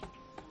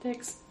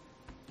Dicks.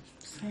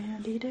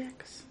 Sandy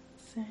dicks.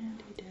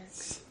 Sandy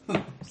dicks.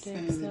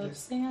 Dicks of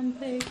sand,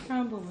 they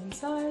crumble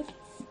inside.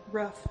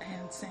 Rough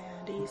and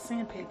sandy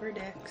sandpaper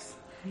dicks.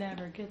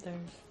 Never get their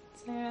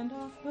sand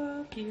off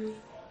of you.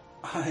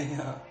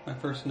 My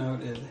first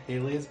note is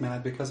Haley is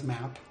mad because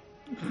map.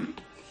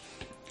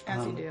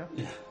 As you do.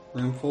 Yeah.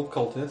 Room full of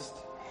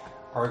cultists.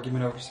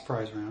 Argument over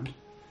surprise round.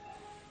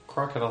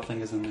 Crocodile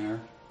thing is in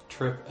there.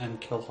 Trip and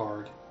kill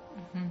hard.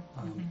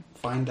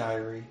 Find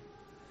diary.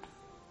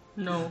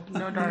 No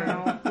diary.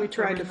 No, we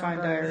tried to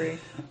find diary.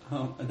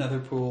 Another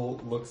pool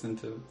looks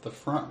into the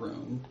front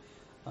room.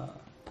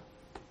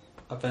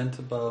 A vent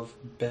above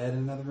bed in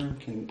another room.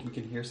 We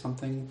can hear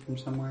something from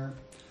somewhere.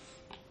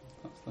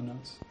 That's the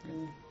notes,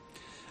 really.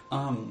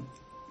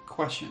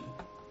 Question.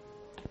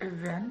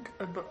 Event?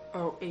 A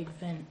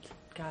vent.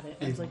 Got it.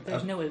 It's like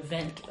there's no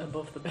event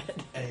above the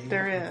bed.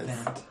 There is.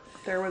 Vent.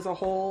 There was a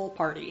whole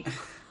party.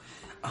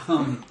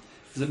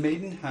 The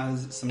maiden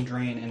has some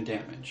drain and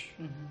damage.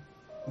 Mm-hmm.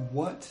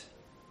 What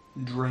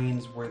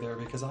drains were there?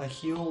 Because I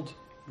healed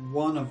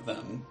one of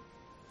them,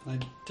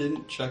 and I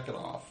didn't check it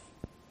off.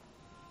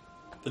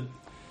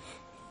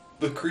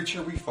 The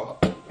creature we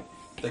fought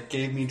that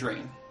gave me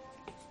drain,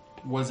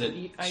 was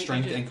it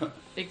strength and...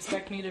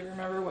 Expect me to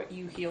remember what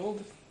you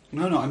healed?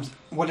 No,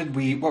 what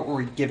were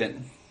we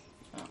given?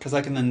 Because I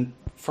can then,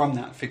 from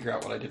that, figure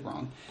out what I did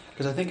wrong.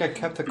 Because I think I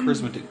kept the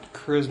charisma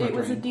It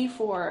was a drain.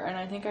 D4, and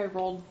I think I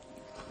rolled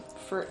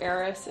for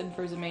Eris and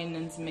for Zemain,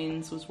 and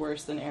Zemain's was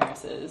worse than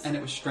Eris's. And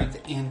it was strength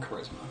and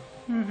charisma.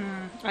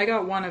 Mm-hmm. I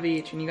got one of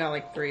each, and you got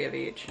like 3 of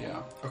each.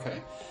 Yeah,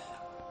 okay.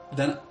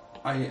 Then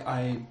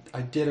I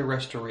did a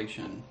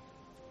restoration.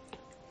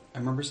 I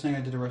remember saying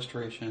I did a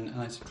restoration,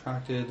 and I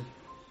subtracted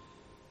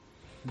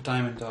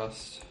diamond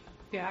dust.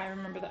 Yeah, I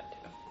remember that too.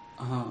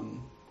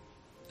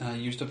 And I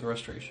used up the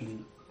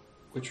restoration,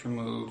 which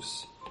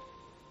removes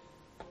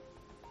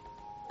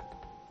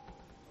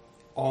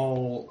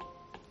all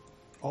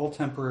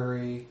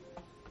temporary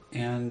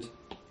and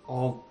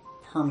all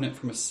permanent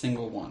from a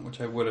single one,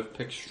 which I would have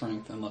picked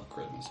strength and left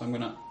charisma. So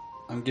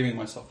I'm giving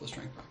myself the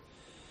strength back.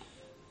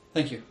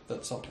 Thank you.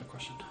 That solved my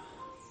question.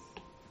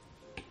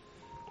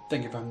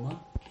 Thank you very much.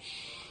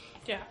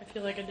 Yeah, I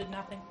feel like I did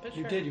nothing, but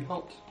You sure. did. You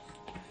helped.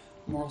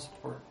 Moral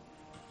support.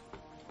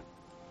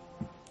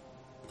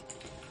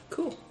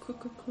 Cool.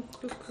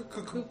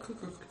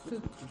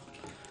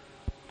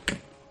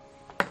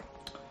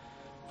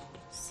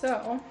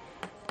 So,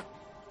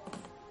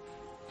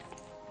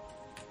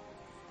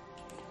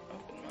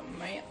 open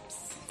my maps.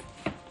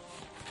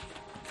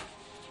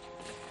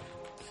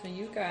 So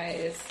you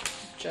guys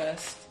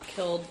just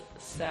killed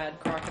sad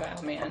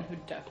crocodile man who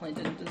definitely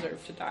didn't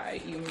deserve to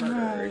die. You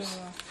murderers.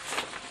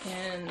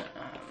 In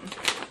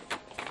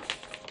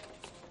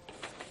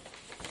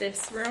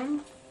this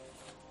room.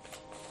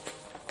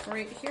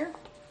 Right here.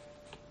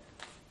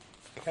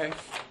 Okay.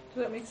 Does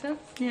that make sense?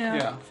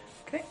 Yeah.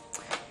 Okay.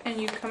 And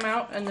you come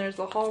out, and there's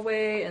the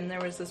hallway, and there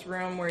was this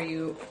room where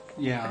you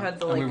had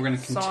the we were gonna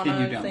continue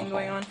sauna down thing the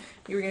going hall. on.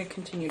 You were going to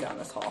continue down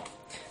this hall.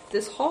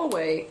 This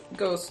hallway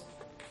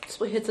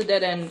hits a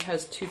dead end,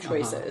 has 2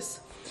 choices.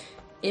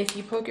 If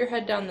you poke your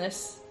head down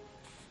this,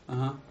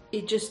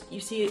 you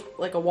see it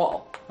like a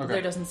wall. Okay.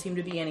 There doesn't seem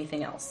to be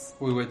anything else.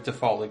 We would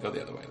defaultly go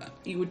the other way then.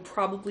 You would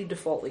probably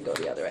defaultly go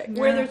the other way. Yeah.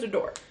 Where there's a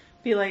door.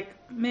 Be like,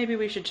 maybe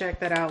we should check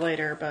that out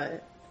later,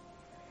 but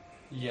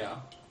Yeah.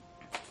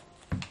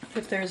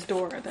 if there's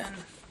door, then...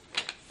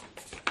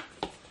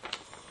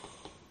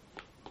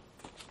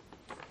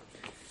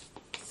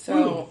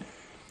 So...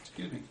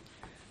 Excuse me.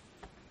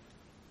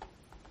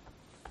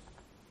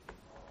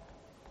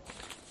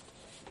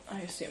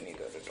 I assume you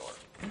go to door.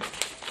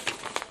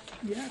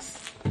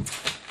 Yes.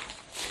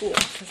 Cool,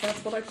 because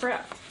that's what I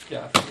craft.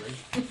 Yeah, I figured.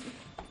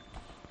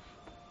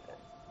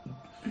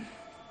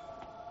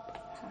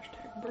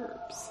 Hashtag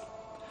burps.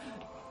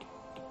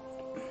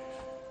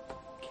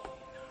 K9.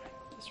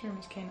 This room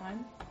is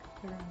K9.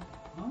 The room.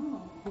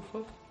 Oh. Woof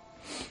woof.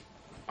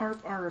 Arf,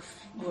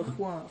 arf, woof,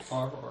 woof.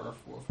 Arf, arf,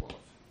 woof, woof.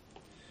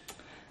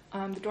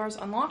 The door's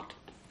unlocked.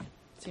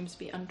 Seems to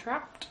be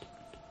untrapped.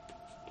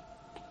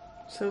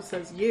 So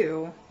says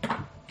you.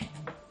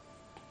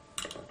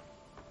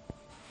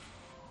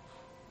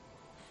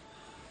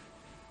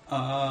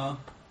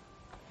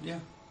 Yeah.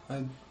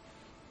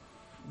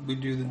 We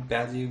do the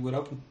Badzi would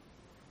open.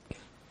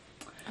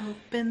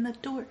 Open the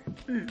door.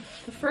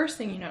 The first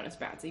thing you notice,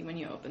 Badzi, when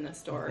you open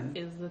this door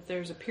is that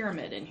there's a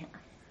pyramid in here.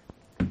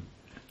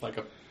 Like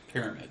a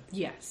pyramid.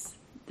 Yes.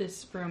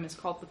 This room is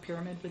called the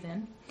Pyramid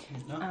Within.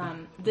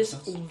 This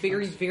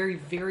Very, very,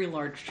 very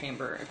large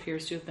chamber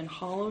appears to have been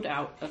hollowed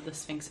out of the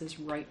Sphinx's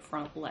right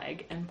front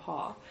leg and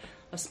paw.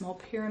 A small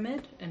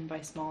pyramid, and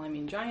by small I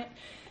mean giant,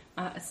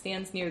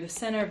 stands near the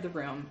center of the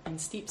room,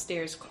 and steep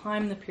stairs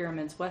climb the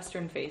pyramid's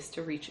western face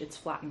to reach its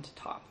flattened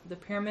top. The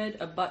pyramid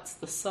abuts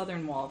the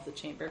southern wall of the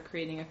chamber,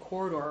 creating a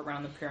corridor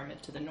around the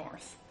pyramid to the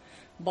north.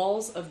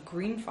 Balls of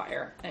green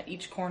fire at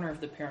each corner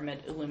of the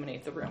pyramid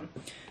illuminate the room.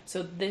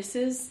 So this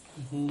is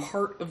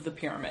part of the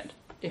pyramid,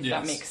 if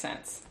that makes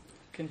sense.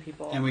 can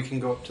people... And we can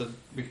go and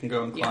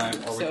climb,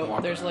 or we can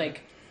walk there's around.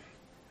 like...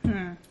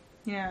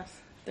 Yes.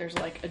 There's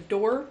like a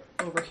door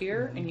over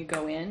here, and you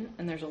go in,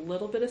 and there's a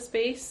little bit of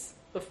space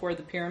before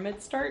the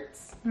pyramid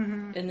starts,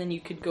 and then you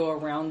could go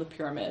around the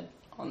pyramid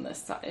on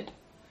this side.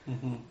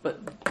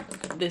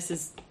 But this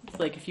is,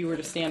 like, if you were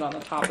to stand on the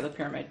top of the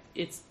pyramid,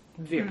 it's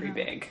very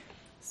big.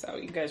 So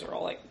you guys are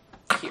all, like,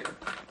 here.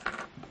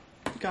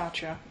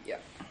 Gotcha. Yeah.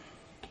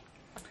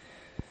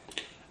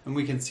 And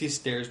we can see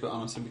stairs, but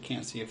honestly, we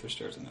can't see if there's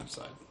stairs on the other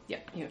side. Yeah,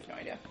 you have no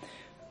idea.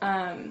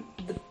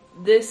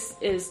 This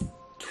is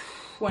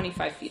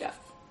 25 feet up,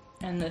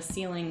 and the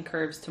ceiling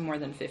curves to more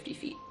than 50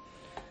 feet.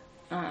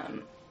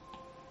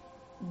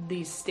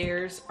 These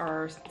stairs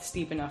are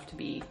steep enough to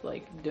be,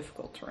 like,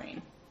 difficult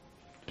terrain.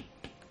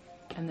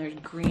 And there's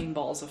green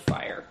balls of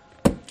fire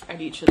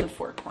at each of the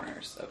four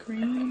corners of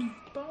Green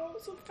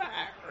balls of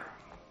fire.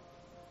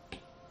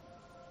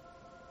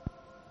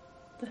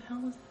 the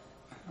hell is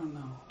I don't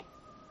know.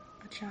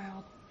 A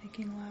child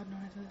making loud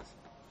noises.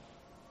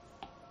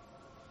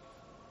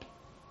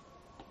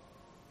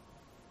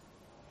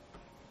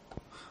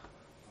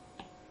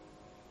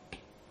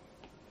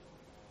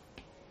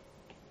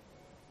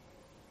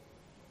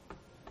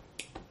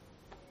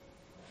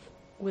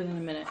 Within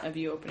a minute of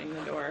you opening the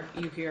door,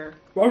 you hear,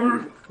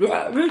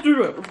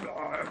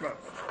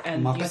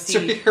 and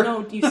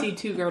you see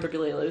two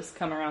Gerda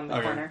come around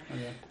the corner.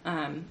 Okay.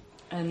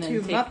 And then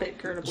Two Muppet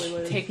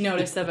Gerda take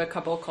notice of a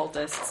couple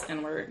cultists,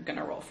 and we're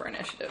gonna roll for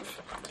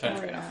initiative Okay.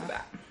 right off the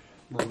bat.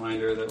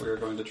 Reminder that we are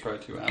going to try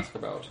to ask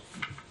about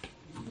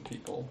the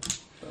people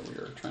that we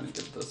are trying to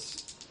give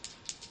this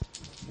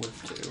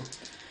with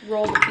to.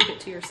 Roll to keep it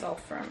to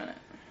yourself for a minute,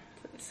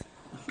 please.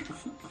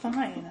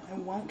 Fine, I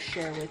won't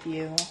share with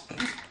you.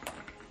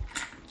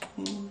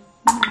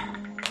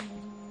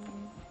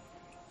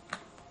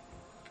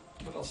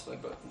 What else did I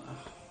put in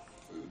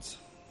the foods?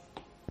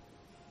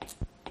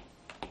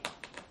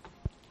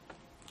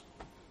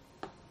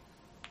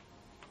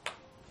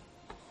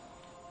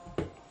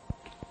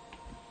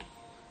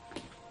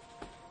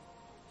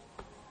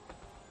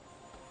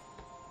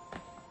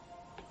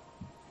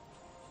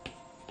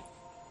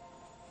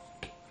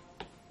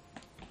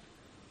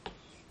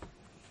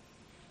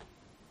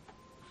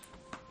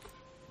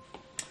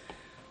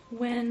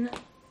 When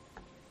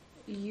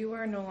you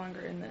are no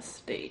longer in this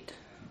state,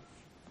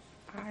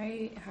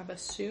 I have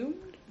assumed...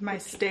 My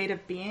state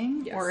of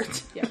being? Yes. Or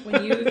Yeah,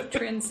 when you've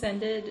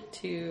transcended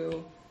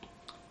to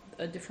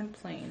a different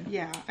plane.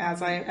 yeah,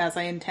 as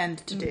I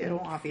intend to do,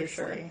 For obviously,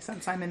 sure.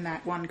 since I'm in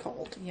that one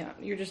cult. Yeah,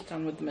 you're just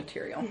done with the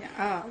material.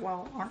 Yeah.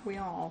 Well, aren't we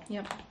all?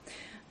 Yep.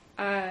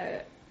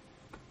 I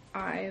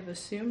have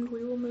assumed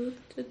we will move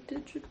to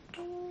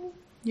digital,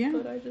 Yeah.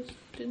 but I just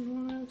didn't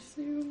want to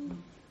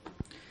assume.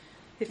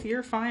 If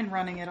you're fine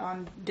running it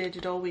on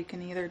digital, we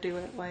can either do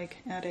it like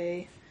at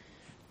a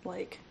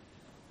like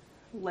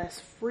less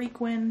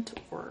frequent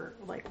or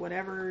like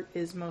whatever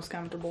is most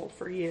comfortable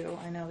for you.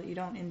 I know that you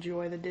don't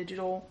enjoy the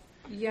digital.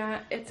 Yeah,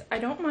 I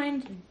don't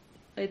mind.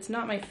 It's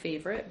not my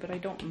favorite, but I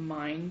don't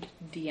mind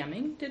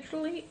DMing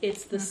digitally.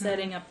 It's the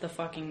setting up the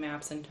fucking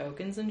maps and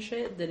tokens and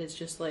shit that it's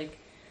just like,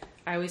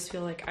 I always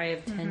feel like I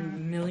have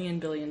 10 million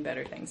billion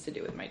better things to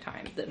do with my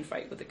time than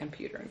fight with a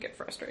computer and get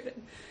frustrated.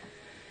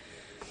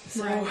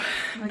 So, Right.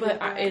 I but get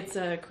that. it's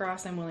a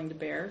cross I'm willing to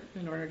bear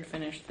in order to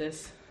finish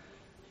this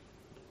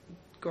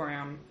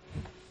Graham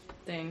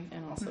thing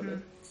and also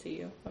to see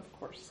you, of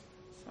course.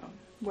 So,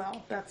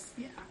 Well, that's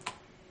yeah.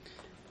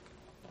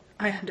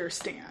 I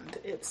understand.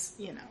 It's,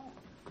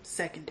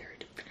 secondary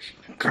to finishing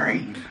the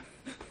green.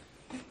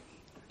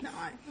 No,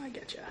 I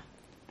get you.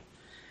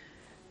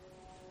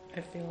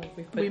 I feel like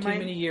we've put We too might-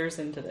 many years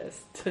into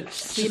this. To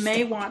just We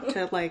may want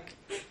to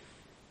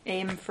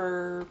aim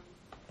for,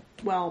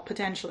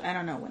 potentially. I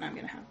don't know when I'm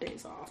going to have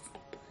days off.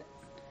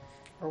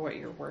 or what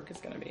your work is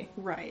going to be.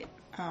 Right.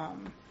 I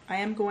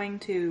am going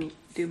to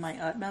do my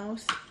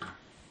utmost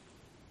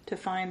to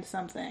find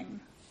something,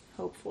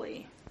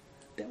 hopefully,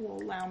 that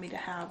will allow me to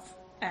have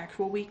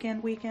actual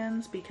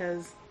weekends,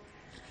 because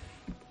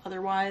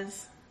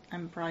otherwise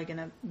I'm probably going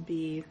to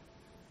be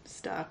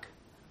stuck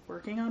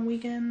working on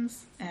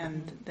weekends,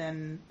 and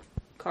then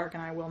Clark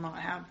and I will not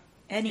have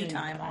any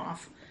time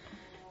off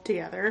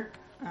together,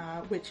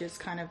 which is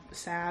kind of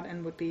sad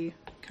and would be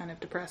kind of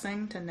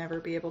depressing to never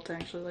be able to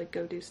actually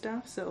go do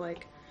stuff. So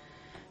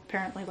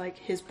apparently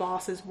his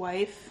boss's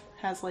wife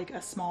has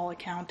a small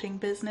accounting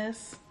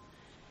business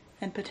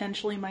and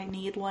potentially might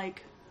need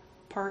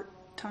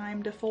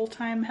part-time to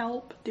full-time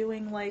help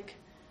doing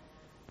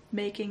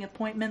making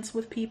appointments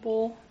with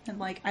people,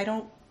 and I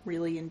don't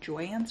really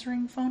enjoy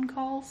answering phone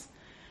calls,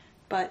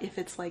 but if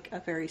it's a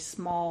very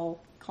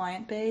small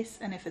client base,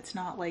 and if it's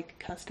not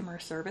customer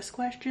service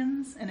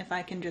questions, and if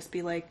I can just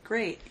be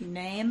great,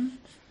 name,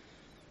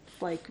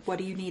 what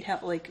do you need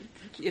help,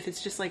 if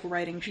it's just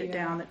writing shit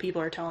down that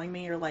people are telling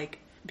me, or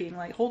being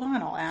hold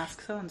on, I'll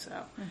ask so and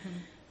so.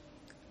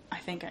 I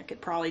think I could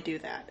probably do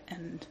that,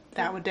 and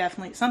that would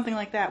definitely, something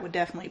like that would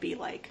definitely be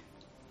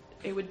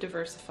It would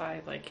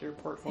diversify, like, your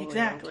portfolio,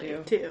 Exactly,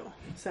 too.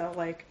 So,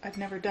 like, I've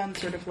never done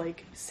sort of,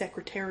 like,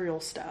 secretarial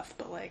stuff,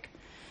 but, like,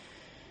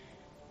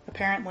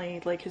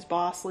 apparently, like, his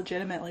boss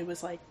legitimately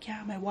was like,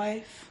 yeah, my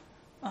wife,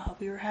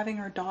 we were having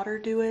our daughter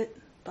do it,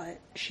 but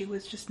she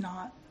was just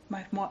not,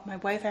 my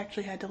wife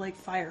actually had to, like,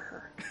 fire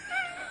her.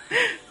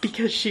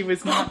 Because she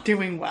was not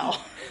doing well.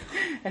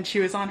 And she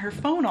was on her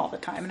phone all the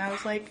time. And I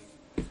was like,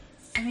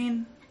 I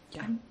mean,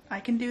 Yeah. I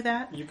can do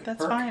that. You can That's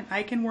work. fine.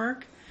 I can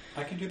work.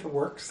 I can do the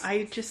works.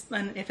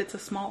 And if it's a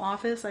small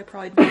office, I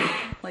probably,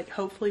 like,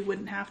 hopefully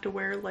wouldn't have to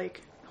wear,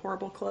 like,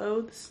 horrible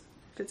clothes.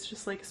 If it's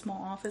just, like, a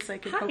small office, I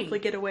could hopefully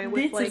get away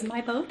with, this like, is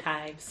my bow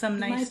tie. some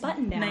my nice,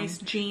 button down. nice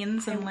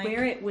jeans and, I like,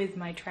 wear it with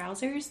my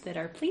trousers that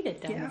are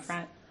pleated down the Yes.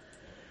 front.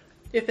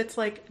 if it's,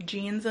 like,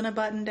 jeans and a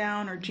button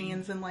down or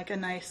jeans and, like, a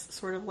nice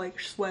sort of, like,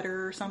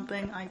 sweater or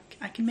something, I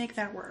can make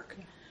that work.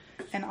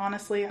 And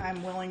honestly,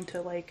 I'm willing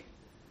to, like,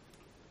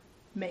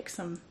 make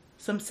some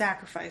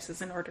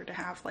sacrifices in order to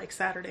have, like,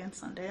 Saturday and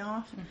Sunday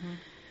off. Mm-hmm.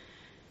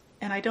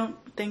 And I don't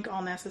think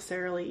I'll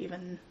necessarily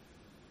even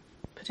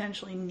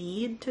potentially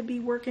need to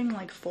be working,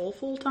 like,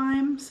 full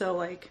time. So,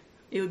 like,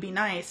 it would be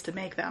nice to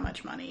make that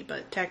much money,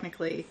 but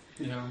technically,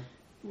 Yeah.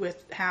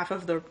 with half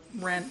of the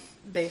rent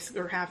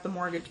or half the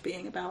mortgage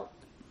being about,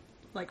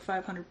 like,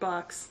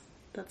 $500,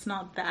 that's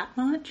not that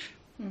much.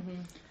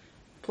 Mm-hmm.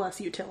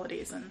 Plus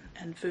utilities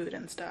and food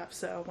and stuff.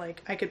 So,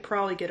 like, I could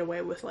probably get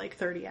away with, like,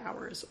 30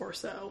 hours or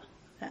so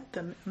at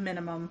the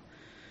minimum.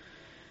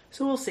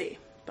 So we'll see.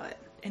 But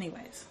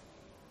anyways,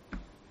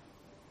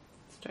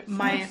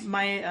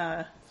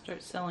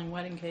 Start selling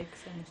wedding cakes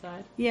on the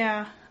side.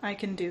 yeah, I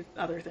can do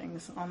other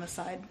things on the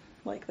side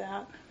like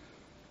that.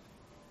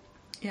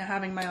 Yeah,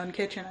 having my own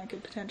kitchen, I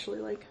could potentially,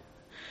 like,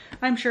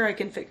 I'm sure I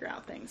can figure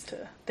out things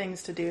to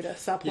do to You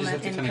just supplement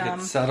have to kind income. of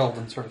get settled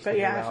and sort of But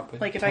figure yeah, it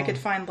out. like, if I could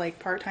find, like,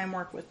 part-time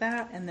work with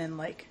that and then,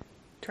 like,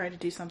 try to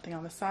do something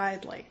on the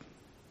side, like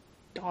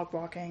dog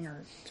walking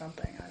or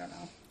something, I don't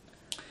know.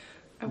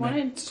 I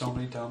wanted so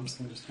many dumps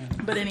and just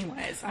hand. But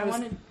anyways, I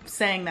was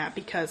saying that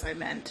because I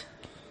meant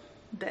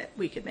that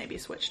we could maybe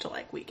switch to,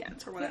 like,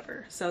 weekends or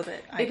whatever, so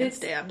that I can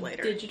stay up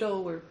later.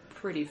 Digital, we're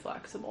pretty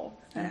flexible.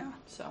 Yeah.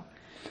 So.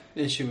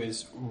 The issue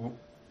is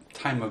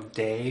time of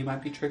day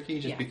might be tricky,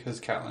 just Yeah. because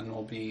Catelyn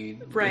will be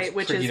Right, it's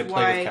which tricky is to play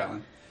why- with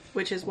Catelyn.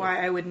 Which is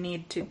why I would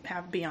need to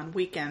be on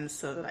weekends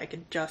so that I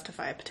could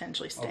justify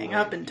potentially staying Oh,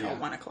 right, up until yeah.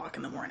 1 o'clock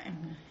in the morning.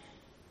 Mm-hmm.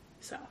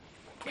 So,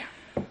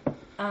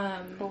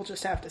 yeah. We'll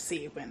just have to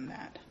see when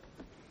that...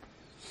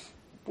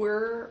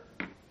 We're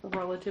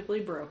relatively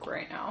broke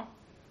right now,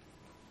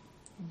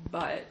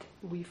 but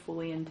we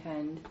fully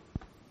intend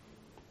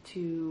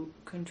to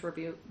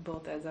contribute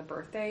both as a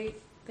birthday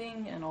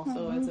thing and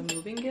also as a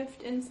moving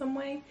gift in some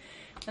way.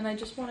 And I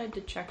just wanted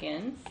to check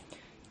in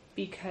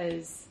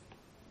because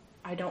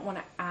I don't want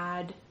to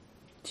add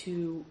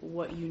to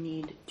what you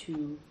need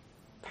to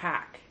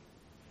pack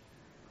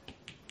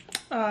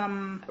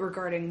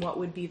regarding what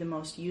would be the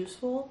most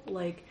useful.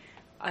 Like,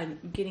 I'm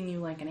getting you,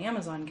 like, an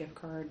Amazon gift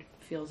card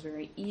feels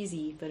very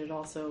easy, but it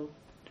also,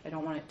 I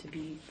don't want it to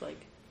be, like,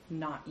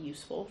 not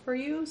useful for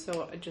you.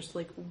 So I just,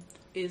 like,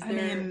 is there...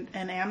 I mean,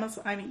 an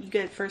Amazon... I mean, you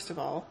get... First of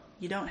all,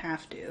 you don't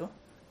have to.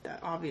 That,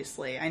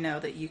 obviously, I know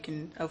that you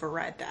can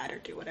override that or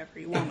do whatever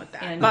you want with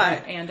that.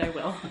 and I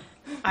will.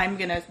 I'm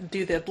going to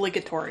do the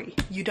obligatory.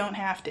 You don't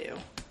have to.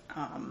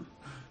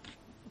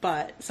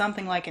 But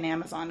something like an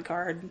Amazon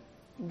card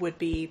would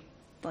be,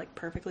 like,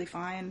 perfectly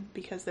fine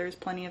because there's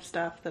plenty of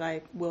stuff that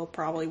I will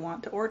probably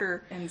want to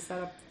order. And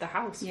set up the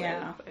house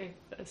Yeah. with,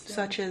 I assume.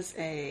 Such as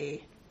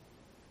a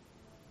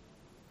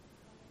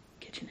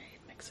KitchenAid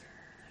mixer.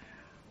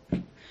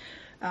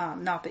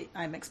 Not that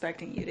I'm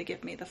expecting you to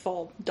give me the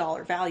full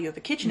dollar value of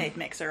a KitchenAid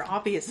mixer.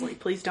 Obviously,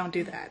 please don't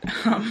do that.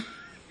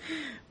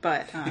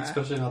 But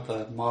Especially not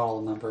the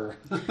model number.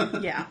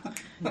 yeah,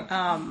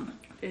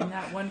 in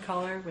that one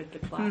color with the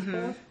glass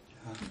bowl.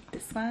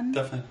 this one.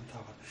 Definitely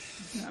not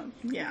that one.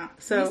 Yeah. Have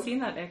So you seen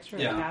that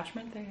extra Yeah.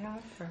 attachment they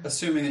have? For...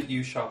 Assuming that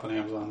you shop on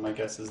Amazon, my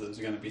guess is there's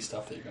going to be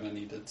stuff that you're going to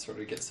need to sort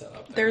of get set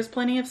up there. there's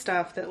plenty of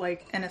stuff that,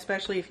 like, and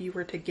especially if you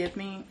were to give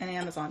me an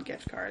Amazon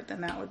gift card,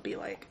 then that would be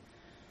like,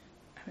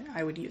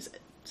 I would use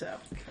it. So.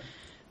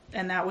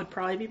 And that would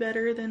probably be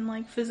better than,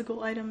 like,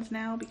 physical items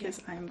now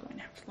because I'm going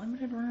to have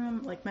limited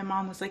room. Like, my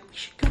mom was like, we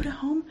should go to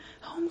Home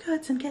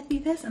Goods and get me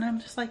this. And I'm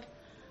just like,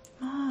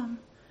 Mom,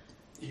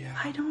 Yeah.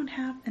 I don't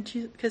have, and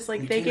she, because,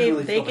 like, You they can't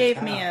really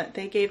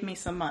they gave me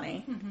some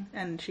money, Mm-hmm.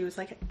 and she was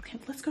like,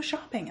 let's go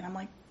shopping. And I'm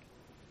like,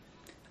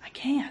 I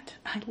can't.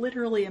 I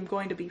literally am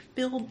going to be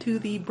filled to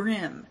the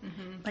brim.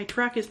 Mm-hmm. My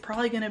truck is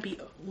probably going to be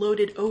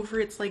loaded over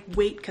its, like,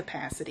 weight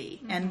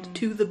capacity and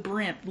to the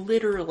brim,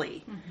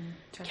 literally.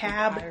 Check the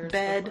Cab, tires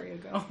bed, before you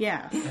go.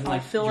 yeah. And, I'll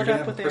like, fill you're it gonna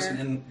up have with a person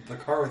air. in the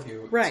car with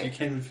you, Right. So you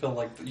can't even feel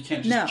like you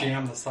can't just No.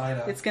 jam the side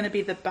up. It's going to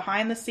be the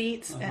behind the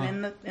seats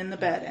and in the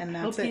bed, and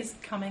I hope that's it. he's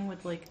coming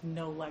with, like,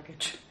 no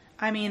luggage.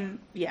 I mean,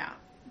 yeah,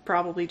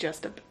 probably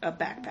just a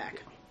backpack.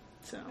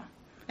 So,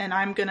 and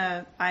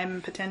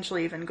I'm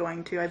potentially even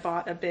going to, I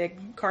bought a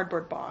big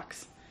cardboard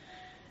box,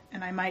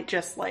 and I might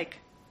just, like,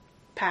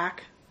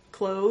 pack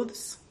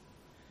clothes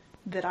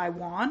that I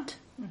want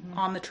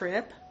on the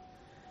trip,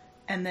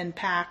 and then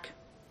pack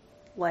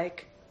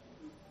like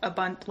a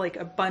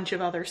bunch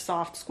of other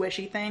soft,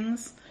 squishy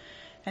things,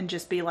 and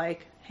just be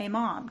like, "Hey,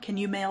 Mom, can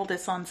you mail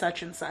this on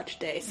such and such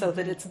day so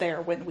that it's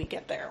there when we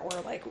get there,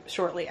 or like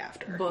shortly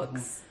after?"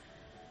 Books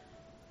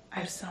I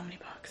have so many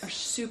books. are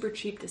super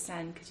cheap to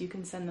send because you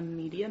can send them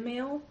media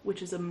mail,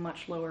 which is a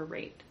much lower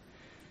rate.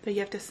 But you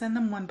have to send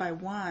them one by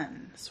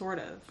one, sort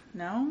of.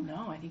 No?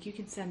 No, I think you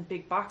can send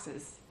big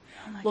boxes.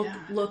 Oh my God.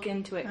 Look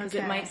into it because it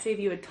Okay. might save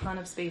you a ton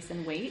of space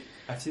and weight.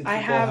 I've seen people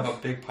have a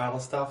big pile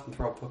of stuff and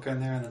throw a book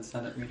in there and then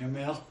send it medium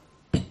mail.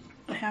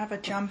 I have a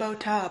jumbo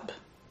tub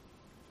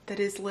that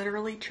is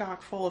literally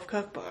chock full of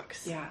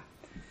cookbooks. Yeah.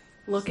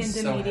 Look into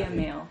So media heavy.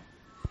 mail.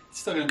 It's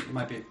still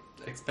might be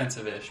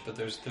expensive-ish, but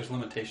there's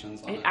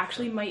limitations on it. It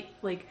actually might,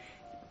 like,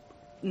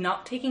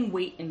 not taking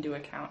weight into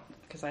account,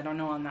 because I don't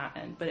know on that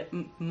end, but it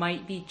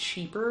might be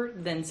cheaper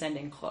than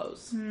sending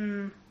clothes.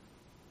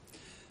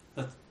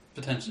 That's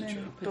potentially Many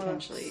true.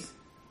 Potentially. books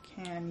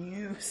can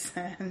you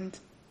send?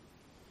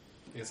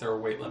 Is there a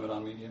weight limit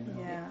on medium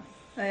mail?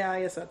 Yeah,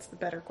 I guess that's the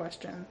better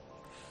question.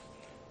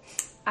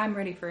 I'm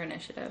ready for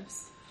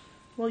initiatives.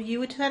 Well,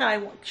 you said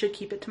I should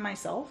keep it to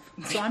myself,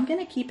 so I'm going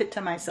to keep it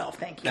to myself,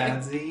 thank you.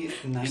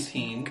 Badzi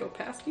 19. Go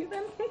past you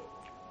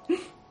then?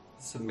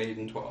 It's a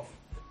maiden 12.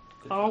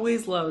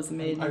 Always lows, I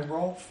mid.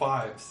 roll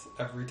 5s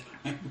every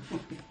time.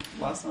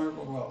 Last time I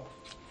rolled well.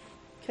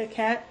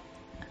 Cat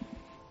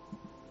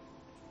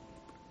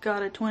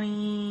got a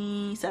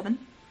 27.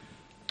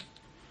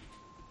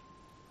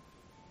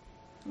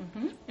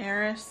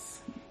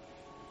 Eris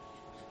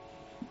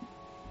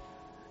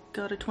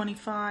got a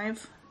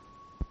 25.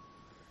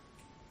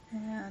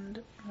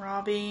 And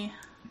Robbie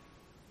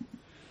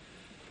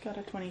got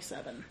a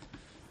 27.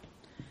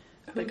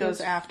 That goes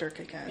after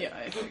Kakat. Yeah,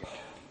 I agree.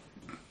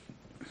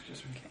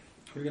 Excuse me.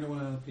 Are we going to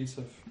want a piece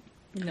of...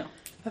 No.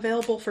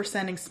 Available for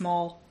sending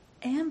small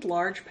and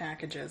large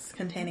packages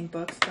containing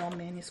books, film,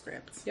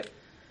 manuscripts. Yep.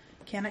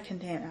 Cannot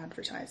contain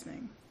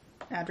advertising.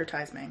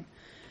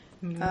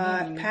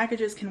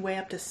 Packages can weigh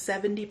up to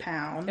 70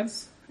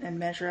 pounds and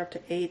measure up to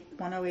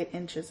 108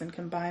 inches, and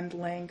combined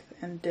length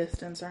and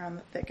distance are on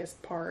the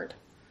thickest part.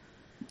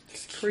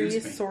 Excuse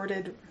me.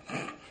 Pre-sorted...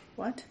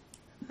 What?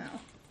 No.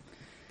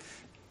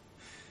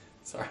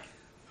 Sorry.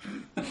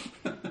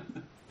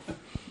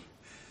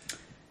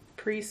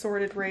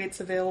 Pre-sorted rates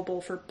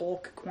available for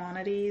bulk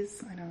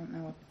quantities. I don't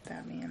know what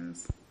that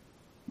means.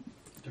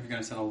 If you're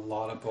going to send a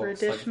lot of books... For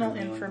additional like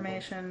you're mailing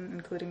information,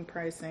 including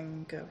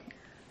pricing, go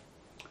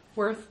here.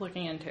 Worth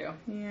looking into.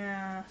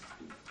 Yeah.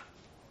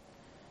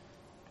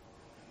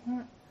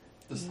 What?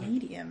 This thing.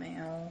 Media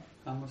mail.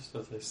 How much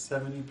does a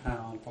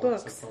 70-pound box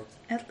Books. of books?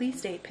 At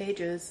least 8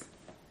 pages.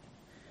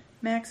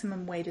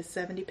 Maximum weight is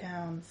 70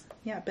 pounds.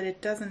 Yeah, but it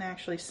doesn't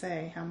actually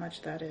say how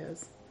much that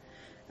is.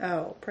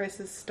 Oh,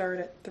 prices start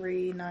at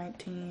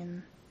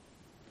 $3.19.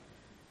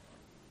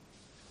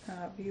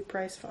 View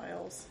price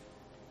files.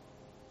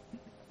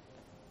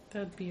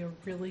 That'd be a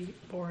really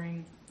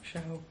boring show.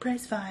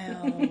 Price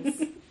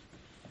files.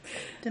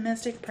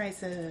 Domestic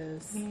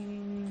prices.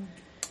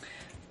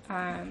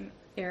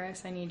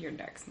 Eris, I need your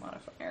dex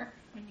modifier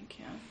when you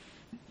can.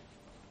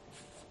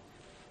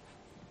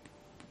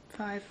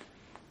 5.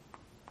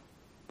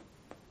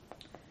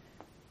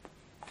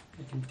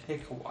 It can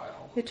take a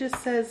while. It just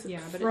says Yeah,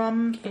 but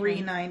from it can.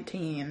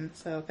 $3.19.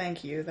 So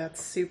thank you.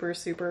 That's super,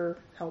 super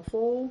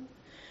helpful.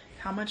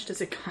 How much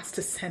does it cost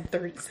to send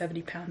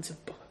 70 pounds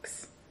of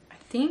books? I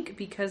think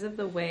because of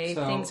the way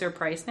So- things are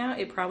priced now,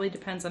 it probably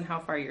depends on how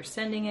far you're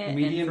sending it.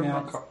 Medium and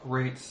mail from what's-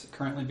 rates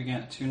currently begin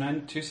at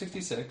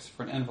 $2.66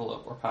 for an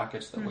envelope or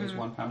package that weighs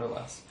 1 pound or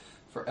less.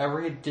 For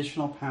every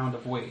additional pound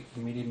of weight,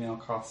 the medium mail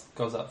cost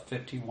goes up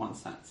 51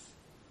 cents.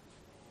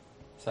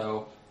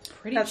 So,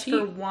 pretty That's cheap.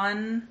 for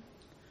one.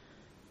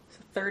 So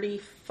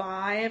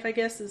 35, I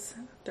guess, is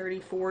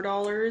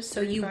 $34.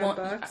 So you won't.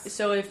 $35.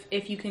 So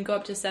if you can go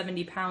up to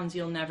 70 pounds,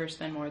 you'll never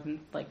spend more than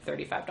like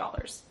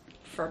 $35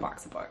 for a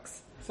box of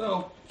books.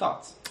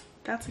 thoughts?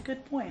 That's a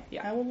good point.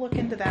 Yeah. I will look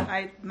into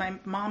that. My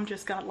mom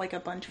just got like a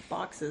bunch of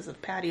boxes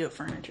of patio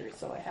furniture,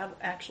 so I have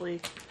actually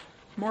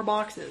more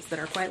boxes that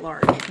are quite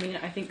large. I mean,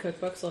 I think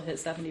cookbooks will hit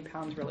 70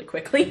 pounds really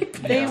quickly.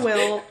 They Yeah.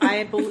 will.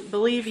 I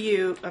believe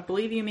you.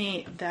 Believe you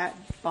me. That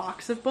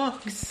box of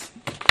books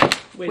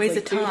weighs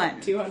a ton.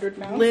 200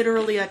 pounds.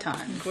 Literally a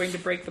ton. Going to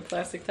break the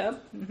plastic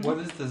tub. What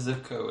is the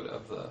zip code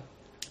of the...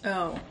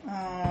 Oh.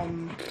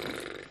 I'm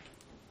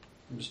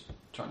just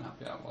trying to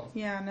help you out. Well,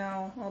 Yeah.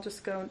 No. I'll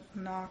just go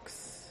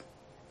Knox.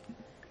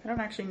 I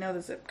don't actually know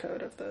the zip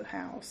code of the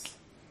house.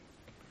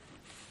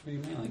 what are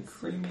you mailing?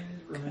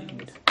 Cremated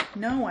remains?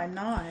 No, I'm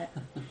not.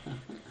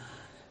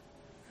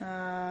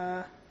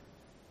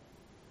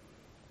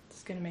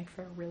 It's going to make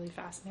for a really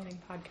fascinating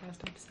podcast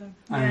episode.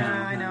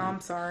 I know.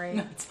 I'm sorry.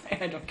 That's fine.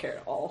 I don't care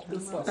at all.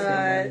 This is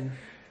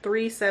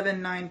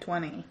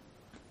 37920.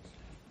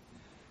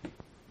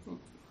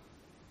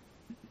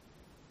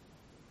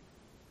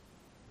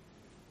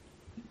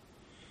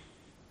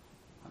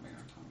 Having a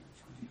hard time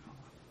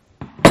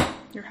finding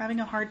it. You're having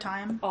a hard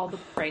time? All the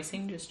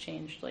pricing just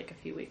changed like a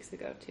few weeks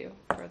ago too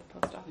for the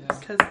post office. Yeah.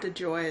 Because the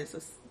joy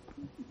is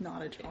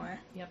not a joy.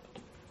 Yep.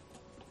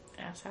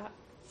 Ass hat.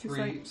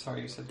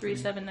 Sorry, you said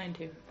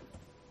 3792.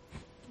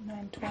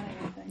 920, I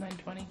think.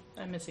 920.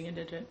 I'm missing a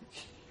digit.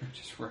 You're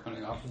just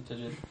rounding off the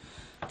digit.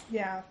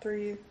 Yeah,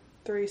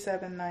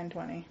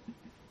 337,920.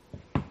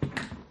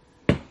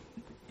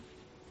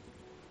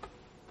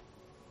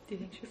 Do you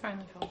think she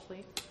finally fell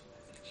asleep?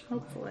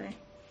 Hopefully.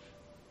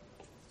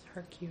 It's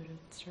her cue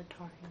to start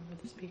talking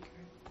over the speaker.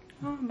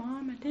 Oh,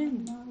 Mom, I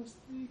didn't. I'm not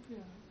asleep yet.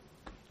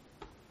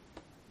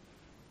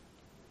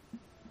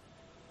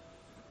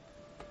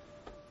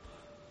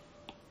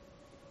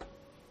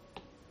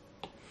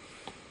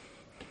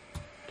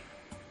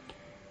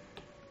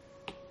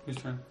 Whose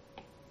turn?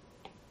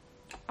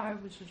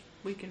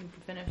 We can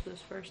finish this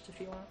first if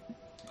you want.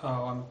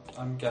 Oh,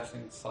 I'm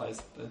guessing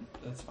size.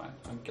 That's fine.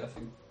 I'm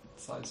guessing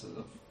sizes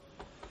of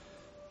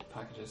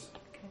packages.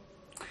 Okay.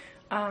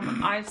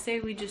 I say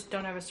we just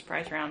don't have a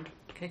surprise round.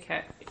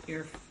 Okay,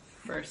 you're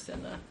first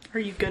in the... Are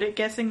you good at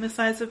guessing the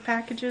size of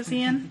packages,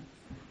 Ian?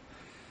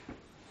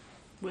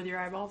 With your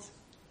eyeballs?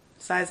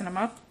 Sizing them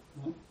up?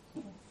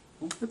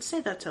 Let's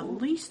say that's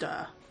at least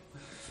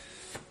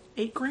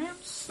 8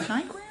 grams?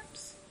 9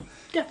 grams?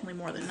 Definitely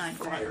more than 9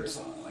 grams.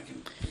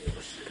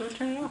 Go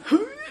turn it off.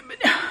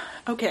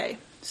 Okay,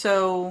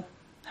 so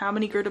how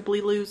many Gerda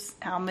Lose?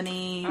 How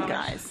many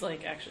guys? Just,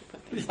 like, actually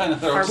put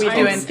things... Are we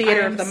doing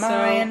theater of the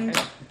mind?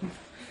 Okay.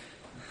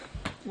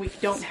 We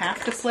don't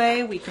have to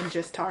play. We can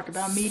just talk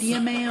about media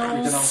You can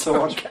mails.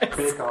 also watch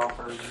Bake Off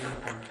or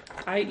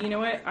Unicorn. You know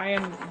what?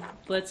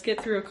 Let's get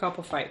through a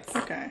couple fights.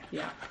 Okay.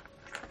 Yeah.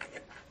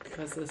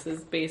 Because this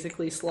is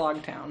basically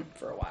Slog Town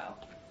for a while.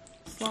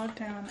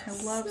 Slogtown.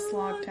 I love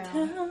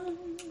Slogtown.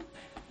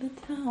 The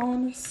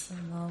town is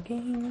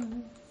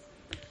slogging.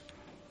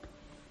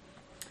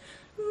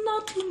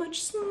 Not too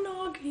much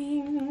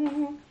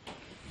snogging,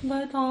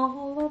 but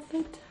all of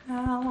the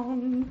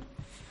town.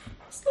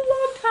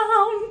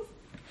 Slogtown!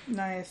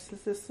 Nice.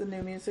 Is this the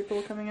new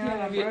musical coming out on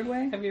have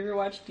Broadway? Have you ever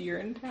watched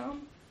Urinetown?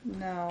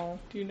 No.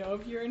 Do you know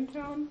of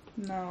Urinetown?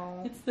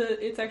 No.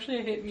 It's actually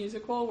a hit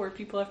musical where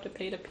people have to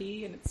pay to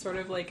pee, and it's sort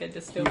of like a You were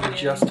dystopian.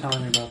 just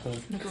telling me about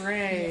this.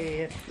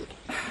 Great.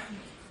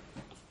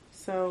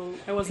 So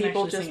I wasn't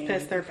people actually just singing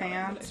piss their anything from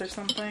it, pants but or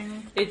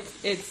something?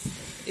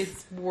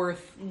 It's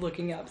worth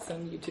looking up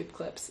some YouTube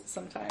clips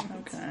sometime.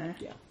 Okay.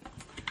 Yeah.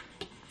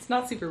 It's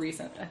not super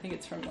recent. I think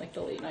it's from like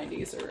the late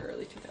 90s or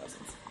early 2000s.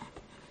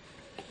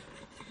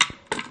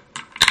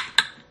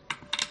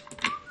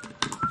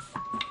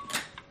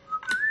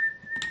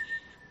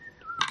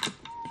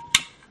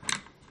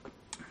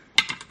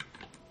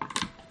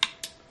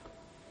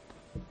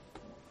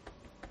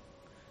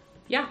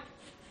 Yeah.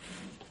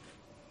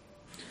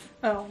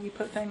 Oh, you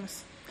put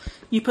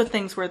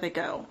things where they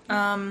go.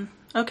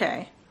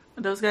 Okay.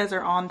 Those guys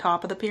are on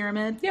top of the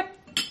pyramid? Yep.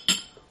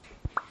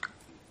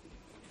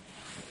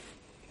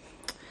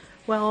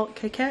 Well,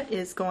 Coquette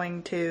is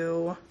going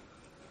to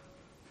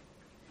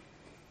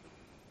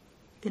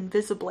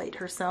invisiblate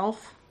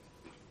herself,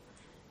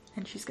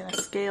 and she's going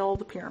to scale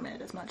the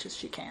pyramid as much as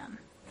she can.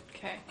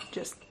 Okay.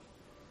 Just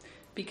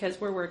Because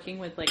we're working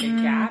with like a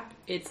gap,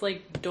 it's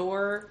like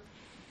door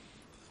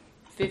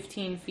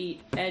 15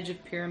 feet, edge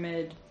of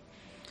pyramid,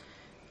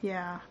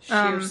 yeah.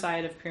 sheer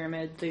side of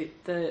pyramid.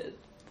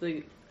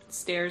 The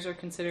stairs are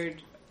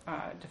considered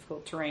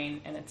difficult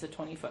terrain, and it's a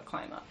 20-foot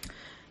climb up.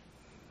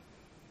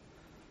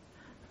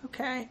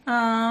 Okay.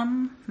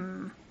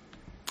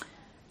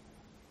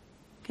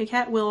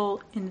 Coquette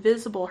will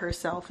invisible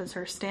herself as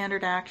her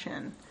standard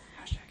action,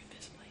 Hashtag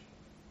invisibly.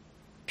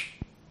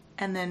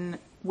 and then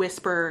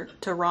whisper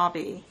to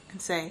Robbie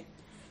and say,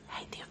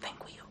 "Hey, do you think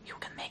you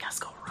can make us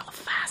go real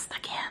fast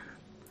again?"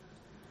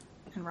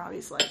 And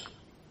Robbie's like,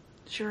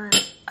 "Sure,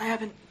 I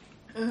haven't.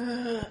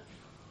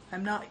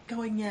 I'm not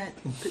going yet,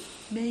 but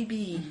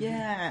maybe,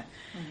 yeah."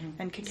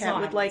 And So Coquette I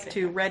would would like say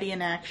to that. ready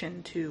an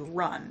action to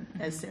run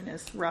as soon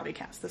as Robbie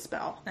casts the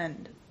spell,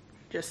 and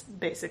just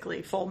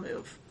basically full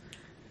move.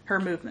 Her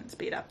movement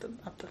speed up the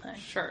thing.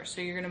 Sure. So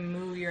you're going to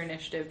move your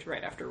initiative to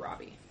right after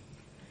Robbie.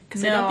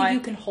 Because No, I don't think I- you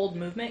can hold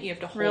movement. You have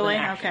to hold Really?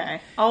 an action.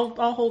 Okay.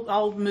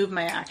 I'll move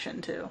my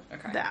action to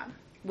Okay. that.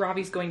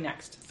 Robbie's going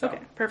next. So Okay,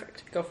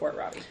 perfect. go for it,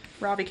 Robbie.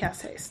 Robbie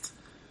casts haste.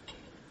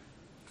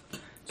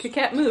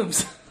 Coquette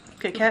moves.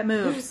 Coquette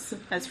moves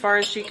as far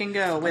as she can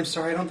go I'm with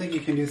sorry, I don't think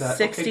you can do that.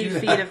 60 Okay, do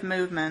feet that. of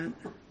movement.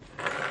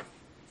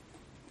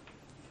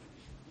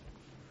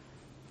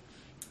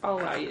 I'll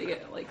allow you to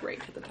get like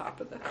right to the top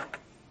of the,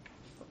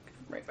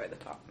 right by the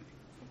top.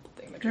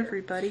 Thingamajigger.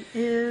 Everybody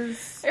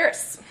is...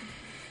 Eris.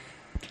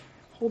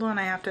 Hold on,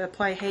 I have to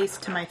apply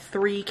haste to my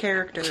 3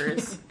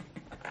 characters.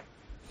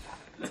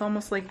 It's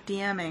almost like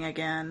DMing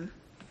again.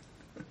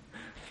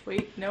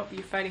 Wait, nope,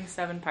 you're fighting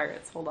 7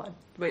 pirates. Hold on.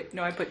 Wait,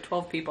 no, I put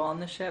 12 people on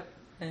the ship,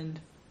 and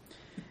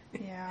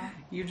Yeah.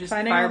 you just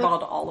Finding all the-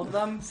 fireballed all of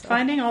them. So.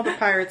 Finding all the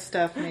pirate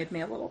stuff made me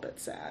a little bit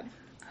sad.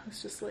 I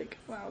was just like,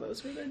 wow,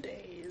 those were the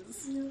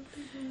days.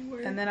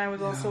 And then I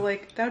was also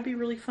like, that would be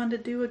really fun to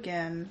do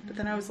again. But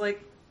then I was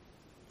like,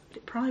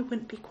 it probably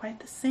wouldn't be quite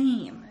the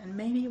same, and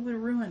maybe it would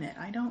ruin it.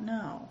 I don't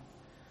know.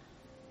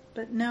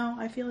 But no,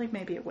 I feel like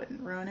maybe it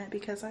wouldn't ruin it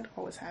because I'd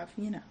always have,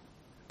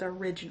 the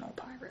original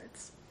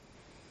pirates.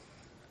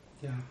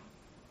 Yeah.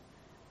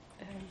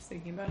 I was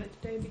thinking about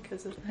it today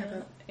because of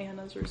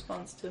Anna's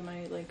response to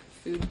my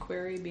food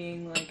query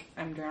being like,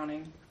 I'm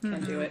drowning,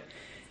 can't do it.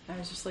 And I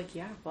was just like,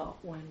 yeah, well,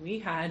 when we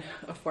had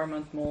a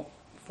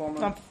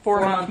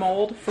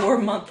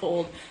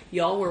 4-month-old,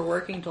 y'all were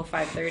working till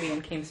 5:30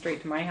 and came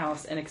straight to my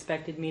house and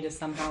expected me to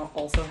somehow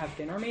also have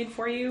dinner made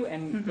for you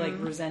and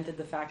resented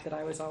the fact that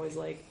I was always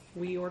like,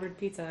 we ordered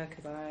pizza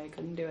because I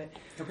couldn't do it.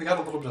 Yeah, we got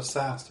a little bit of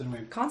sass, didn't we?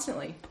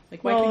 Constantly.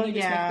 Why couldn't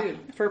you just make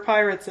food? For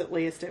pirates at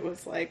least, it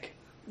was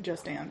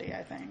just Andy,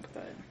 I think,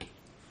 but...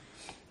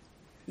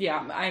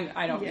 Yeah,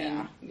 I don't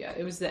mean... Yeah,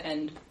 it was the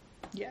end.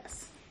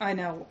 Yes. I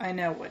know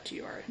what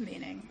you are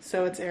meaning.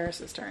 So it's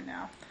Eris's turn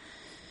now.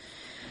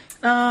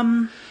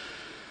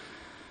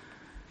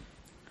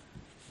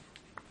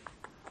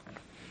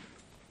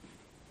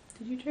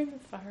 Did you turn the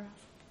fire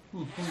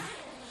off?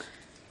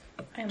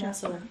 I am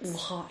also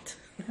hot.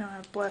 I don't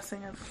have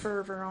blessing of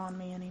fervor on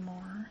me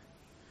anymore.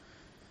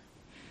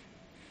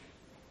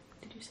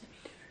 Did you send me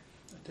dinner?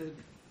 I did.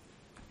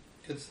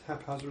 It's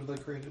haphazardly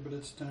created, but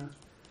it's dinner.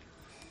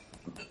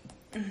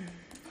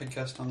 I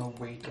guessed on the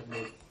weight of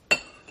the...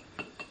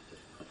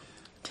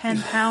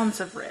 10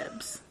 pounds of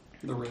ribs.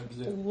 The ribs,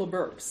 yeah.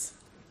 Burps.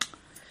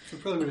 So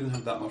probably we didn't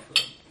have that much for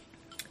that.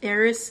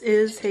 Eris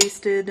is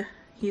hasted.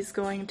 He's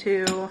going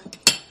to...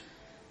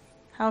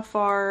 How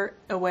far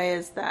away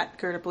is that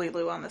Gerda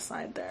on the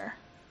side there?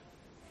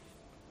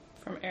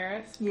 From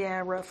Eris?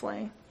 Yeah,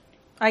 roughly.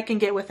 I can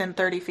get within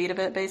 30 feet of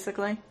it,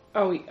 basically.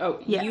 Oh,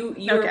 yeah.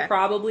 You're okay.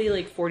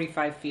 Probably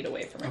 45 feet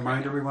away from it.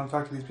 Reminder, we want to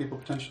talk to these people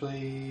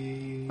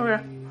potentially...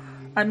 Okay.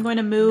 I'm going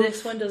to move...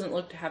 This one doesn't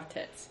look to have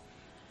tits.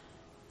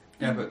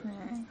 Yeah, but...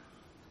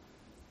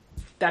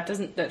 That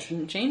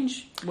shouldn't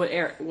change what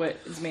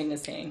Maiden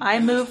is saying. I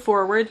move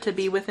forward to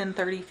be within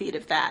 30 feet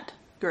of that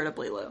Gerda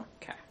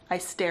Okay. I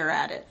stare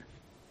at it.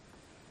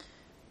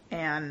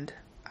 And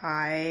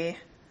I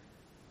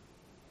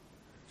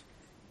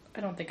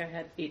don't think I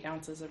had 8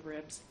 ounces of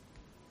ribs.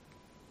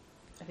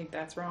 I think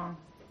that's wrong.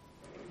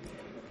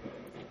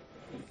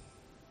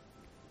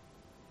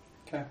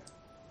 Okay.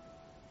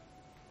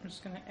 I'm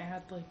just going to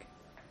add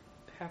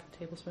half a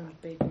tablespoon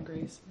of bacon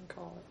grease and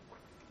call it.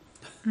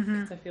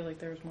 Because I feel like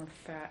there's more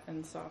fat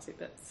and saucy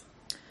bits.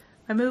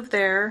 I move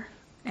there,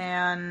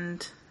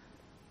 and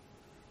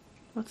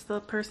what's the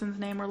person's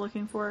name we're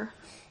looking for?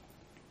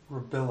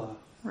 Rabilla.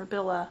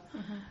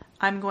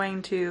 I'm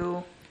going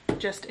to,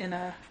 just in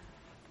a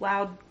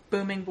loud,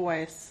 booming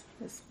voice,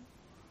 as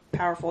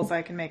powerful as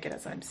I can make it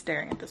as I'm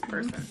staring at this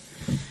person,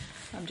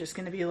 I'm just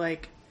going to be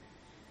like,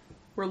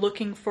 we're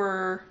looking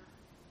for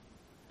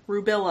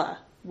Rubilla.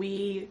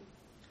 We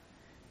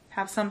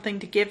have something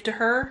to give to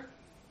her.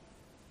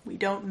 We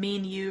don't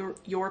mean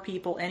your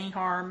people any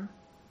harm.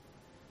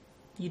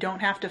 You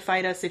don't have to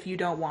fight us if you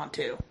don't want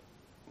to.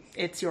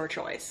 It's your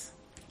choice.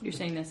 You're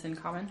saying this in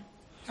common?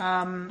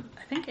 I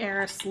think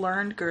Eris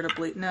learned Gerda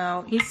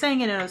No, he's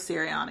saying it in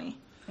Osiriani.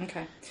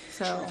 Okay.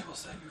 So, Truth will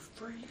set you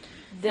free.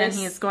 and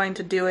he's going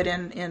to do it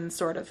in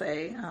sort of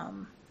a,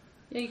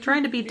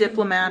 trying to be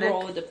diplomatic.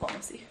 Roll a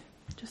diplomacy.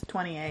 Just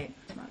 28.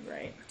 It's not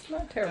great.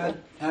 Not terrible.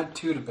 Add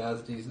 2 to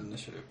Bazzi's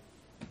initiative.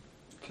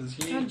 Because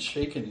he ain't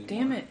shaking anymore.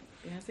 Damn it,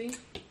 Bazzi.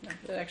 No,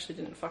 that actually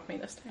didn't fuck me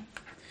this time.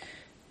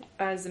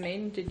 As the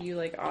maiden, did you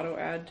auto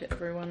add to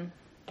everyone?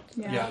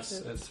 Yeah.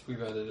 Yes,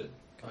 we've added it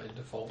by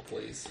default,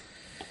 please.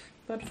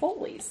 But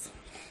Foley's.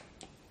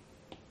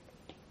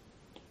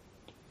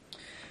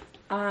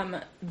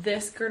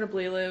 This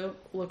Gerda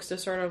looks to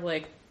sort of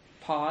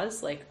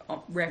pause,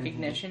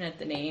 recognition at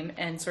the name,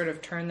 and sort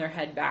of turn their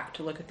head back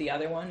to look at the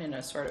other one in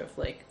a sort of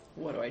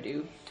what do I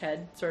do,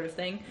 Ted, sort of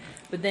thing.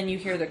 But then you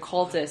hear the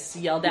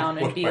cultists yell down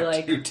and be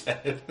like... What do I do,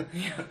 Ted?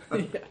 Yeah.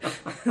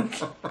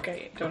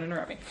 Okay, don't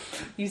interrupt me.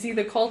 You see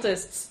the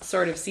cultists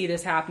sort of see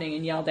this happening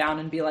and yell down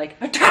and be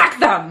like, attack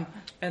them!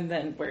 And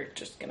then we're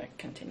just going to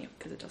continue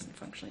because it doesn't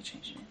functionally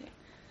change anything.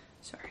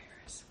 Sorry,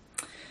 Iris.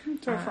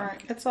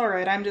 It's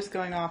alright. I'm just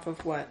going off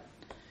of what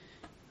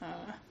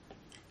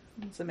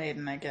the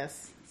maiden, I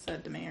guess,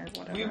 said to me or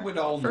whatever. We would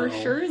all know.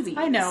 For sure.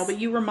 I know, but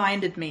you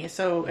reminded me,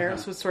 so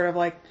Eris was sort of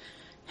like,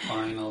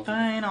 Fine,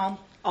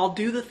 I'll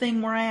do the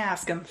thing where I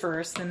ask them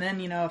first, and then,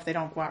 if they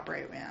don't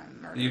cooperate,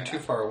 You're too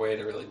far away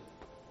to really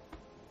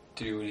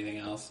do anything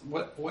else.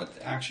 What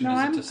action No,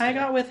 is it to stare? I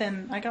got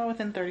within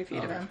 30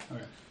 feet of him.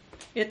 Okay.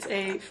 It's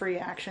a free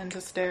action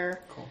to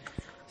stare. Cool.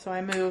 So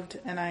I moved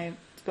and I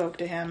spoke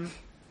to him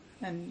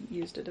and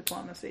used a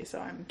diplomacy, so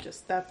I'm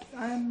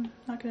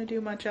not going to do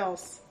much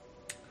else.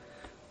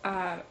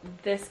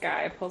 This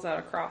guy pulls out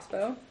a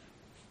crossbow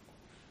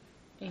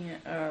and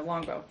a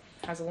longbow.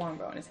 Has a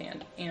longbow in his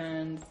hand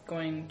and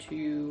going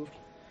to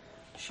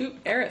shoot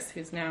Eris,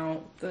 who's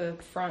now the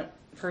front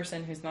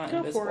person who's not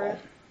invisible. For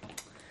it.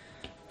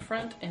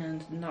 Front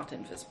and not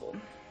invisible.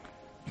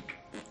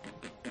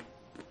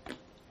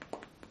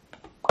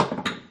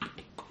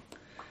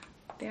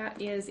 That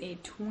is a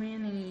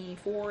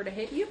 24 to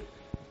hit you.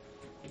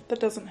 That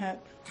doesn't hit.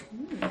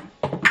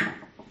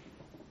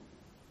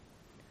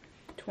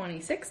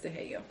 26 to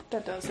hit you.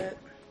 That does hit.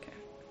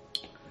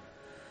 Okay.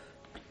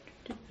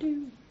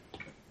 Do-do-do.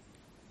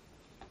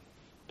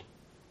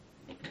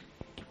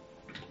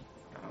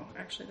 Oh,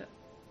 actually that...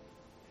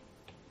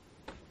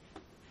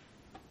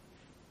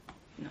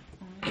 No,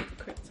 only the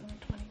crit's on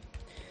 20.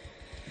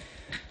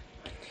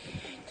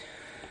 1d8.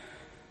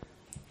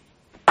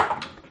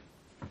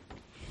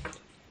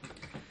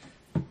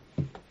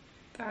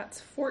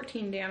 That's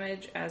 14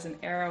 damage as an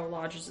arrow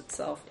lodges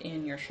itself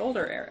in your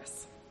shoulder,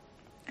 Eris.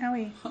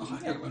 Owie. Oh,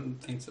 I hate when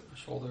things at my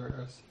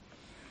shoulder is.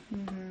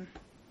 Mm-hmm.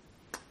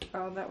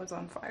 Oh, that was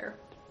on fire.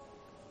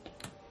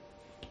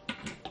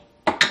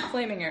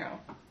 Flaming arrow.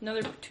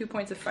 Another 2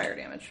 points of fire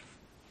damage.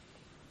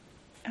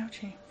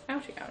 Ouchie.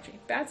 Ouchie, ouchie.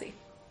 Badzi.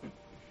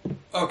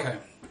 Okay.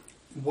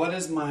 What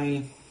is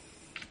my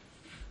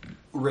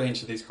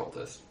range of these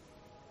cultists?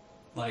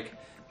 Like,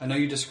 I know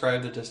you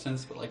described the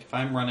distance, but like if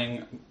I'm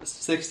running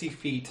 60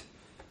 feet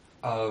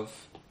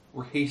of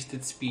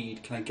hasted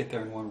speed, can I get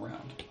there in one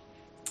round?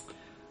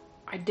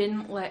 I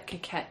didn't let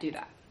Coquette do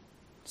that.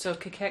 So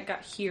Coquette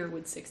got here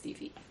with 60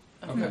 feet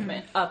of Okay.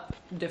 movement up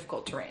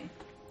difficult terrain.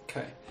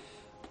 Okay.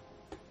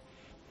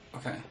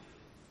 Okay.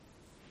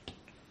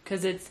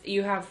 Because it's,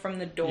 you have from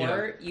the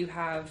door, you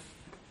have...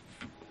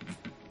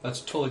 That's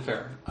totally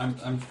fair.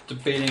 I'm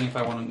debating if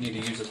I want to need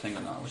to use a thing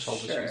or not, which I'll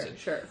just use it.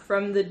 Sure.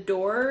 From the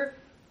door,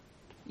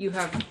 you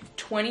have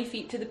 20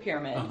 feet to the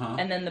pyramid,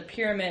 and then the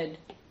pyramid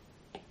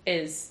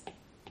is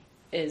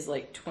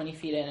like 20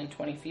 feet in and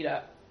 20 feet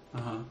up.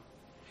 Uh-huh.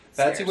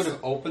 Stairs. Badzi would have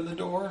opened the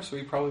door, so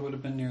he probably would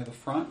have been near the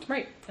front.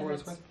 Right. For what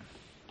it's worth.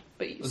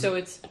 But so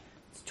it's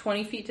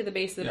 20 feet to the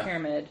base of the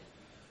pyramid,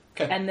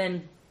 Okay. and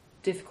then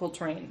difficult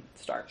terrain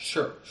starts.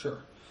 Sure.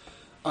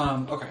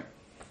 Okay.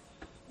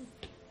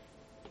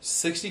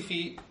 60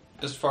 feet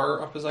as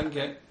far up as I can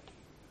get.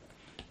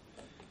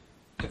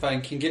 If I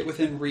can get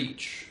within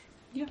reach.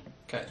 Yeah.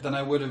 Okay, then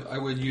I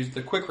would use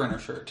the quick runner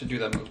shirt to do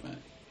that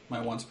movement. My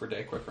once per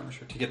day quick runner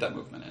shirt to get that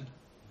movement in.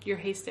 You're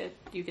hasted.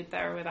 You get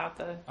there without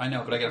the... I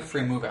know, but I get a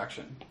free move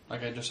action.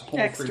 Like I just hold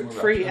Extra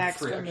free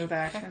extra move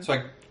action. action. So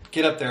I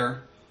get up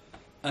there,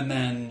 and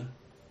then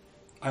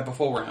I have a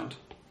full round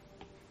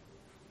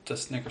to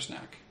snicker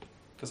snack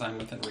because I'm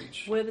within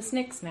reach. With a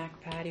snick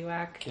snack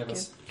paddywhack. Give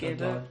us give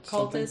a a dog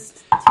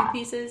cultist 2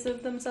 pieces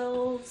of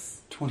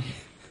themselves. 20.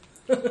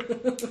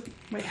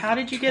 Wait, how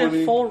did you get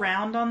 20. a full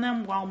round on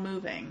them while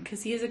moving?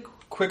 Because he is a...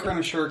 Quick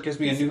runner shirt gives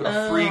me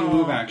a free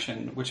move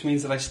action, which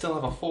means that I still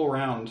have a full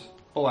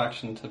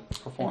action to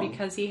perform. And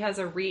because he has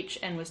a reach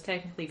and was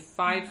technically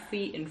 5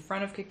 feet in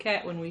front of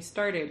Coquette when we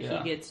started, he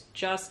gets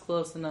just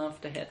close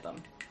enough to hit them.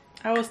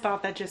 I always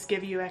thought that just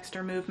give you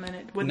extra movement.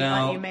 It wouldn't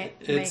No, let you make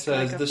it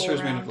says like a this full shirt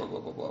is made of round. blah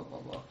blah blah blah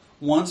blah.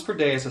 Once per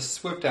day is a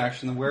swift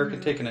action. The wearer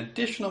can take an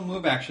additional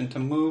move action to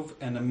move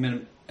and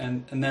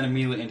then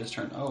immediately end his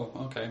turn. Oh,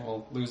 okay.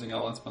 Well, losing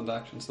all unspent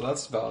action, so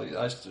that's value.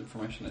 That's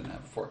information I didn't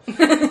have before.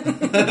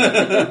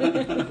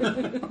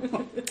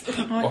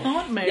 I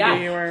thought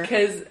maybe you were.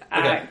 because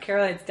Okay.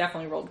 Caroline's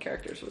definitely rolled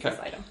characters with this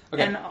item.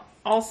 Okay. And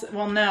also,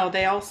 well, no,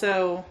 they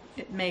also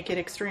make it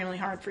extremely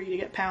hard for you to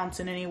get pounce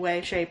in any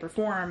way, shape, or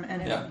form.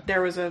 And if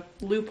there was a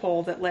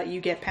loophole that let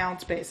you get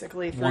pounce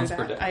basically through Once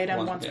per that day.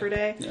 item once per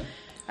day, Yeah.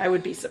 I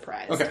would be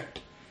surprised. Okay.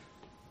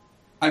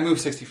 I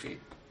move 60 feet.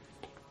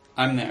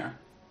 I'm there.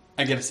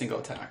 I get a single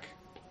attack.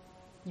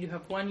 You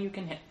have one you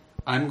can hit.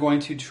 I'm going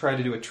to try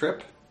to do a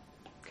trip.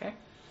 Okay.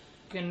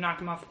 You're going to knock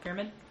him off the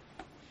pyramid?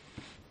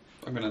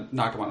 I'm going to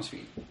knock him on his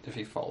feet. If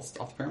he falls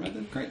off the pyramid,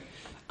 then great.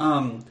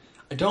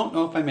 I don't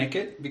know if I make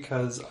it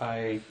because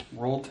I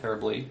rolled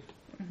terribly.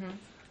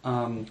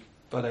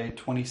 But a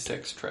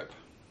 26 trip.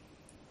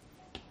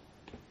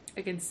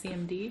 Against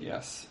CMD?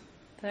 Yes.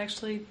 That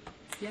actually,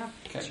 yeah.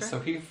 Okay, sure. so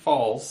he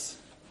falls,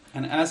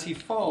 and as he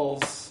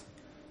falls,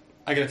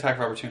 I get attack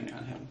of opportunity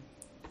on him.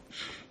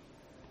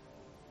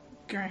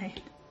 Great.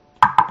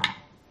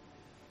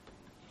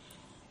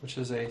 Which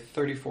is a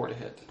 34 to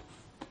hit.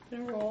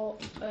 I'm gonna roll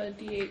a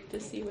d8 to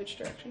see which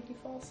direction he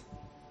falls.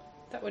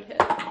 That would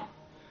hit.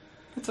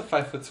 It's a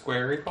 5 foot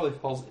square. He probably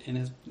falls in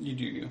his. You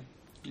do you.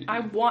 You do.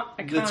 I kind of want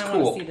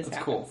to see this That's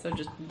happen, cool. so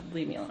just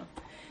leave me alone.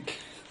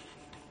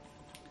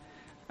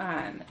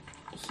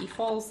 He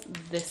falls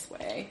this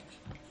way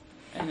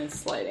and is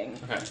sliding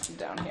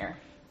down here.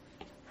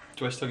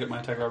 Do I still get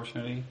my attack of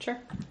opportunity? Sure.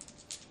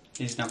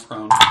 He's now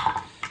prone.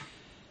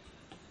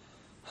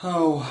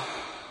 Oh.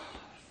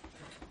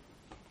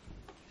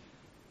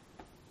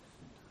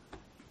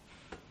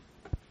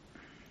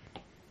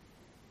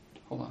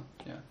 Hold on.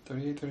 Yeah.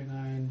 38,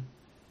 39,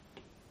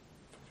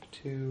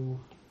 42,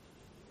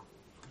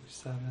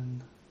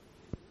 47,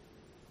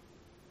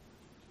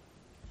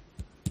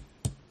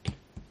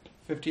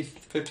 50,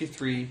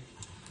 53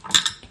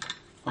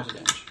 points of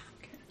damage.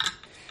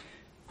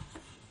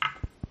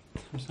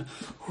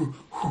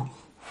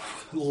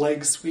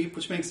 Leg sweep,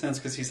 which makes sense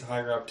because he's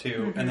higher up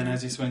too. And then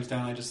as he swings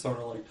down, I just sort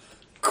of like...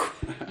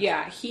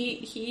 Yeah,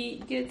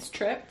 he gets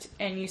tripped,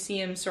 and you see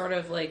him sort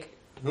of like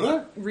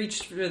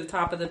reach for the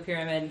top of the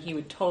pyramid, and he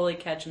would totally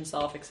catch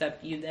himself,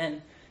 except you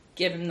then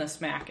give him the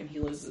smack, and he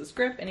loses his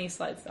grip, and he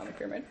slides down the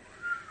pyramid.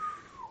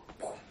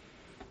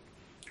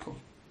 Cool.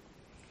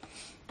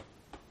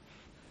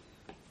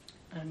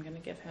 I'm going to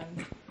give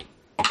him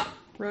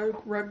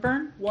Rug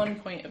burn? 1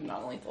 point of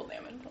non-lethal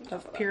damage. On top Of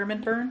of that.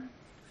 pyramid burn?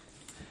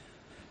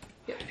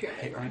 Yep, I pyramid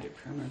hate when I burn. do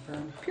pyramid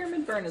burn.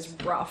 Pyramid burn is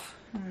rough.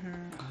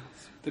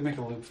 They make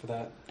a loop for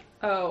that.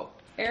 Oh,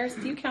 Eris,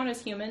 do you count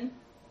as human?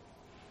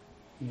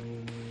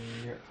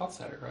 You're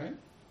outsider, right?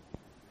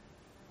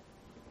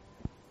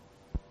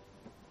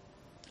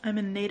 I'm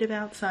a native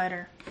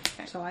outsider,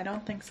 Okay. so I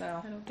don't think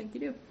so. I don't think you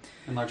do.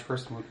 Enlarged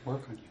person would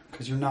work on you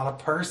because you're not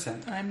a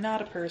person. I'm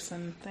not a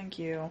person. Thank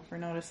you for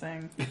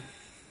noticing.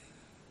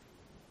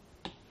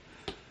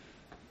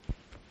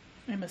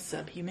 I'm a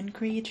subhuman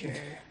creature.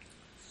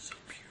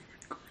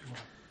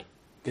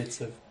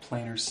 Bits of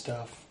planar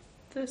stuff.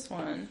 This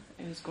one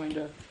is going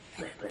to...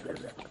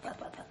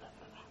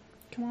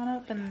 Come on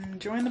up and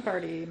join the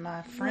party,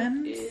 my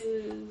friends. What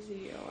is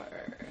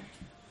your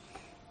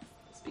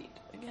speed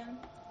again?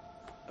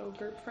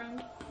 Ogre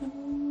friend?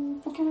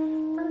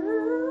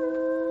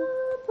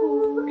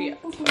 Yeah,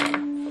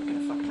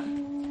 fucking fuck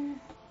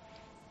time.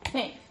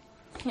 10,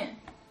 10,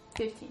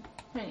 15,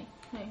 20,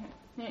 25,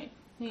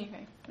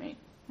 25, 25.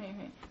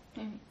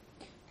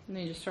 And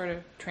they just sort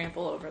of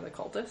trample over the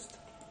cultist.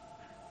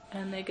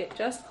 And they get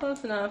just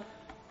close enough.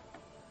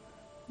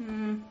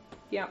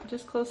 Yeah,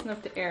 just close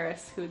enough to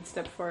Eris, who would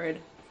step forward,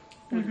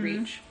 would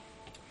reach.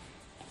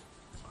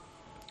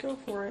 Go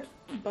for it,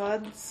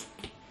 buds.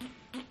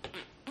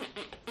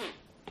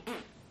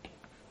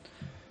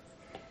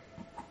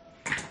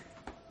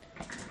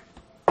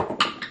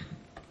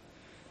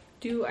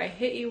 Do I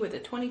hit you with a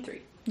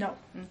 23? No.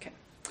 Okay.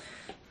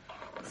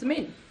 It's a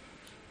maiden.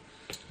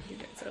 You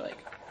guys are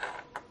like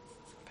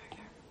back there.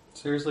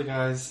 Seriously,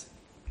 guys,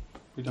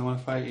 we don't want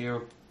to fight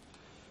you,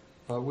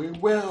 but we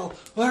will.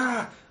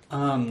 Ah!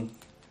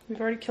 We've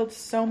already killed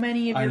so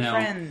many of I your know.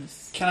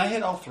 friends. Can I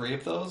hit all three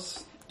of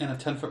those in a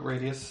 10-foot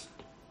radius?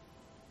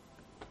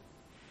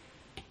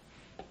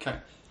 Okay.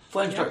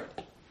 Flame strike.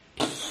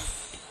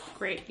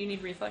 Great. You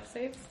need reflex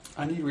saves?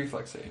 I need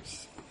reflex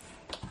saves.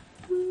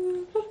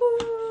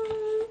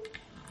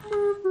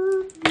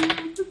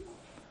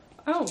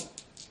 Oh,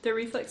 the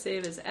reflex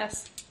save is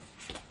S.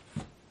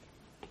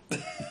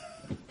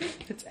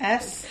 It's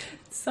S.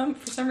 For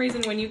some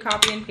reason, when you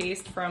copy and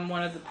paste from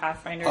one of the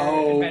Pathfinder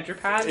Oh, adventure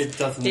paths, it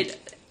doesn't.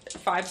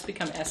 Fives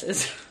become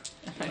S's.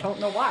 I don't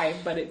know why,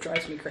 but it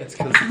drives me It's crazy.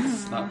 because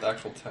it's not the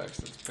actual text,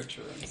 it's a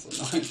picture, and it's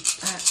annoying.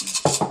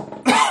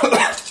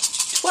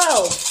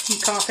 12. You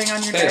coughing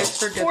on your Fail. dice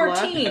for good luck?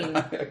 14.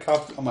 I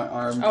coughed on my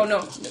arm. Oh no,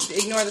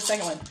 ignore the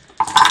second one.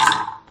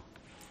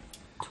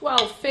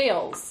 12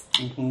 fails.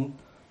 Mm-hmm.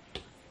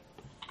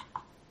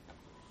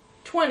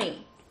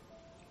 20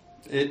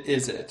 It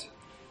is it.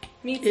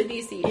 meets the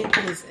DC. It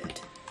is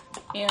it.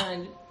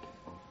 And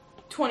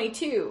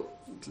 22.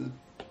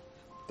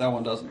 That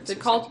one doesn't. The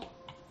cult,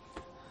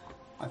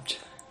 I'm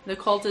the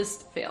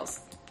cultist fails.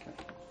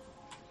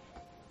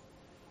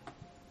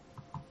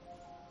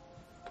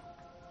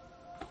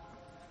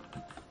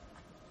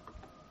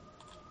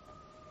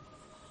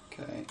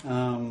 Okay.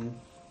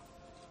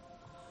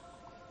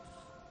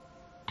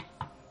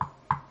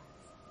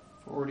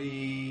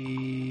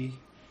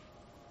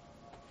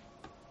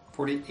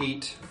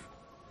 48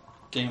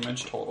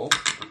 damage total.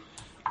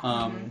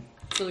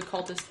 So the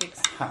cultist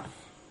takes Half.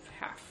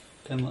 half.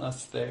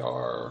 Unless they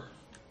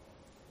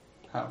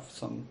have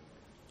some...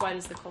 Why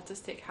does the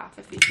cultist take half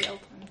if he failed?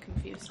 I'm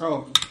confused.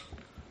 Oh,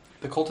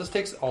 the cultist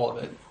takes all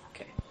of it.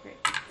 Okay, great.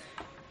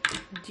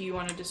 Do you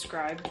want to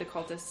describe the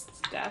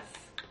cultist's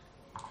death?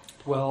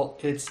 Well,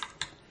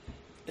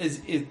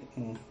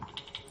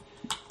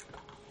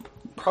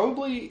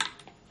 probably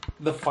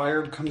the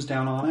fire comes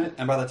down on it,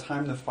 and by the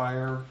time the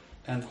fire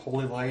and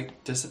holy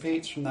light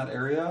dissipates from that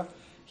area,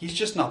 he's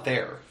just not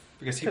there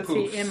because he Because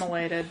poofs. he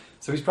immolated.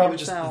 So he's probably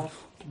himself.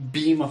 just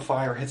beam of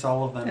fire hits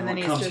all of them, And and then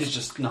when it he's comes, just- he's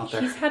just not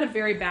there. He's had a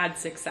very bad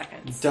 6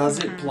 seconds. Does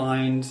it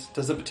blind?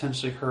 Does it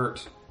potentially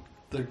hurt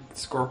the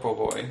Scorpo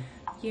boy?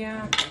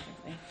 Yeah,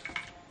 definitely.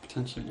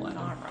 Potentially blind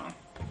No, him. I'm wrong.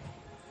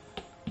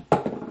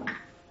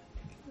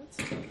 Let's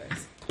do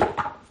this.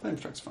 Flame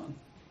strike's fun.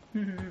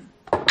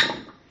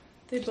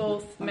 They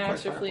both Not quite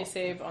masterfully fireball.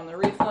 save on the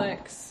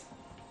reflex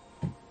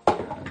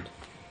and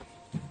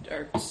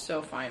are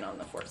so fine on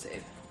the fort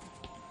save.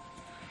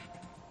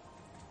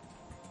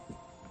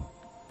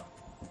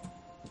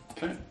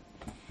 Okay.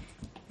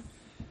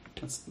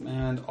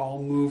 And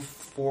I'll move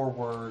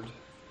forward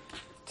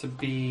to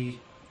be...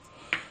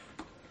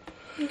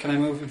 Can I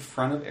move in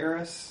front of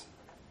Eris?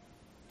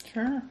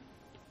 Sure.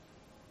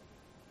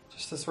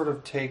 Just to sort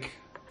of take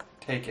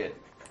it,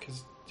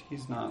 because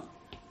he's not...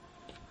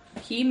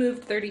 He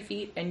moved 30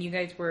 feet and you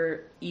guys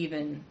were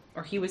even,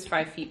 or he was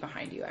 5 feet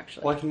behind you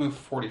actually. Well, I can move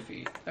 40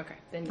 feet. Okay,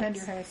 then And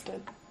yes. you're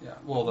hasted. Yeah,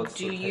 well, that's...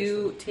 Do the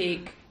you case.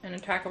 take an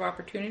attack of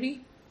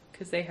opportunity?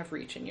 Because they have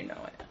reach and you know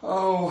it.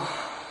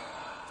 Oh...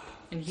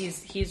 And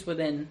he's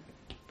within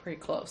pretty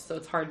close, so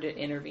it's hard to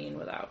intervene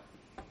without.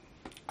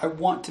 I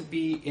want to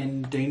be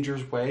in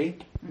Danger's way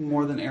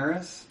more than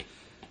Eris.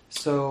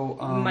 So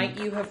might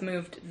you have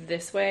moved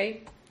this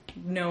way,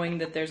 knowing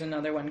that there's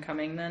another one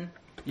coming? Then.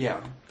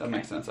 Yeah, that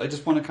makes sense. I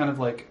just want to kind of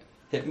like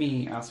hit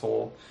me,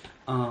 asshole.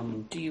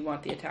 Do you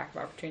want the attack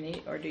of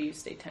opportunity, or do you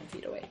stay 10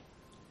 feet away?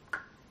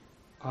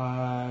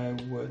 I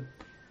would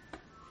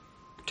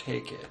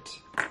take it.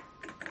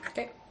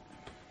 Okay.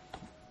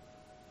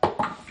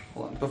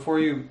 Hold on. Before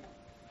you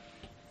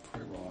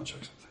roll, I'll check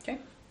something.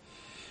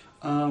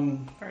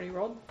 Okay. Already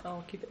rolled.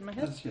 I'll keep it in my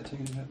head. That's, yeah,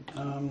 taking your head.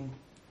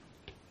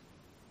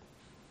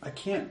 I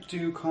can't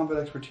do combat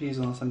expertise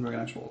unless I'm doing an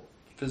actual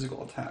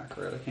physical attack,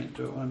 right? I can't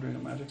do it when I'm doing a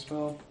magic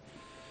spell.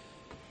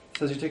 It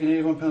says you take an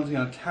 81 penalty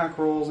on attack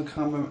rolls and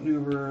combat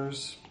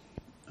maneuvers.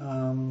 I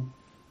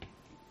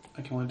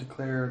can only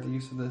declare the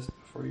use of this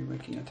before you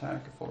making an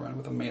attack a full round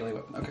with a melee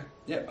weapon. Okay,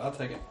 yeah, I'll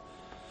take it.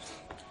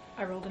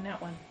 I rolled a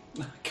nat 1.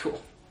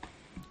 Cool.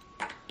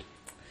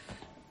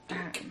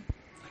 I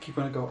keep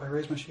wanting to go, I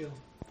raise my shield.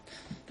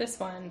 This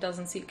one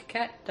doesn't see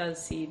Coquette,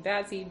 does see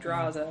Badzi,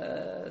 draws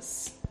a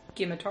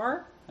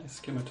scimitar. I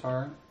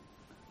scimitar.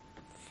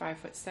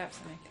 5-foot steps,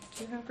 and I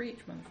think you have reach,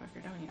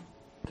 motherfucker, don't you?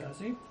 Does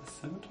he? The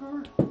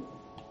scimitar?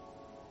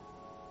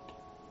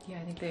 Yeah,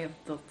 I think they have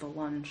the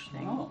lunge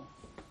thing. Oh.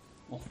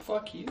 Well,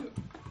 fuck you.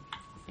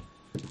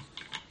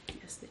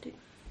 Yes, they do.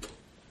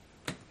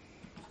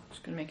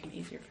 Just gonna make it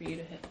easier for you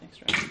to hit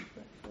next round.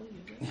 But we'll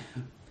use it.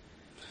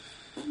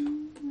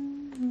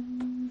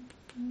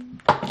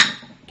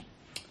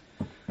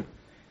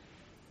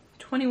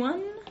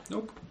 21?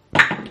 Nope.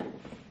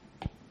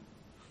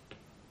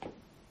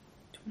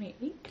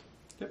 28?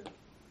 Yep.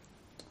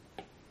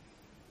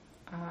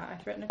 I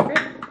threaten a crit.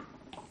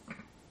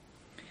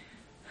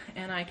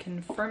 And I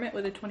confirm it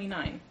with a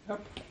 29.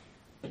 Yep.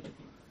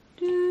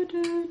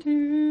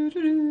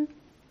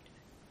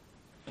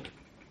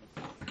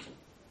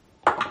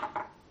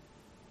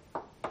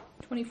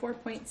 24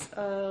 points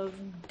of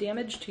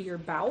damage to your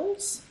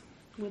bowels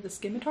with a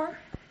scimitar,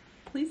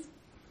 please.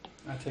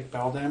 I take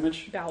bowel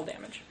damage. Bowel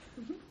damage.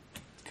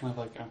 It's kind of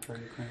like after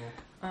you cringle.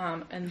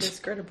 And this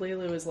Gerda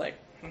is like...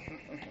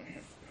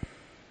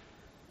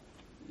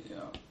 Yeah.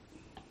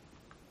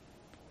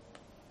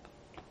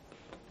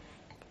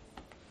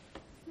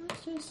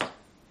 Let's just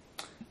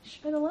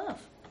share the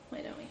love.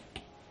 Why don't we?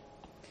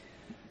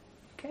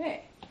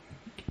 Okay.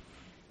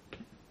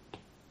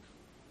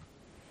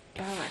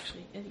 Oh,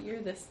 actually, you're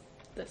this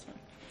one.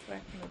 So I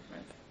can move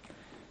right.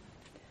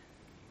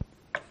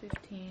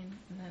 15,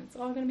 and then it's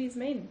all going to be his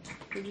maiden,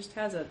 who just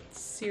has a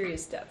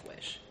serious death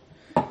wish.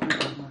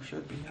 Armor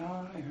should be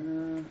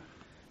higher.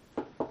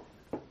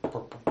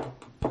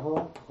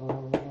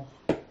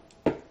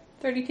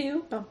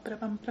 32.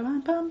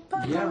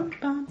 Yeah.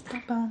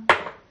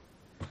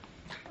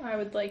 I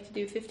would like to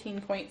do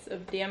 15 points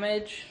of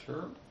damage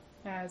Sure.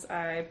 as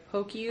I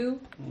poke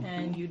you,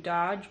 and you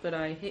dodge, but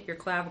I hit your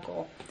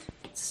clavicle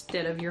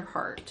instead of your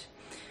heart.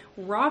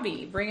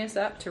 Robbie, bring us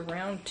up to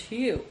round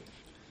 2.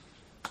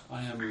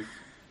 I am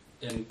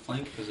in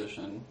flank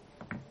position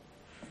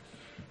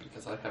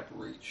because I have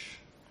reach.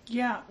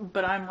 Yeah,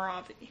 but I'm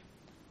Ravi.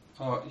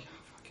 Oh, yeah,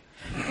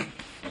 fuck.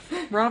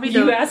 Ravi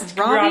You don't, asked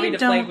Ravi Robbie to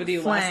play don't with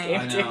you flank.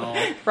 last I game.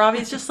 know.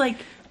 Ravi's just like,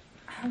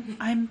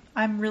 I'm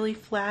really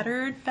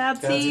flattered,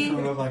 Badsy Badsy.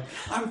 coming up like,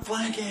 I'm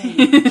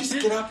flanking! Just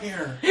get up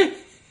here!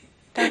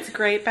 That's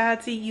great,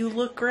 Badsy. You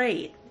look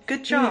great.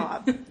 Good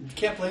job. You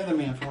can't blame the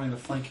man for wanting to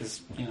flank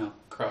his,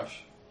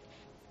 crush.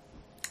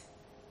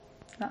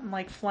 Nothing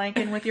like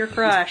flanking with your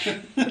crush.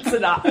 It's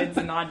an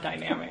odd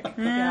dynamic.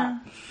 Yeah.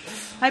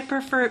 I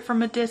prefer it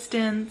from a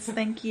distance.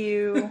 Thank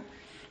you.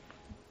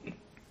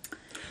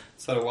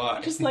 So do I.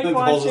 Just like It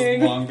holds this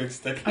watching. long big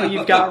stick. Oh,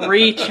 you've got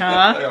reach,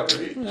 I huh? got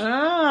reach. Oh,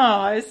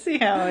 I see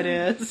how it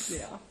is.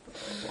 Yeah.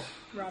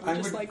 Robbie I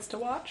just would- likes to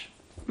watch.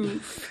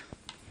 Oof.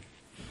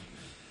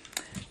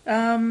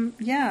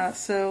 Yeah,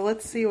 so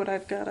let's see what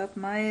I've got up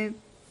my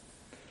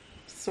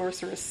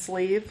sorceress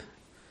sleeve.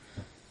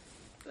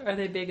 Are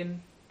they big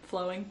and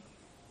flowing?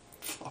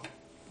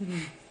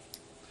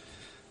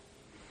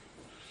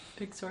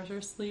 Big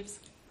sorcerer sleeves.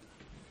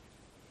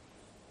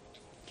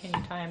 Can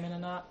you tie them in a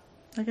knot?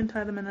 I can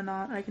tie them in a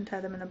knot. I can tie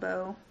them in a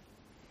bow.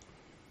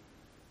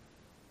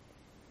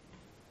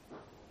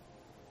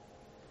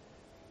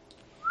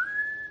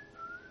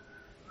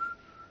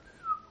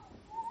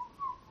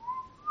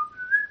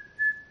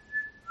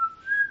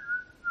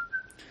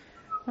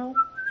 Well,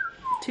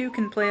 2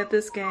 can play at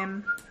this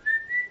game.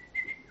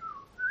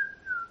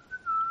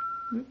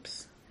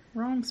 Oops.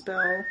 Wrong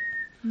spell.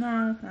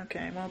 No.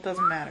 Okay, well, it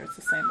doesn't matter. It's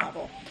the same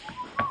level.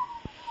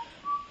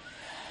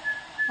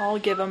 I'll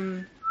give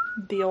him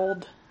the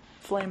old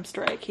flame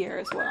strike here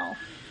as well.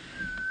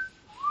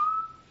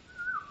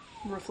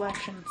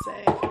 Reflection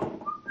save. I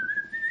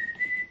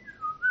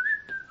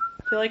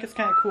feel like it's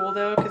kind of cool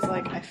though, because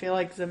I feel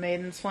like the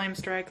Maiden's flame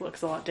strike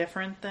looks a lot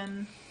different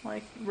than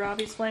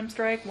Robbie's flame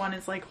strike. One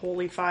is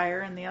holy fire,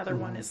 and the other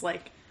one is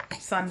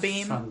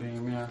sunbeam.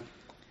 Sunbeam, yeah.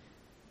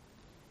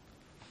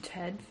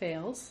 Ted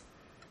fails.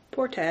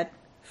 Poor Ted.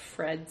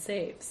 Fred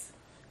saves.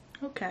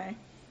 Okay.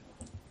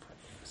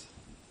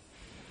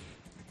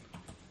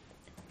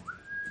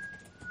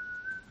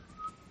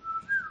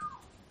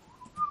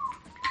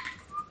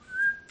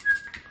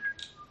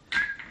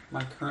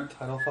 My current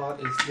title thought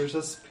is there's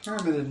a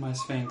pyramid in my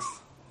sphinx.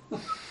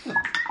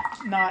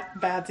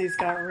 Not Badzi's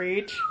got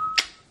reach.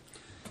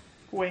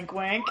 Wink,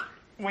 wink.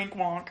 Wink,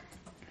 wonk.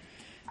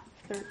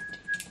 13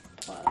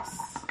 plus.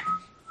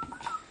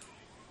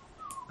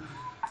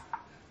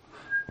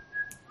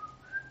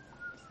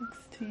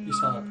 16. You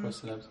saw that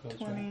posted episodes,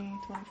 20, right?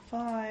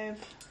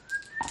 25.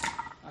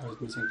 I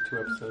was missing 2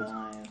 episodes.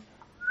 35,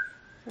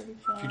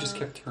 35. If you just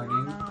kept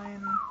turning.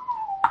 39,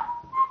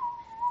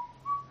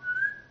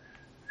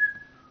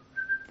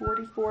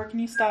 44. Can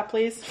you stop,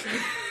 please?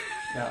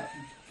 Yeah.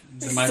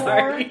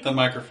 Sorry. The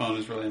microphone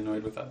is really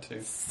annoyed with that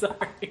too.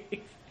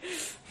 Sorry.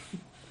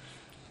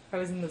 I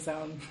was in the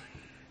zone.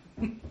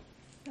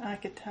 I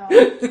could tell.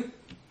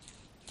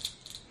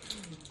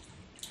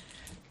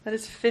 That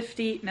is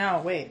 50.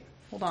 No, wait.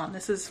 Hold on.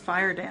 This is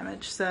fire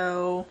damage.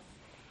 So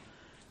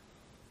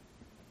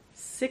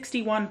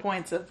 61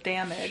 points of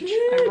damage.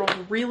 I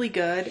rolled really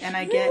good, and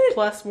I get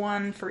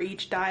 +1 for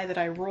each die that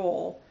I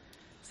roll.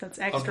 So that's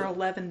extra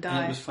 11 And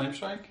die. it was Flame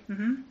Strike?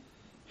 Mm-hmm.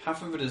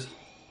 Half of it is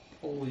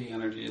holy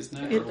energy, isn't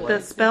it? Or The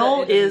what?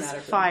 spell It doesn't is matter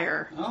for me.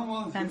 fire. Oh,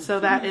 well. And so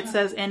that it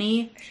says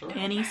any Sure.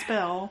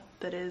 spell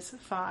that is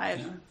Yeah.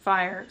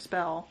 fire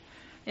spell,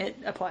 it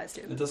applies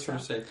to. It does sort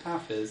of say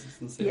half is. It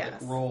doesn't say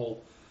Yes. like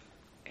roll.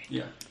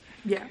 Yeah.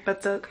 Yeah,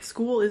 but the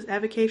school is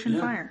evocation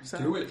Yeah, fire. So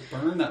do it.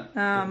 Burn that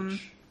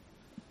bitch.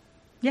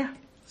 yeah,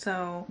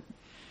 so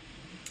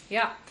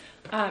Yeah.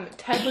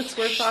 Ted looks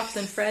worse off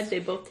than Fred. They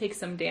both take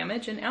some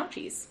damage and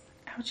ouchies.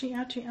 ouchie,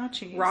 ouchie,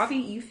 ouchie. Robbie,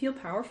 you feel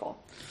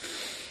powerful.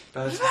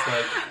 That's just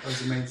like, or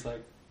the maid's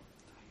like,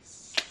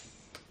 nice.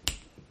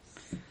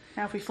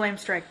 Now if we flame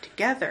strike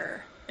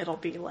together, it'll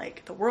be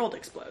like the world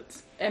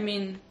explodes. I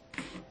mean,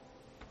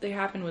 they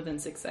happen within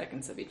 6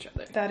 seconds of each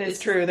other. That is It's-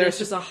 true. There's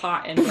just a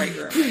hot and bright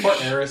room. Poor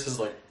Eris is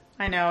like,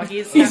 I know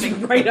he's He's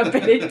having right up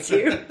in it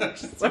too.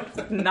 Just sort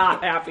of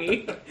not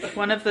happy.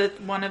 one of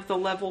the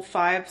level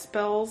 5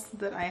 spells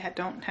that I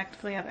don't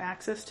technically have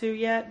access to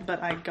yet,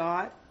 but I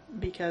got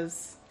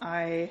because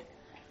I.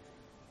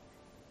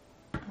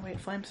 Oh wait,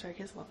 flame strike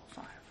is level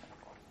 5.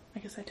 I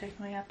guess I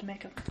technically have to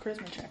make a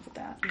charisma check with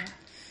that. Yeah.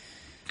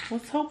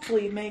 Let's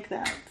hopefully make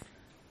that.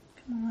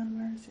 Come on,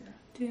 where's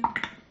your?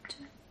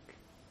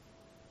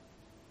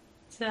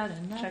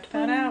 Check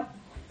that out.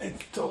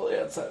 it's totally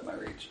outside my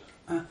reach.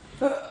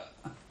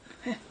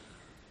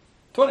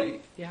 20.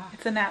 Yeah.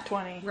 It's a nat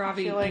 20.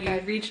 Robbie, I feel like you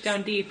reach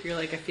down deep. You're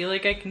like, I feel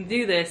like I can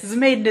do this. this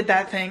maiden did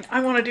that thing.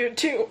 I want to do it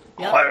too.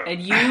 Yep. And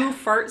you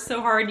fart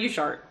so hard, you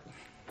shart.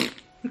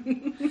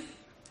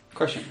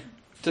 Question.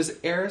 Does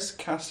Eris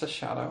cast a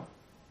shadow?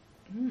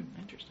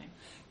 Interesting.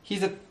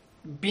 He's a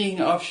being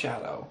of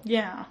shadow.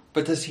 Yeah.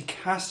 But does he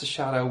cast a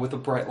shadow with a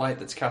bright light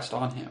that's cast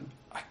on him?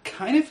 I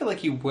kind of feel like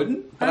he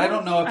wouldn't, but I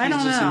don't know if I he's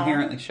don't just know.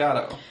 inherently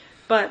shadow.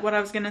 But what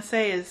I was going to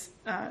say is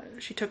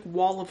she took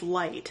Wall of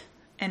Light,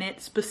 and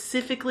it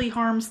specifically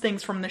harms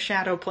things from the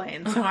shadow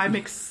plane. So I'm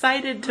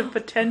excited to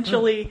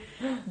potentially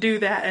do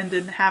that and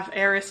then have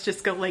Eris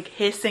just go like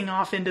hissing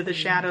off into the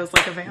shadows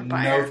like a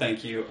vampire. No,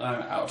 thank you.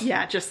 I'm out.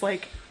 Yeah, just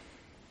like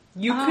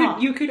You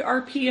could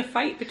RP a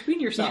fight between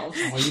yourselves.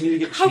 Oh, you need to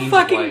get How chains of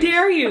fucking light.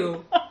 dare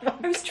you?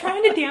 I was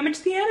trying to damage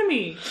the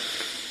enemy.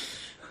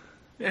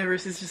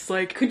 Eris is just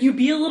like, Could you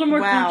be a little more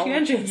wow,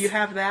 conscientious? you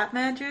have that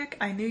magic?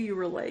 I knew you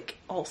were like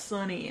all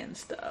sunny and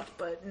stuff,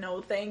 but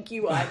no thank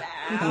you, I'm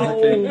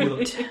out.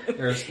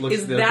 Eris looks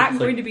Is at the that other,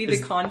 going like, to be the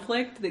is-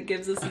 conflict that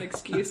gives us an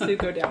excuse to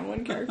go down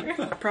one character?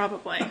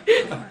 Probably,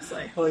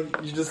 honestly. Like,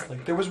 you just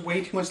like, there was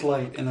way too much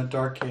light in a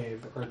dark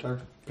cave or a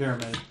dark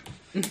pyramid.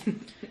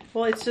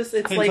 Well, it's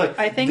And like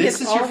I think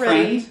this it's is your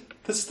already... friend?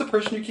 This is the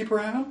person you keep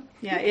around?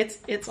 Yeah,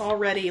 it's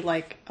already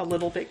like a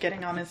little bit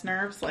getting on his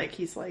nerves. Like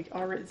he's like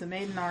already the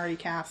maiden already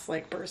casts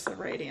like bursts of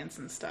radiance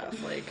and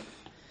stuff. Like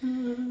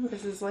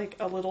this is like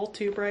a little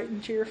too bright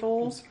and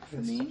cheerful for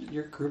me.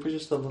 Your group is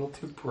just a little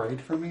too bright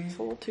for me. It's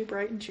a little too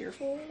bright and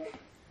cheerful.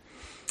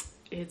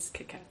 It's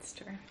Kaket's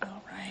turn.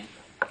 All right,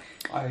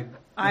 I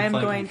I am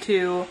flanking. going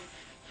to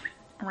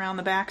around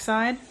the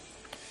backside.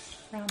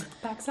 Around the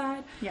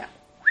backside. Yeah,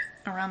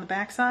 around the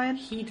backside.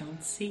 He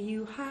don't see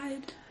you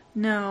hide.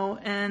 No,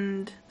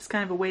 and it's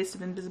kind of a waste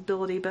of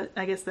invisibility, but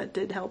I guess that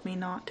did help me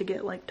not to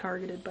get like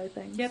targeted by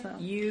things. Yep. So.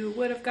 You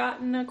would have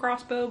gotten a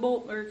crossbow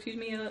bolt, or excuse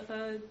me,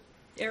 a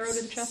arrow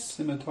to the chest.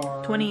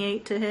 Scimitar.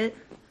 28 to hit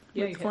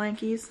Yeah, with you hit.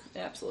 flankies.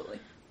 Absolutely.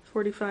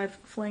 45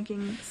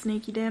 flanking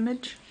sneaky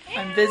damage.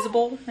 I'm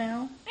visible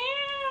now.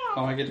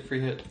 Oh, I get a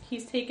free hit.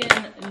 He's taken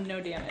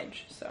no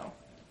damage, so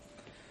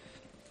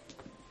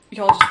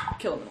y'all just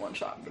kill him in one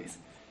shot, please.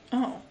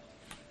 Oh.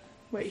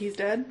 Wait, he's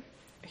dead?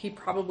 He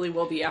probably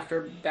will be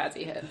after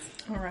Badzi hits.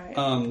 Alright.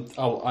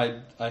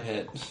 I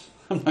hit.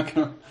 I'm not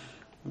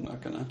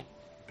gonna.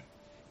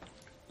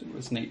 It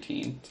was an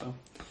 18, so.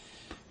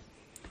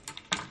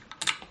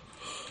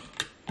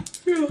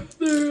 Yeah,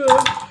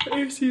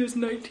 their AC is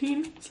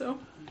 19, so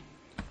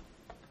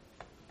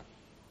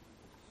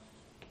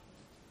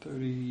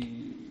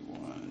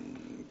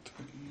 31,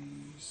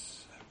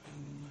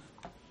 27,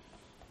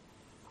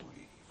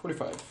 40,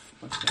 45.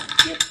 Much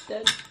damage. yep,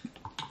 dead.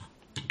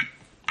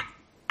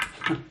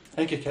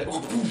 Thank you, Kit.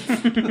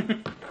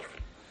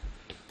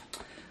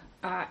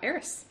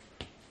 Eris.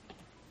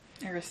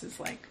 Eris is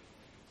like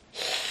a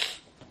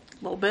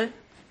little bit.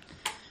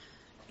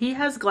 He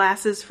has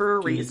glasses for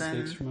a Do you need saves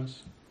reason. from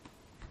us?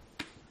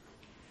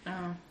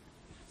 Oh.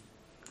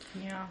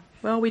 Yeah.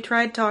 Well, we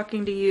tried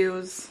talking to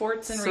you.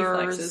 Forts and Sirs.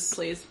 reflexes,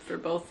 please, for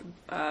both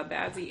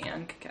Badzi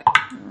and Coquette.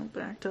 Well,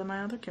 back to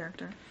my other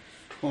character.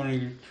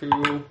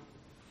 22.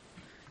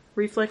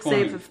 Reflex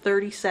 20. save of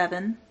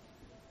 37.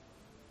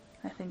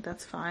 I think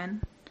that's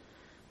fine.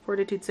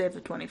 Fortitude save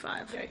of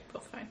 25. Yeah, you're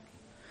both fine.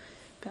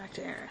 Back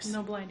to Eris.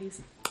 No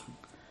blindies.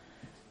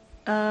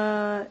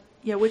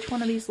 Yeah, which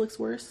one of these looks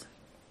worse?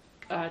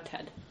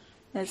 Ted.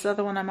 Is the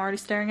other one I'm already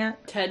staring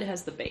at? Ted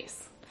has the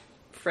base.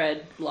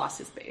 Fred lost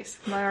his base.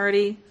 Am I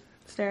already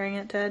staring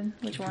at Ted?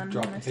 Which one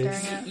Drop am I the base.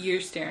 staring at?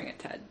 You're staring at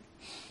Ted.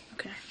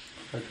 Okay.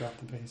 I dropped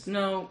the base.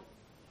 No,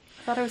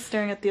 I thought I was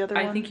staring at the other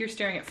one. I think you're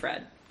staring at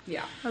Fred.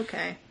 Yeah.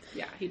 Okay.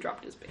 Yeah, he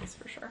dropped his base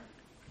for sure.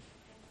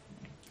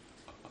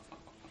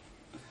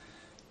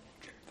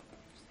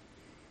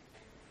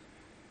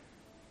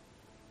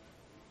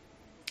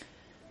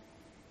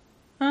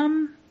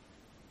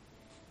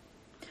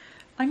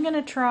 I'm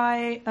gonna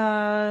try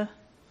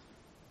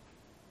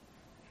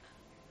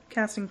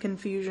casting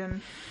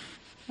confusion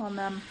on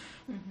them.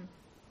 Mm-hmm.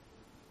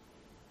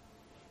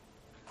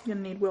 Gonna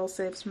need will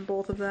saves from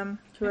both of them.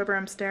 Whoever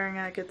I'm staring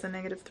at gets a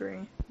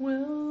 -3.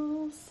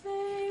 Will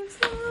saves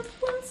of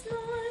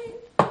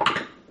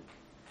 +9.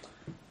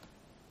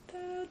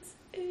 That's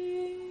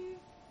a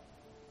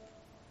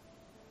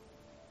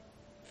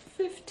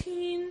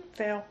 15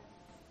 Fail.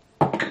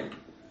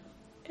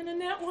 and a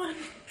net 1.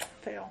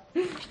 Fail.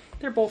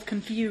 They're both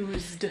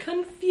confused.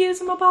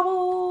 Confuse my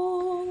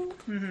bubble.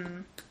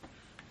 Mm-hmm.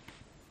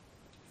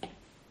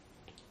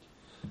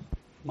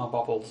 My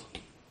bubbles.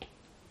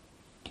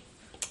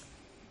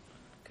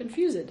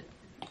 Confused.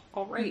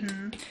 All right.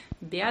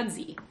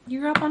 Badzi,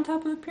 you're up on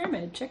top of the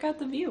pyramid. Check out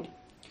the view.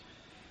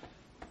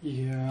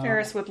 Yeah.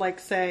 Eris would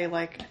say,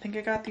 I think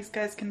I got these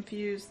guys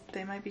confused.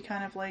 They might be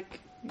kind of we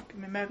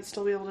might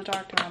still be able to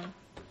talk to them.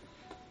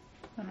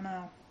 I don't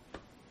know.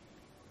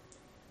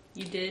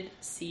 You did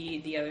see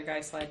the other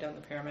guy slide down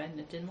the pyramid, and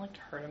it didn't look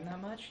to hurt him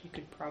that much. You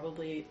could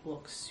probably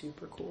look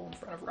super cool in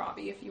front of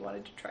Robbie if you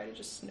wanted to try to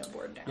just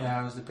snowboard down. Yeah,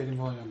 I was debating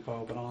going on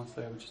bow, but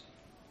honestly, I would just.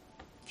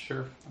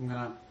 Sure, I'm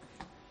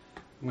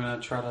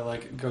gonna try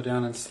to go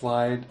down and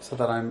slide so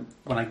that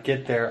when I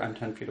get there, I'm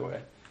 10 feet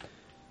away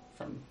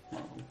from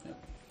one of them.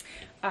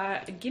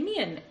 Yep. Give me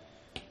an...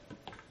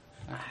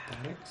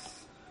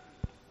 Acrobatics.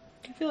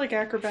 I feel like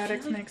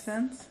acrobatics makes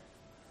sense.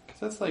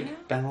 'Cause that's Yeah.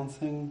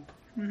 balancing.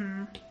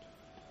 Mm-hmm.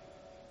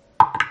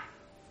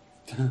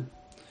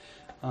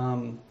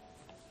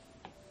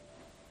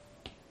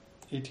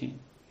 18.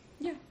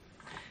 Yeah.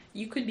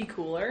 You could be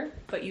cooler,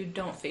 but you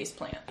don't face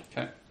plant.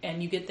 Okay.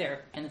 And you get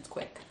there, and it's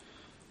quick.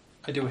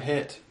 I do a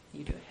hit.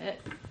 You do a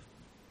hit.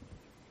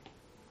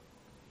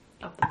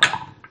 Up the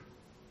butt.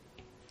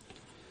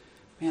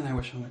 Man, I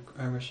wish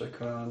I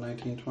could on a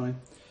 19, 20.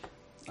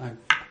 I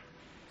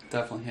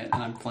definitely hit,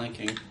 and I'm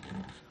flanking.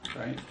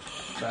 Right?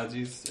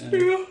 Badzi's in.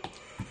 Yeah.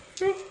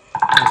 There's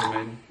a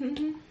maiden.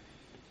 Mm-hmm.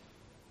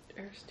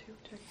 There's 2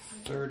 protect.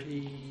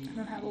 30. I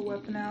don't have a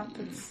weapon out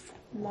that's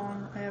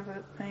long. I have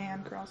a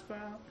hand crossbow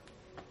out.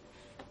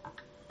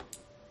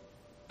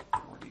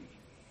 40.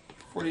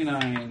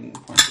 49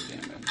 points of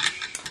damage.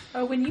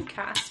 Oh, when you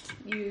cast,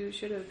 you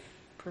should have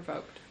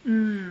provoked.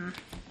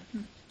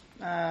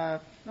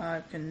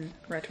 I can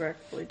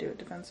retroactively do it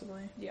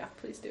defensively. Yeah,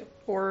 please do.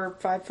 Or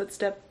 5-foot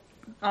step.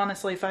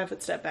 Honestly,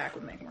 5-foot step back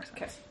would make more sense.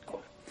 Okay,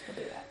 cool. We'll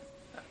do that.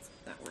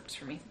 That works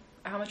for me.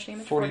 How much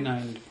damage?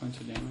 49 points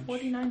of damage.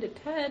 49 to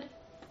Ted.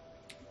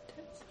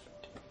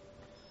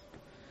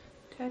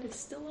 Ted is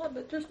still up,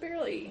 but just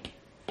barely.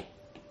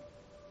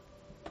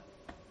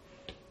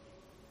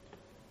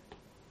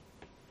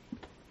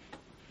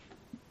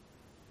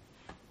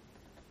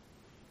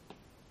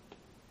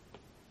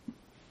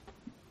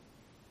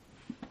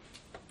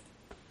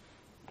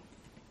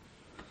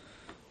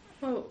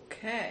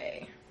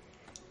 Okay.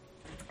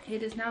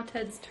 It is now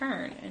Ted's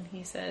turn, and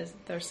he says,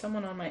 "There's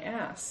someone on my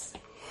ass."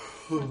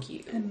 Fuck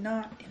you. And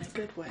not in a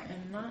good way.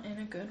 And not in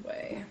a good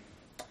way.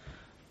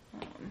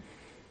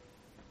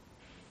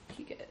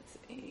 He gets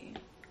a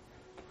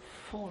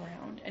full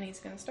round, and he's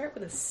going to start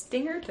with a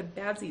stinger to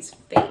Badzi's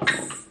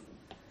face.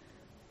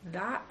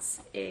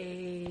 That's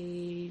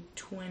a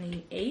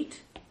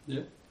 28.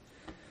 Yep.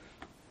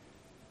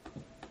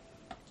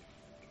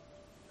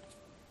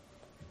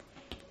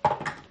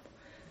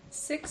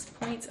 Six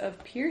points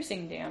of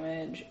piercing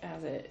damage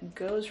as it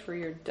goes for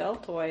your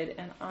deltoid,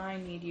 and I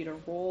need you to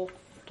roll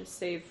to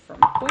save from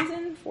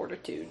poison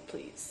fortitude,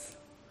 please.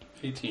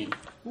 18.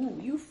 Ooh,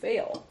 you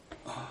fail.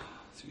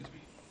 Excuse me.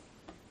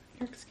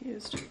 You're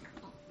excused.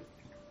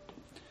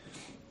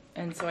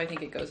 And so I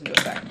think it goes into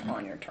effect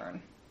on your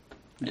turn.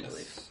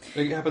 Yes.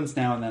 It happens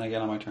now and then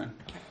again on my turn.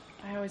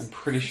 I'm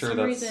pretty for sure some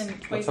that's reason, how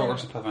it poison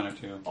works with Pathfinder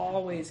too.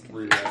 always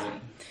Read confuses it. me.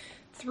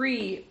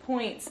 3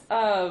 points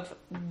of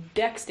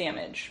dex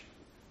damage.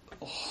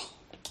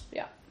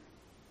 Yeah.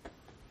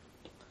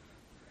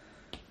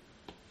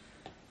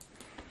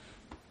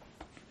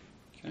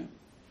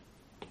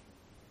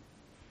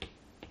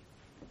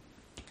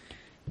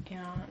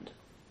 And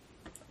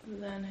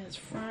then his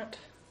front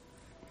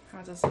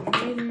has a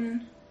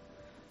maiden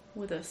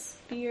with a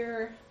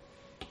spear.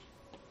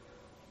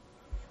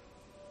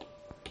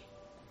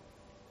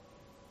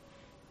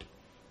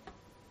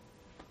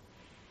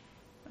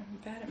 I'm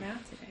bad at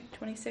math today.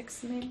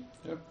 26 maybe?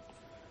 Yep.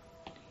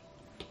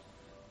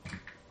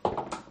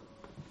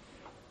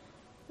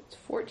 It's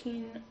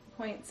 14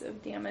 points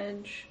of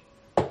damage.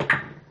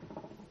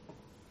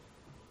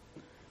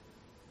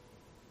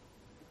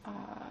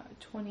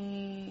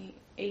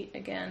 28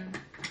 again.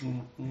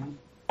 Mm-hmm.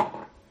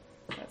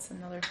 That's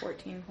another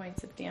 14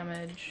 points of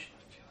damage.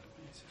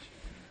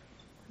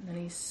 And then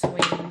he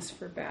swings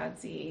for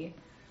Badzi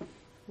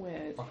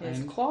with his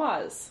Behind?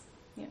 claws.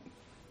 Yeah.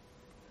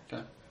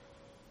 Okay.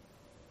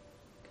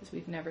 Because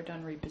we've never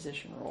done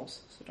reposition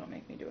rolls, so don't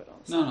make me do it all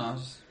the No, I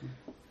was just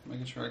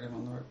making sure I get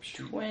on the right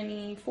sheet.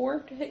 24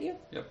 to hit you?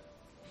 Yep.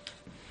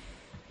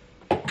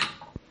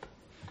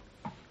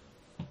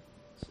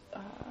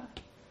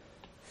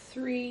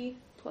 3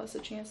 plus a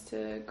chance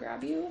to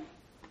grab you.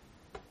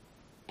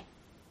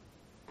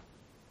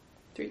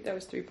 3. That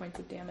was 3 points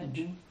of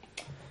damage.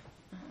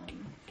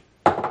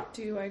 Mhm.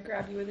 Do I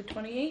grab you with a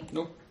 28?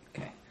 Nope.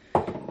 Okay.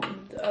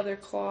 And the other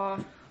claw,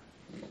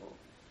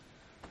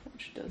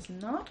 which does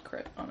not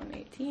crit on an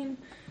 18,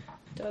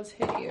 does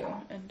hit you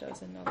and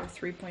does another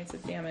 3 points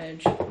of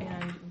damage.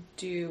 And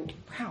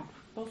wow,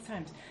 both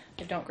times.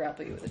 I don't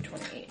grapple you with a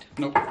 28.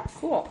 Nope.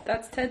 Cool.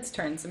 That's Ted's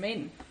turn. So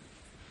maiden.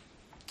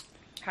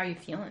 How you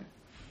feeling?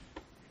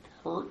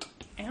 Hurt.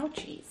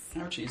 Ouchies.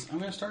 Ouchies. I'm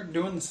going to start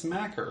doing the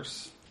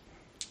smackers.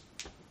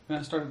 I'm going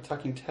to start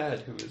attacking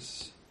Ted, who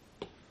is...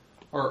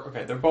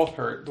 okay, they're both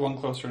hurt. The one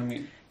closer to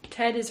me.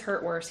 Ted is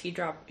hurt worse. He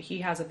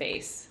has a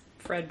base.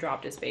 Fred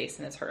dropped his base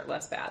and is hurt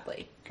less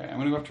badly. Okay, I'm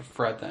going to go after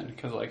Fred then,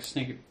 because,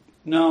 sneak...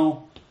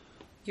 No.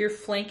 You're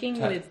flanking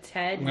Ted. with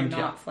Ted, I'm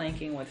not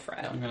flanking with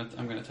Fred. I'm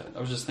gonna Ted. I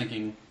was just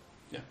thinking...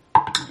 Yeah,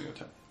 I'm going to go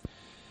Ted.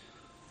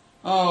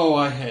 Oh,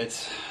 I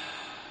hit.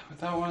 With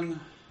that one...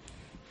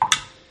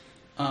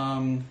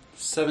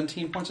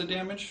 17 points of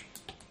damage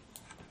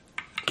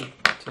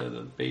to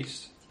the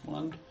base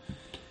one.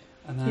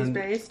 And then, He's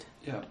based.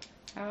 Yeah.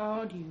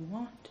 How do you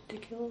want to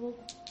kill?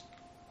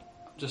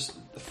 Just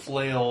the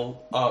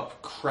flail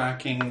up,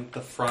 cracking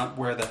the front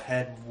where the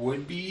head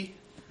would be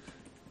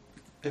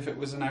if it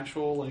was an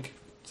actual,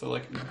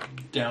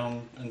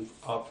 down and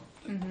up.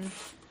 Mm-hmm.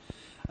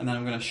 And then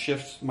I'm going to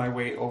shift my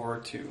weight over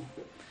to...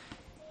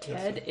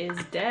 Ted is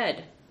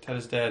dead. Ted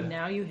is dead.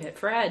 Now you hit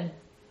Fred.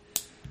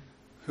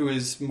 Who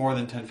is more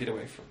than 10 feet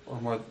away from... Or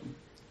more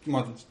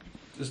than...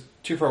 Is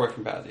too far away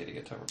from Badzi to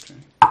get to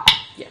opportunity.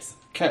 Yes.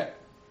 Okay.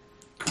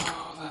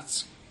 Oh,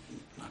 that's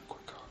not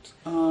quite cocked.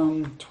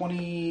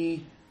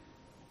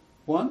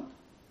 21?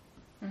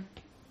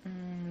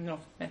 No,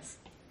 miss.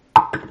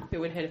 It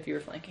would hit if you were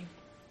flanking.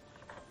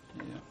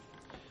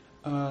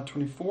 Yeah.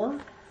 24?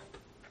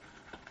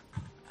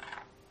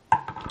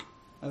 I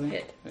think.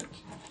 Hit.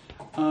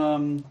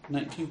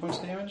 19 points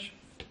of damage.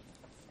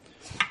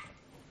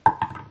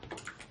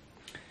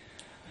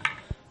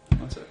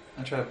 That's it.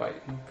 I try to bite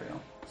and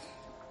fail.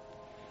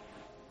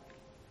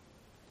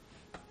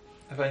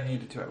 If I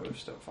needed to, I would have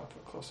still fought a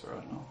bit closer. I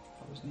don't know if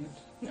that was needed.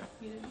 No,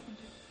 you didn't need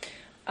to.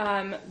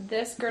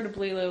 This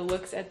Gerdablilu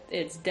looks at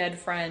its dead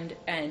friend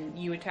and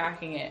you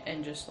attacking it,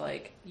 and just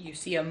you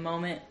see a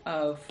moment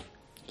of...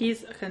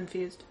 He's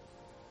confused.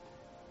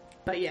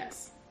 But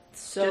yes.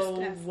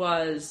 So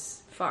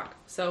was Fred.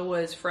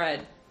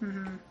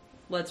 Mm-hmm.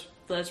 Let's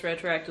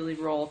retroactively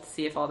roll to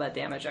see if all that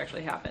damage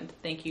actually happened.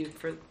 Thank you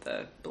for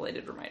the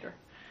belated reminder.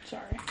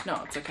 Sorry.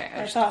 No, it's okay.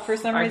 I thought for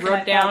some reason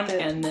wrote down that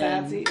and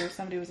then Badzi or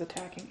somebody was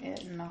attacking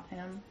it and not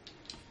him.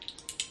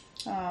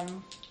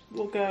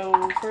 We'll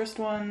go first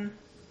one.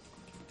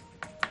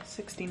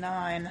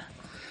 69.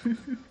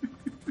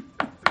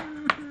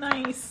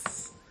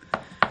 Nice.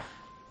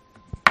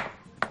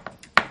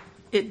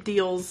 It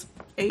deals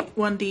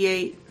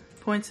 1d8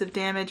 points of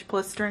damage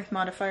plus strength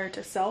modifier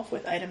to self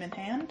with item in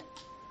hand.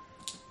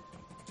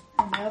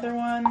 And the other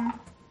one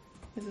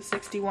is a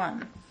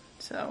 61.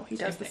 So he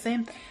does the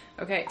same thing.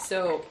 Okay,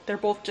 so They're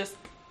both just...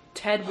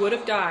 Ted would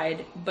have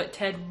died, but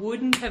Ted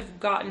wouldn't have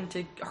gotten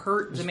to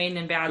hurt the maiden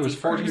and Badzi. It was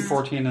 14, first.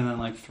 14, and then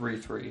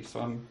 3-3. So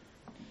I'm...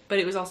 But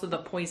it was also the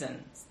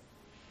poison,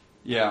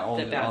 Yeah, I'll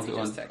do that Badzi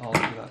just that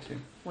took. too.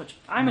 which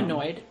I'm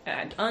annoyed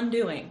at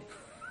undoing.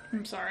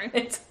 I'm sorry.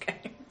 It's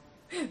okay.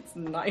 It's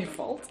not your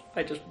fault.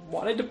 I just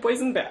wanted to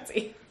poison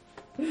Badzi.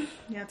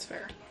 Yeah, it's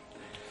fair.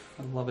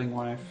 A loving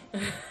wife.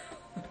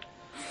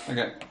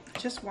 Okay.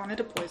 Just wanted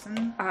to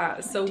poison.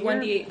 So dear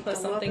 1d8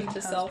 plus beloved something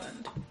to self.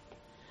 husband.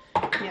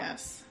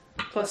 Yes.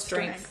 Plus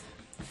strength.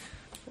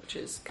 Which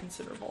is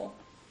considerable.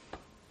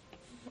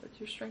 What's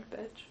your strength,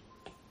 bitch?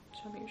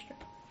 Show me your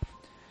strength.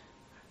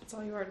 That's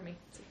all you are to me.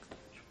 6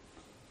 damage.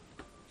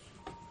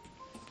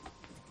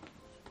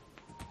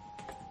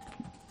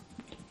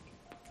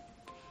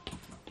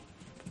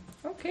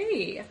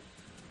 Okay.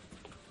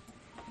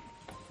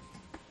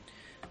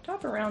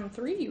 Top of round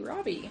 3,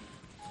 Robbie.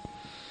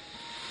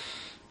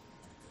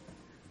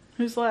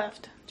 Who's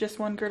left? Just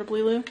one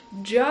Gerdablilu?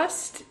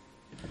 Just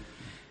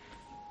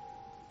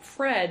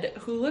Fred,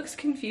 who looks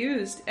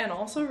confused and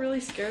also really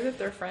scared that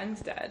their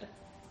friend's dead.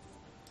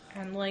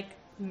 And, like,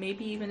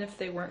 maybe even if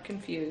they weren't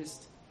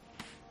confused,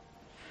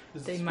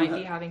 they might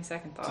be having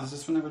second thoughts. Does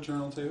this one have a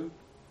journal too?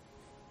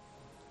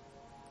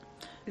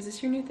 Is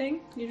this your new thing?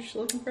 You're just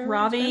looking for a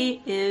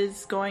Ravi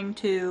is going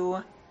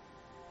to...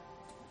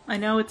 I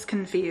know it's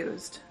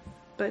confused,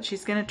 but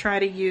she's going to try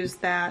to use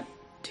that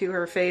to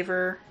her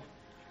favor.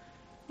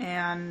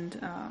 And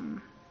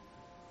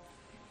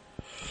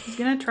she's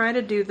going to try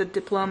to do the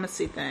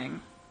diplomacy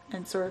thing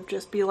and sort of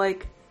just be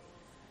like,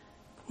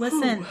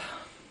 listen,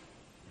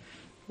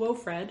 Whoa,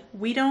 Fred.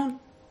 we don't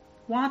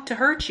want to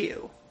hurt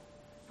you.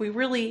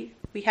 We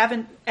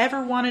haven't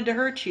ever wanted to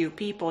hurt you,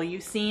 people. You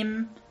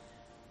seem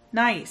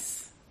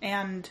nice.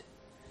 And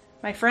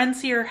my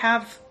friends here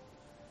have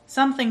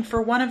something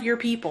for one of your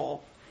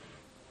people.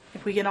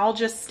 If we can all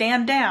just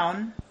stand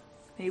down,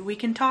 maybe we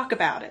can talk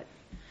about it.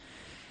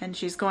 And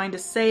she's going to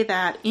say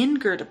that in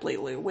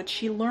Girdablu, which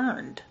she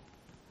learned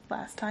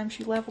last time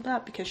she leveled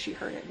up because she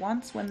heard it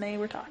once when they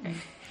were talking.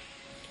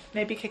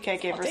 Maybe Keke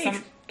gave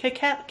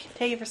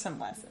her some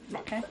lessons,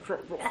 okay?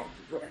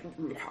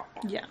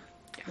 Yeah.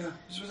 Yeah.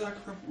 This was like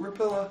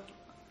Rapilla.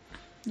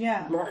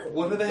 Yeah.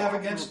 What do they have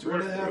against?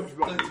 What do they have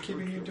that's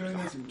keeping you doing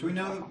this? Do we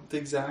know the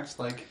exact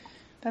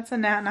That's a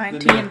nat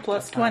 19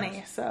 plus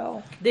 20,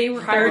 so... They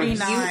were hired.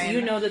 39.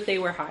 You know that they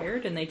were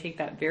hired, and they take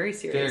that very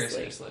seriously.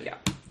 Very seriously. Yeah.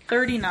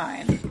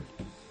 39.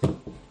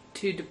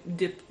 To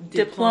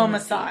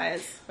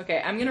Diplomacize.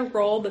 Okay, I'm gonna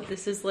roll, but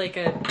this is like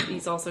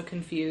he's also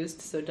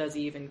confused, so does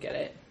he even get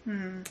it?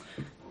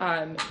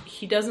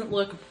 He doesn't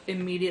look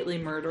immediately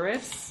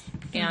murderous,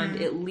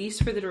 and at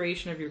least for the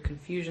duration of your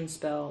confusion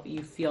spell,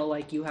 you feel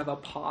like you have a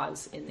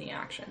pause in the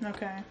action.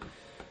 Okay.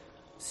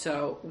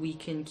 So we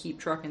can keep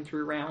trucking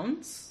through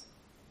rounds,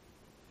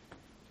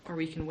 or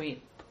we can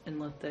wait and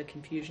let the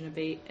confusion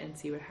abate and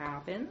see what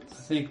happens. I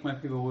think my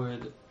people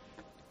would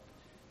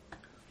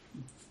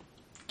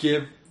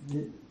give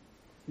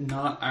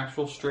not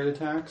actual straight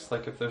attacks.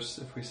 Like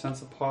if we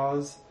sense a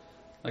pause,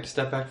 like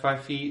step back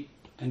 5 feet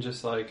and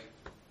just like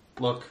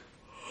look.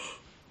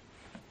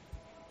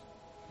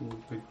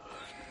 We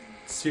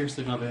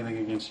seriously don't have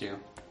anything against you.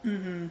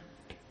 Mm-hmm.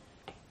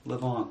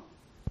 Live on.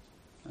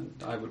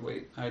 And I would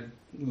wait.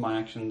 My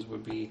actions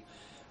would be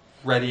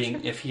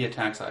readying. If he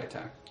attacks, I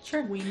attack.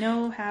 Sure. We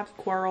no have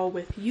quarrel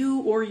with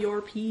you or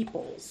your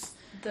peoples.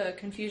 The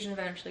confusion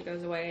eventually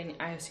goes away, and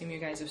I assume you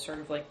guys have sort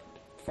of like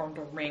formed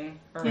a ring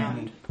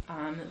around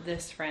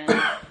this friend,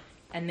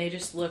 and they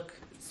just look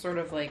sort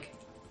of like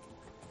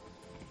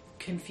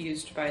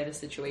confused by the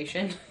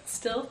situation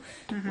still,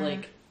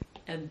 like,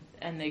 and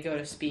they go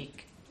to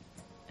speak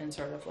and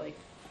sort of like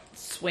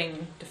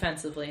swing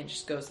defensively and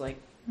just goes like,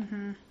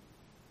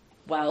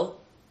 well,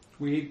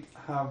 we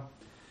have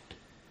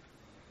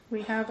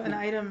an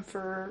item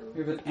for...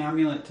 We have an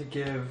amulet to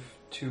give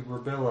to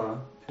Rabilla,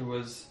 who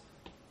was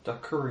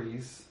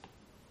Dakuri's,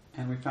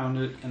 and we found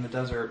it in the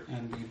desert,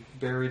 and we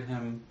buried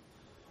him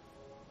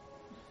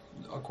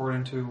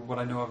according to what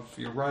I know of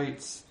your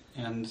rites,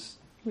 and...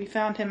 We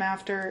found him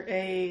after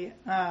a,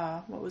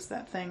 what was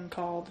that thing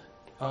called?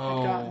 Had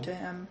gotten to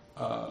him.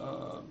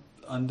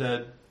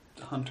 Undead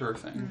hunter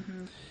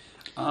thing.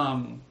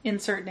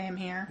 Insert name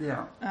here.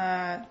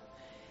 Yeah.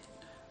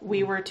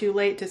 We were too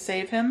late to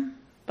save him,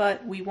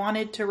 but we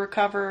wanted to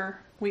recover...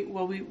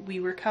 We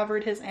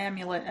recovered his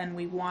amulet, and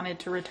we wanted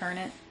to return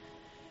it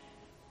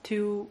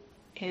to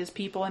his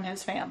people and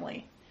his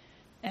family.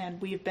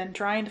 And we've been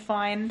trying to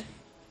find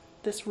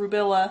this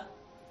Rubilla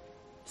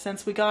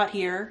since we got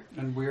here.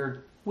 And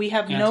we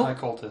have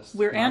anti-cultists.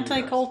 We're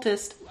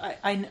anti-cultist.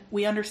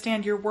 We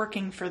understand you're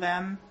working for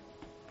them,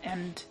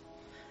 and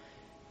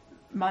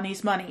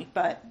money's money,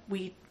 but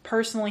we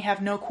personally have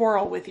no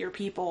quarrel with your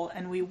people,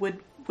 and we would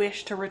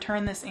wish to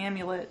return this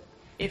amulet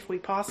if we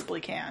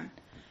possibly can.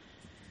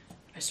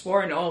 I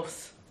swore an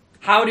oath.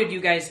 How did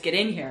you guys get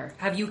in here?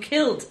 Have you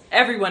killed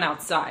everyone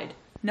outside?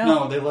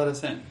 No, they let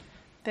us in.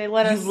 They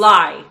let us... You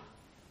lie.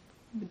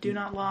 Do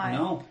not lie.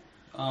 No.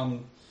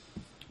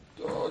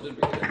 Did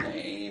we get a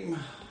name?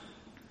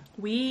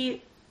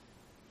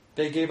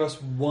 They gave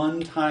us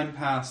one time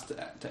pass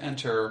to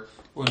enter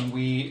when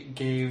we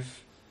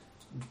gave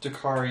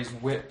Dakari's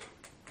whip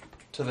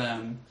to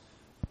them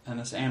and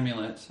this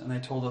amulet, and they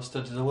told us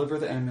to deliver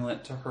the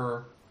amulet to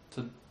her,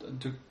 to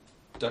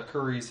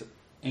Dakari's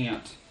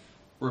aunt,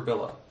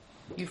 Rubilla.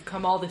 You've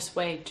come all this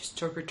way just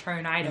to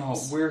return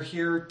items. No, we're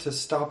here to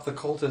stop the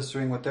cultists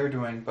doing what they're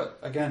doing, but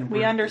again...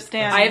 We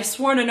understand. I have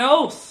sworn an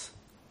oath.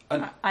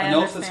 An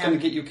oath that's going to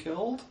get you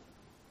killed?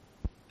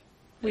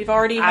 We've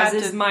already As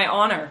is my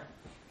honor.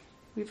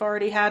 We've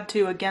already had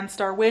to, against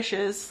our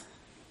wishes,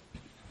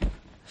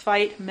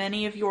 fight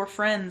many of your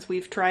friends.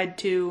 We've tried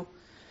to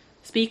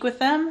speak with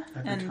them,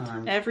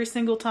 every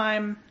single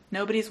time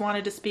nobody's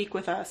wanted to speak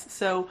with us.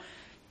 So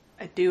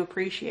I do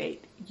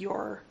appreciate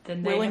your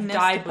willingness to pause. Then they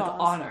have died with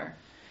honor.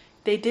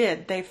 They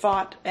did. They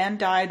fought and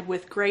died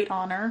with great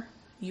honor.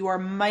 You are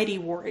mighty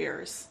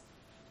warriors.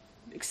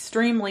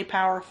 Extremely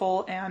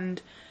powerful,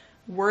 and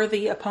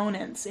worthy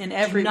opponents in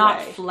every Do not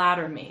way.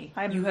 flatter me.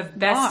 I'm You have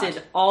not.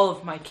 bested all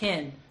of my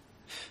kin.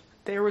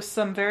 There was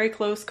some very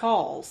close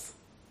calls.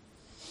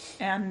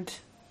 And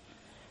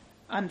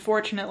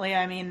unfortunately,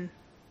 I mean,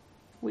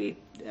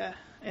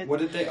 What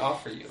did they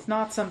offer you? it's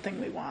not something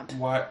we want.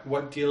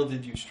 What deal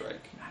did you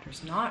strike?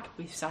 Matters not.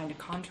 We've signed a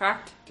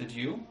contract Did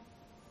you?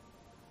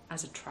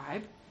 as a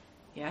tribe.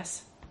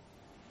 Yes.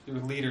 Your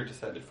leader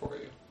decided for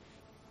you.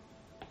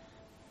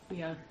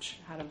 We each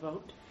had a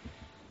vote.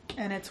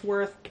 And it's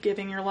worth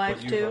giving your life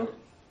What you to. vote.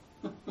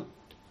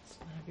 It's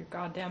none of your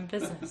goddamn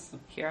business.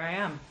 Here I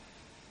am.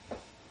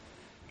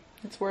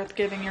 It's worth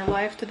giving your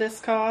life to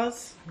this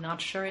cause. I'm not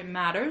sure it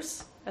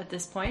matters at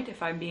this point,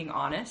 if I'm being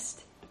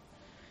honest.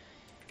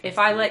 If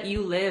I let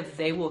you live,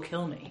 they will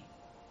kill me.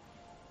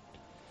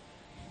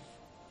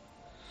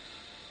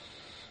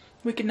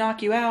 We could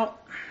knock you out.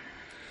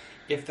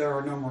 If there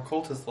are no more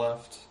cultists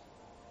left,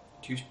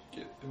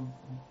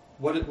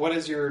 what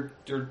is your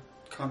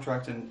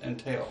contract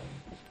entail?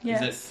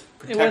 Yes. Is it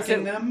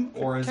protecting them,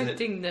 or is it...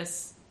 Protecting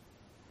this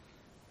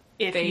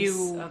If base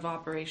you of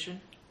operation.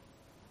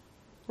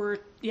 were,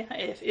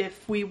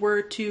 if we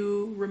were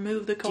to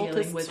remove the Dealing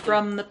cultists with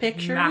from the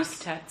pictures,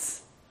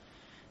 Maktets.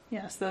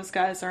 yes, those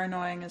guys are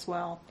annoying as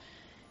well.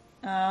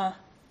 We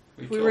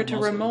If we were to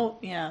killed most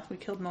of them. remove, we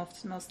killed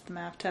most of the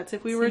Maftets.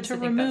 If we were to Seems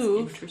think that's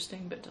remove,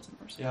 interesting, but doesn't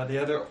work. Yeah,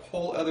 the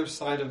whole other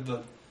side of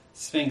the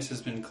Sphinx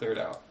has been cleared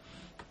out.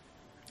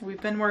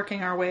 we've been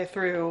working our way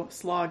through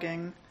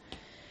slogging,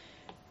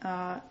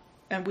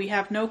 and we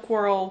have no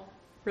quarrel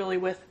really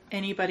with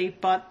anybody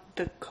but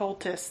the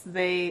cultists.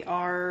 They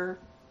are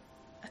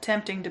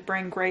attempting to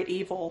bring great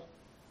evil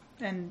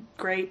and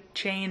great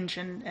change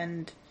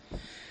and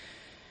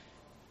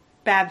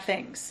bad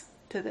things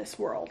to this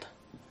world.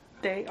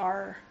 They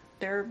are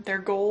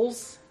their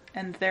goals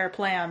and their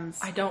plans.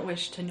 I don't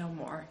wish to know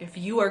more. If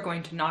you are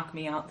going to knock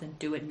me out, then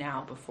do it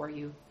now before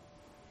you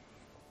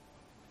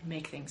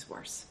make things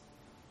worse.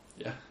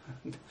 Yeah.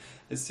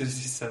 As soon as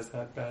he says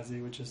that,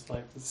 Badzi would just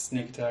like the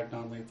sneak attack,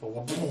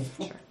 non-lethal. Sure, go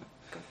for it.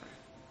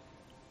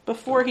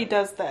 Before he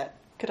does that,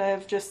 could I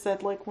have just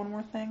said like one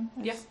more thing?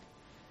 Yeah.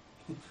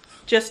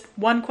 Just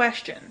one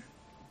question.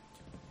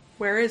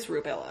 Where is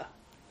Rubilla?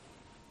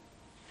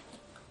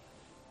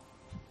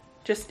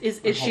 Just is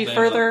I'd she hold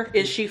further?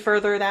 Angela. Is she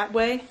further that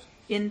way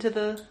into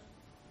the?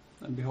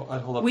 I'd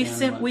hold up We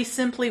the amulet. we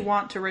simply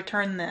want to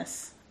return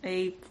this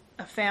a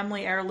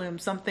family heirloom,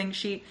 something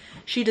she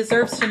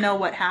deserves to know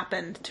what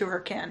happened to her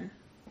kin.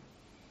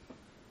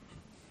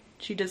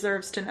 She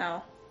deserves to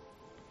know.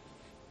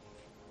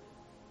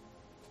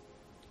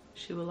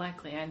 She will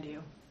likely end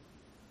you.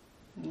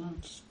 No,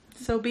 just-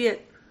 So be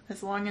it.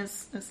 As long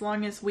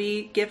as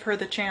we give her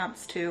the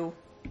chance to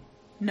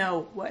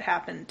know what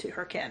happened to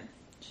her kin.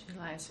 She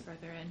lies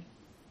further in.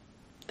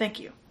 Thank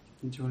you.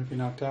 Do you want to be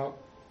knocked out?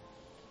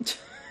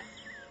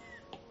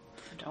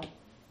 Don't.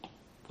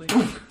 Can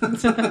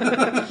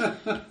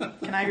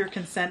I have your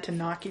consent to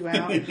knock you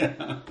out?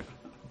 Yeah.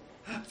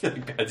 I feel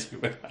like Badzi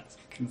would ask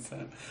for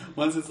consent.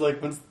 Once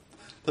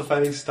the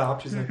fighting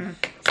stopped, she's like, "Is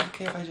it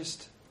okay if I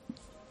just..."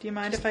 Do you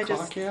mind Just if I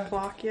just clock ya?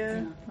 clock you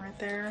Yeah. right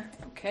there?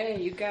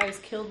 Okay, you guys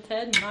killed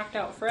Ted and knocked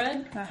out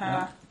Fred.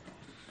 Uh-huh.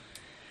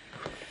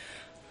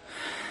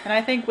 And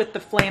I think with the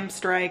flame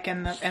strike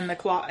and the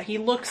claw, he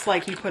looks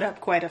like he put up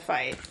quite a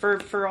fight.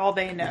 For all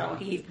they know,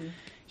 Yeah.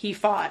 he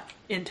fought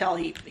until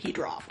he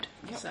dropped.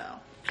 Yep. So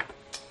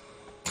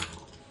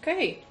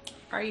Okay,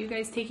 are you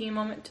guys taking a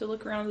moment to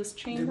look around this I'm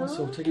chamber?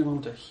 also taking a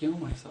moment to heal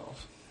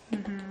myself.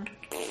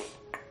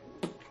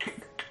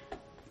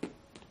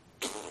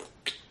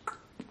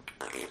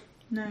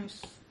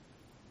 nice.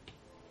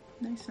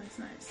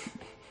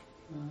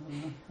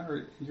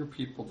 Your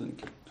people didn't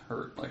get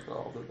hurt like at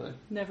all, did they?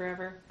 Never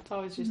ever. It's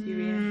always just you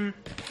being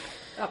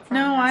up front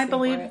No, I asking for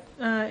believe it.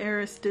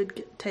 Eris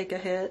did take a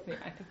hit. Yeah,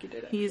 I think you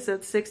did it. He's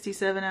at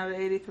 67 out of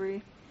 83.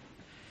 Okay,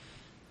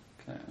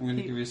 I'm going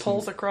to give He you some...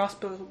 pulls a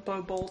crossbow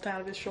bolt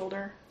out of his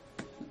shoulder.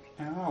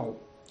 Ow.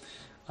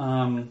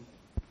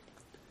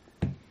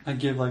 I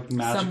give like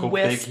magical big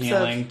wisps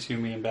healing to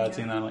me and Badzi,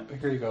 Yeah. and I'm like,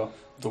 here you go,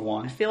 the I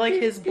one. feel like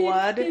his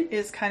blood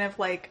is kind of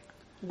like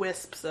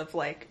wisps of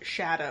like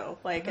shadow,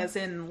 like Mm-hmm. as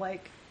in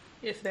like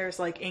if there's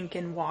like ink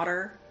in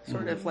water,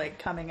 sort of like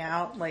coming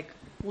out, like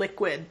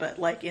liquid, but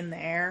like in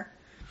the air.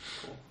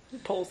 Cool.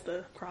 It pulls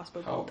the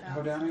crossbow bolt How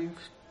out. down are you?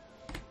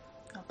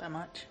 Not that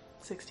much.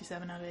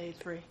 67 out of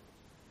 83.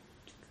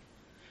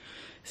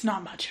 It's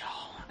not much at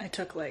all. I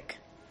took like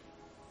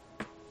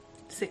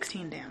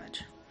 16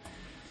 damage.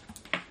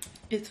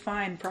 It's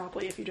fine,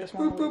 probably, if you just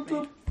want to Boop, leave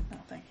boop, me. Oh,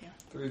 thank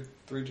you.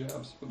 Three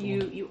jabs with the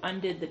one. You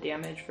undid the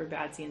damage for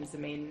Badzi and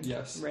Zemain,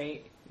 Yes.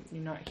 right?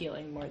 You're not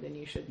healing more than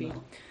you should be.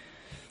 No.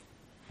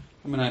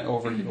 I mean, I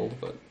overhealed,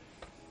 but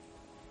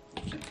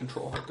I can't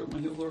control how good my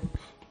heals are.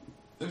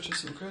 They're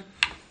just so good.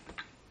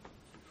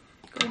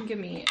 Go ahead and give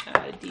me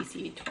a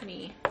DC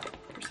 20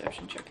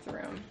 perception check of the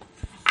room.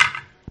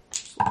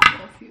 Just let me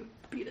know if you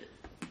beat it.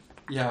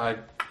 Yeah,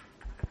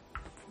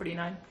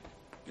 49.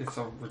 it's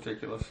so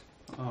ridiculous.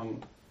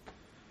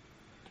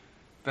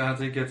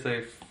 Badzi gets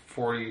a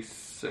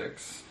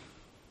 46.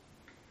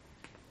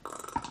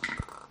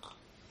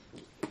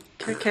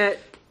 Coquette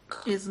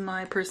is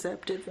my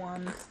perceptive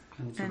one.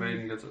 And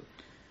Savaden gets a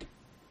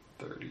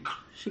 30.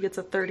 She gets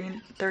a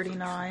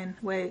 39.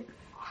 Wait.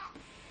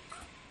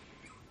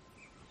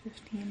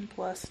 15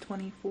 plus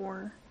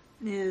 24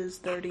 is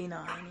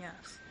 39,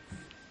 yes.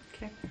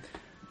 Okay.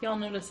 Y'all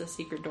notice a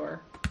secret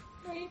door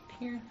right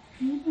here.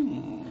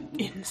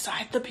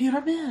 Inside the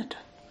pyramid.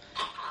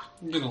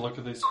 I'm gonna look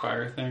at these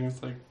fire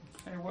things like,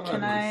 hey, what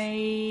Can are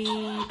these?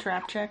 I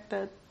trap check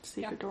the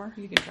secret door?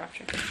 You can trap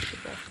check the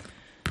secret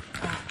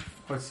door.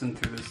 What's in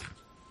through this?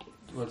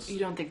 What's You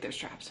don't think there's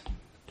traps.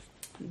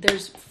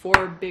 There's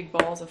 4 big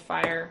balls of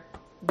fire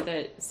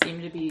that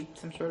seem to be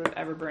some sort of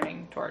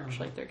ever-burning torch,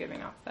 like they're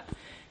giving off that.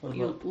 What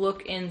You about-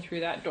 look in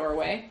through that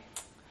doorway,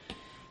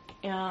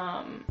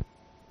 and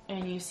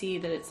you see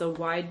that it's a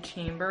wide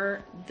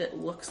chamber that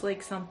looks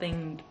like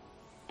something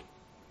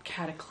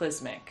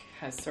cataclysmic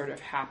has sort of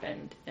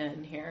happened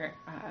in here.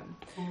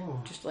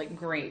 Just like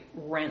great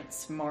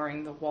rents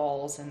marring the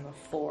walls and the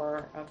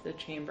floor of the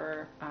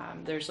chamber.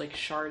 There's like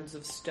shards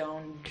of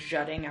stone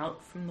jutting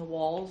out from the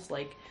walls,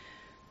 like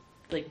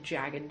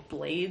jagged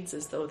blades,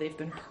 as though they've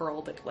been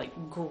hurled at like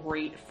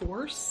great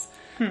force.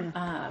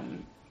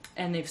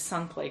 And they've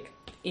sunk like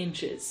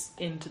inches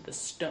into the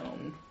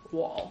stone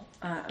wall.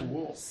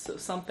 So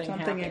something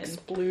happened.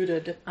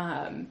 exploded.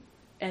 And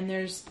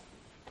there's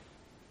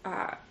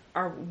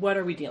what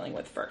are we dealing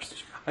with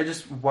first? I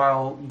just,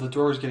 while the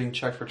door is getting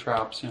checked for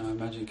traps, I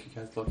imagine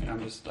Kiket's looking. I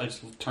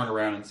just turn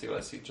around and see what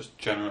I see, just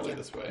generally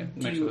this way.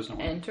 Do Make you sure there's no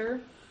one.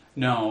 enter?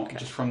 No, Okay.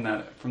 just from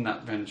that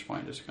vantage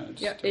point, just kind of.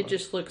 Yeah, it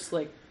just looks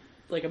like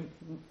a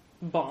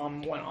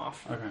bomb went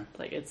off. Okay.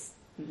 Like it's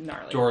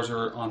gnarly. Doors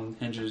are on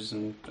hinges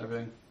and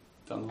everything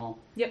down the hall.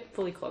 Yep,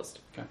 fully closed.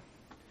 Okay.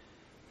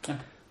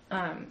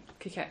 Yeah.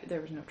 Kiket,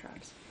 there was no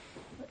traps.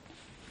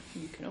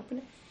 You can open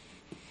it.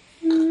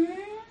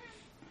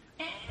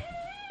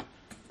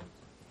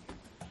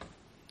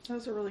 That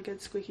was a really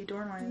good squeaky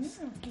door noise.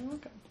 Yeah, you're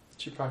welcome.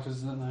 She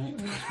practices at night.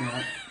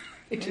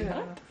 It did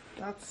not.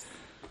 That's.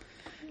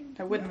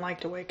 I wouldn't like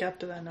to wake up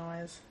to that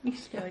noise.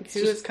 Just be like, It's who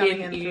just is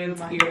coming in Ian's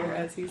through my ear door?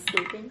 as he's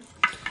sleeping.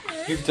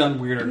 You've done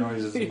weirder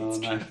noises in the middle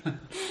of the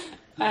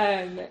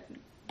night.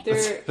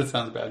 There, That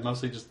sounds bad.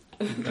 Mostly just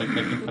like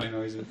making funny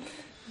noises.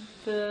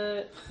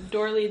 the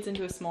door leads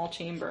into a small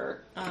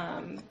chamber,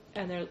 and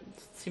there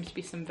seems to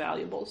be some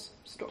valuables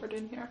stored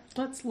in here.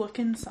 Let's look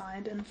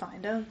inside and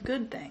find out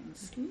good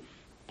things.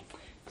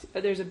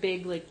 There's a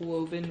big, like,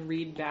 woven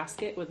reed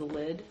basket with a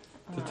lid.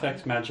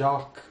 Detect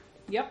magic.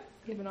 Yep.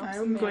 Giving off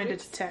some I'm going to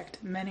magic.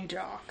 detect many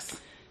jocks.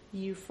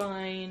 You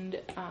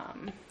find,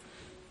 item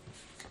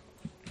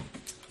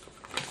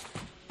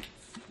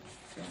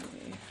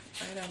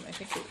I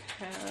think we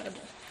had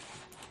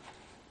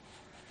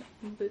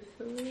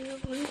before.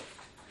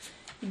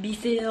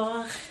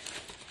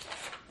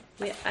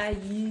 Where are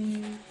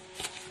you?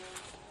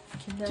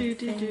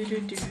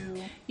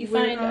 You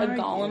Where find a are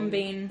golem you?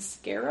 vein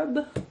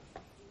scarab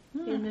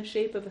in the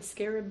shape of a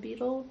scarab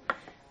beetle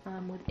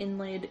with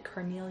inlaid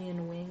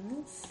carnelian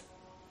wings.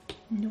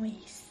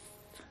 Nice.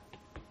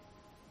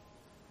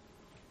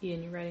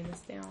 Ian, you writing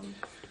this down?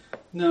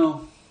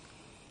 No.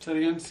 Say it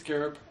again.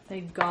 Scarab.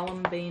 A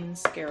golem vein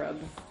scarab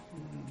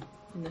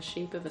in the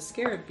shape of a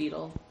scarab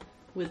beetle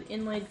with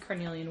inlaid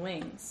carnelian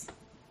wings.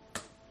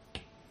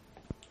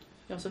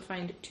 You also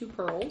find 2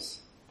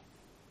 pearls,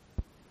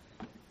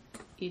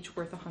 each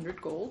worth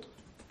 100 gold,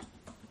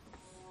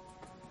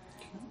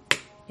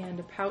 and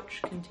a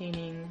pouch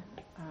containing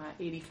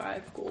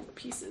 85 gold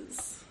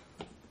pieces.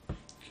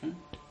 Okay.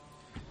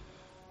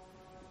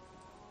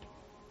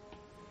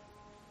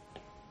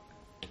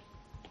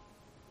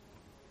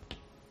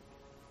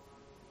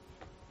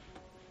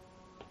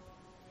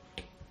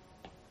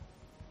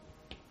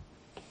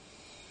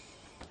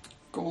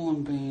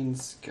 Golem Bane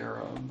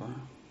Scarab.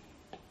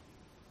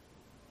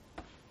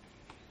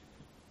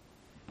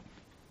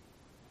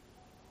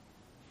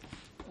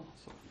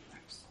 Also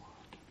next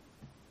slot.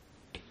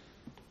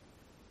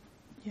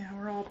 Yeah,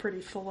 we're all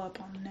pretty full up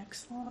on neck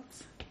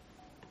slots.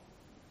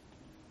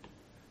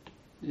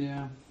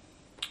 Yeah.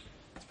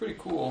 It's pretty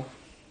cool.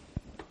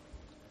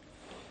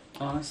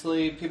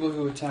 Honestly, people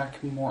who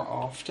attack more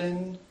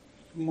often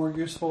more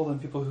useful than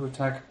people who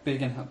attack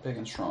big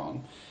and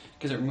strong,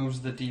 because it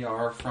removes the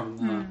DR from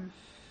the.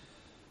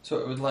 So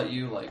it would let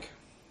you like.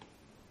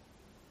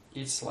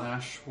 Each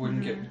slash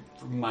wouldn't get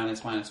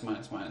minus.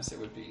 It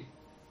would be.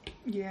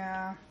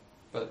 Yeah.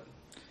 But.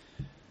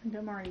 I think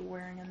I'm already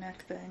wearing a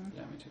neck thing.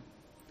 Yeah, me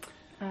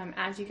too.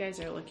 As you guys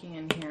are looking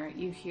in here,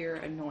 you hear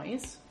a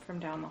noise from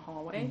down the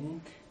hallway.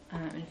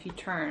 And if you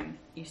turn,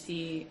 you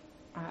see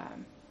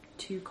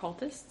 2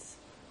 cultists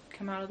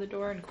come out of the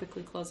door and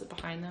quickly close it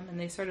behind them. And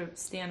they sort of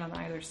stand on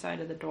either side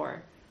of the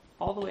door,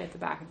 all the way at the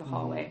back of the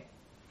hallway,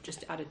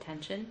 just at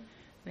attention.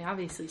 They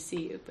obviously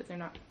see you, but they're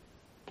not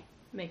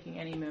making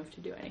any move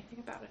to do anything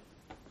about it.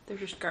 They're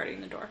just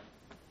guarding the door.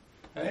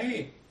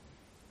 Hey!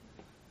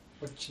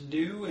 What you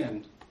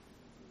doing?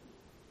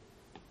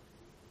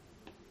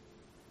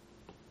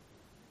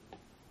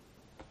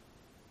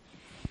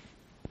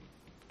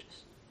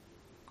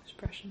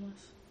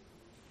 expressionless.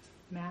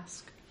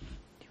 Mask.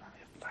 Do you want me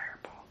to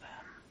fireball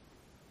them?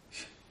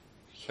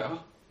 Yeah.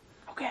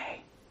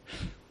 Okay.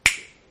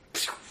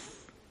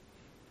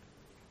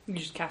 You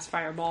just cast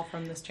fireball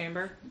from this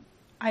chamber.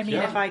 I mean,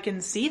 Yeah. if I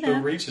can see The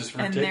them, reach is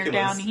and ridiculous. they're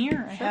down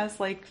here, it Sure. has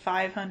like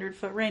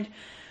 500-foot range.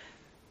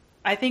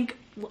 I think,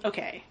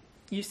 okay,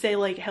 you say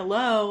like,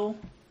 hello,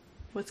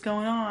 what's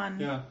going on?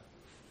 Yeah.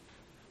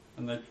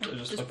 And they're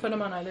just Just put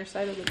them on either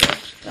side of the door.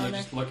 and Down they're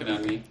there. just looking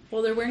at me.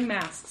 Well, they're wearing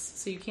masks,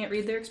 so you can't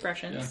read their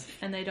expressions,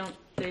 Yeah. and they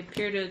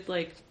appear to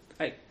like,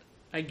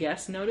 I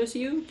guess notice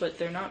you, but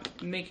they're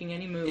not making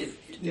any move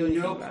to do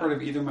anything No about part it.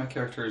 of either of my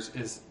characters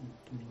is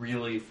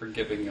really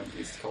forgiving of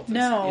these cultists.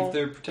 No. If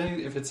they're pretending,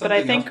 if it's But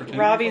something I think else pretending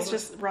Robbie's to be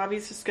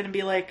cultists, just going to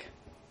be like,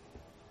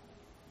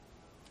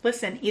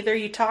 listen, either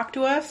you talk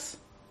to us,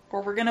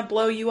 or we're going to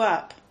blow you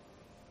up.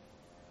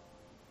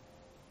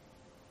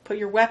 Put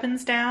your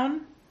weapons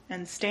down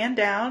and stand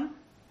down,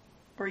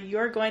 or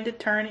you're going to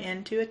turn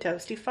into a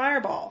toasty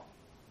fireball.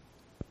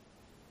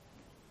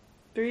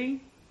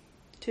 3,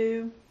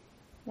 2,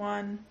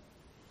 1.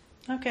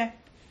 Okay.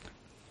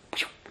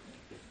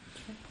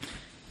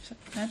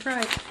 That's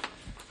right.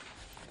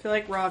 I feel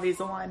like Ravi's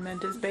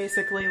alignment is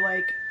basically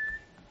like,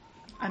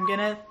 I'm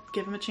gonna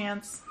give him a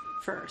chance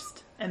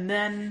first, and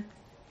then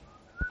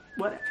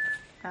whatever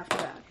after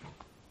that.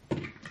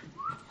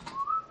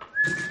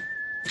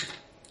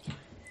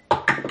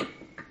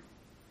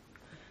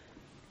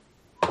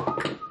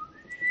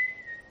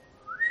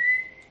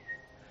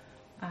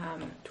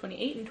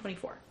 28 and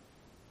 24.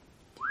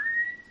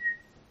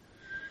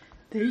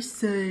 They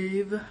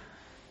save.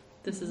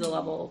 This is a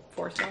level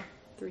 4 spell,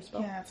 3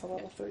 spell. Yeah, it's a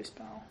level 3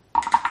 spell.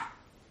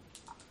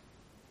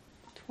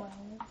 12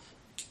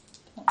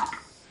 plus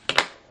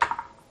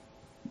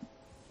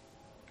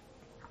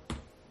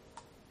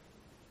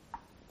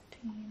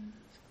 15,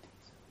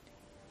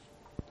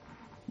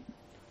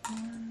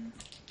 16,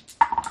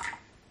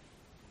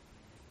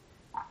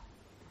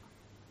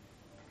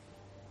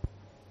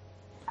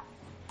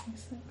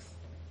 26,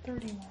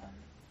 31.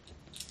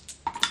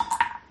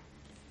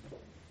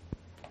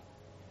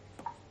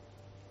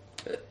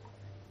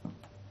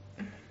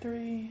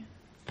 Three,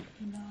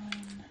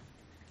 9,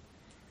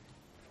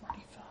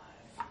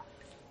 45.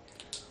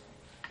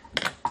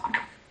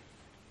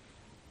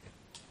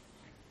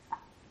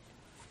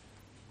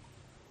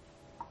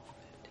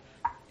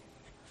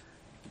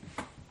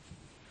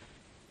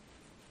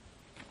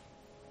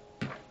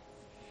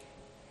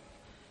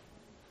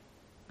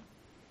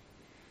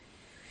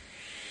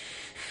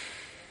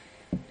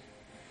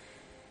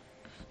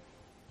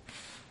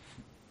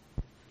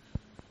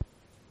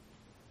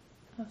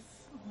 Plus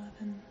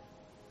 11.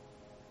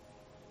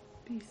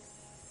 Be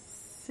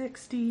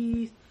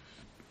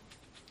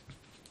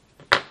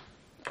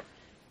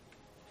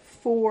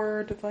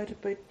 64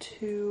 divided by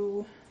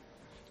 2.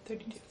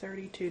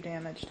 32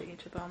 damage to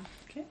each of them.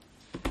 Okay.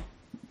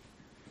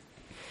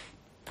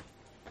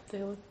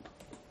 They look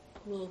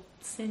a little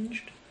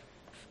singed.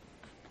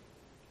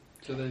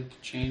 do they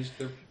change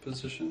their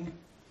position?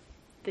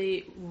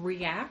 They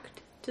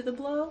react to the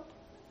blow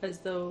as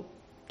though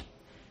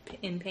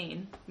in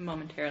pain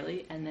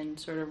momentarily, and then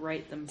sort of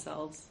right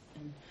themselves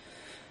and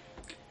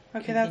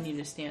Okay, that's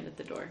continue to stand at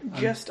the door.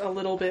 just a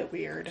little bit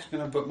weird. I'm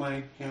gonna put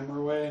my hammer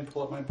away and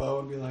pull up my bow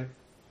and be like,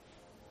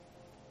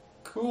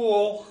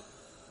 cool.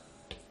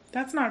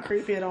 That's not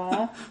creepy at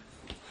all.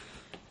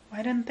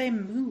 Why didn't they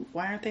move?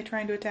 Why aren't they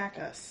trying to attack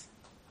us?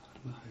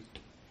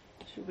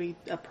 Should we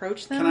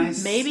approach them? Can I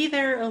Maybe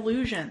they're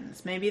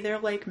illusions. Maybe they're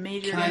like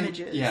major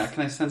images.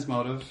 Can I sense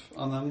motive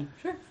on them?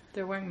 Sure.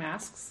 They're wearing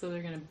masks, so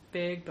they're going to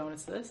big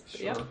bonus this. But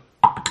Sure.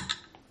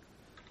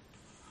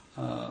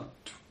 Yep.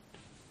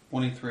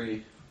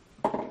 23.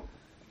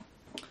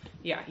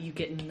 Yeah, you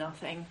get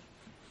nothing.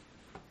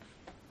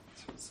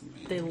 That's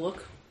amazing. They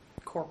look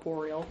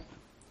corporeal.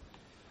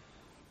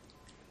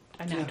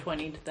 I nat Yeah.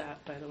 20 to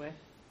that, by the way.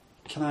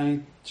 Can I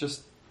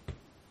just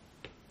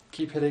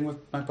keep hitting with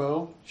my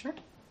bow? Sure.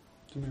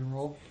 Do me a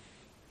roll.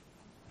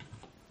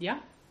 Yeah.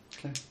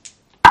 Okay.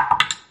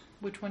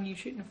 Which one are you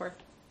shooting for?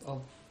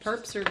 I'll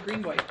Perps or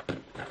green boy?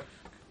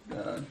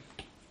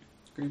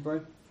 green boy.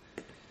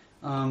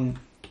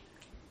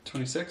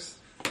 26.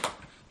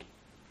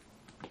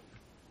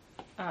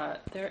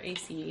 Their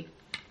AC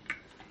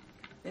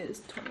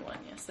is 21.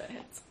 Yes, that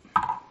hits.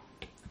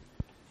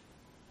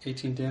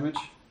 18 damage.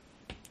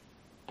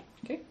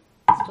 Okay.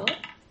 Still up.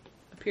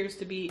 Appears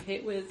to be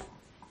hit with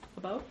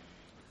about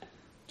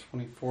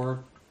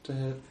 24 to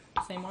hit.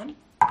 same one.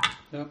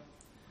 Yep.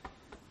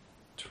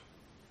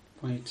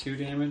 22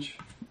 damage.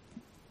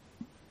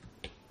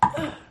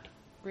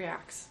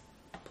 Reacts.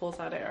 Pulls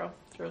out arrow.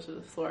 Throws it to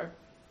the floor.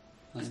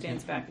 19,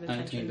 Stands back at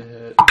 19 to attention.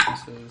 hit.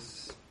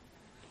 Misses.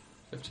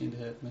 15 to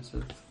hit.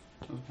 Misses.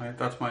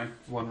 That's my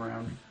one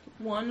round.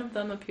 One of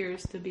them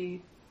appears to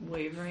be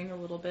wavering a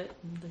little bit,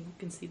 and then you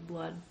can see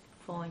blood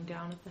falling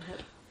down at the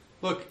hip.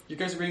 Look, you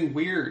guys are being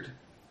weird.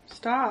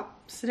 Stop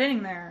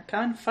sitting there.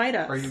 Come and fight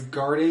us. Are you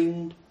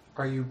guarding?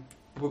 Are you?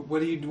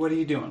 What are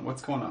you doing?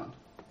 What's going on?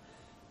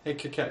 Hey,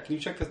 Kit Kat, can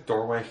you check this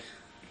doorway?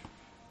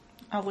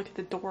 I'll look at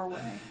the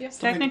doorway. Yes.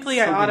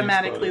 Technically, I Something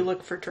automatically exploded.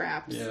 look for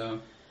traps Yeah.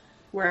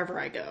 wherever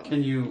I go.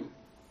 Can you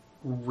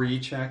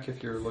recheck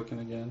if you're looking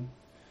again?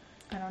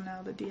 I don't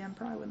know. The DM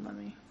probably wouldn't let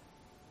me.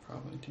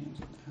 Probably Team's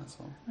an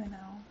asshole. I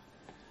know.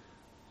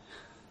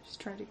 She's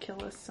tried to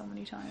kill us so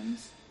many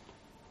times.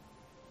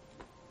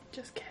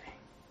 Just kidding.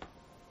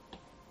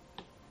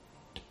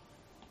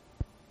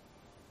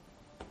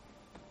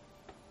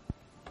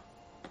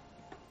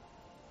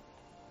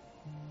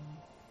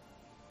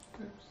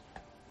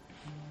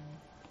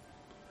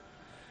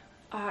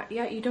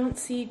 Yeah, you don't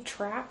see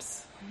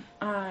traps.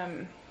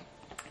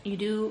 You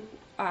do.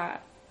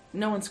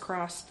 No one's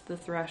crossed the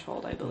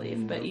threshold, I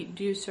believe, but you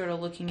do sort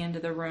of looking into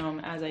the room.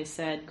 As I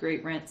said,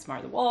 great rents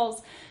mar the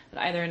walls. At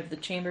either end of the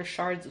chamber,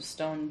 shards of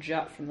stone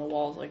jut from the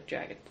walls like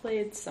jagged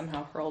blades,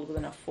 somehow hurled with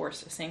enough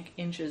force to sink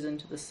inches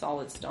into the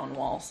solid stone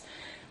walls.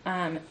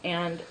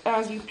 And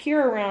as you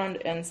peer around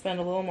and spend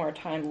a little more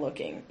time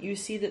looking, you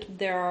see that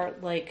there are,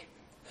 like,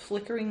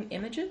 flickering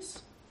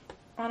images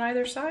on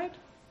either side.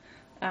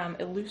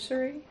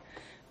 Illusory.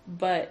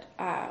 But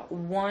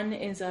one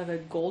is of a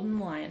golden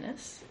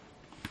lioness,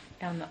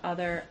 and the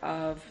other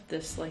of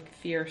this, like,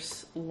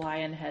 fierce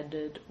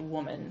lion-headed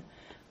woman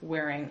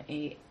wearing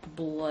a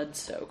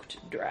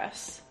blood-soaked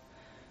dress.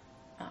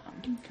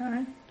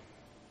 Okay.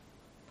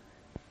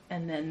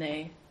 And then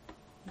they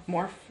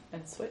morph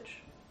and switch.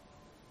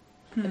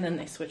 And then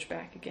they switch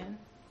back again.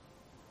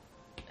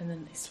 And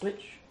then they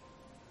switch.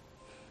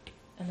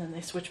 And then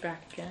they switch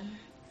back again.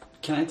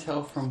 Can I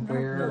tell from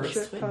where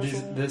bullshit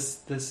puzzle.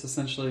 this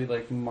essentially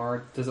like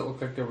marred? Does it look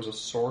like there was a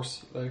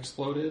source that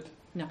exploded?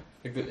 No.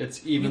 Like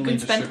it's You evenly can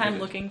spend time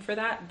distributed? looking for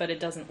that, but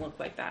it doesn't look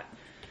like that.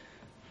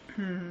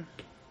 I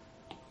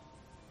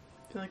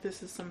feel like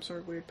this is some sort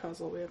of weird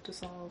puzzle we have to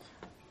solve.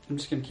 I'm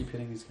just gonna keep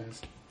hitting these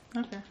guys.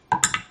 Okay.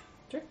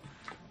 Sure.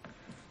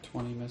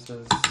 20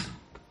 misses.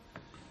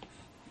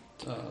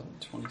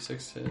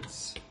 26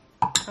 hits.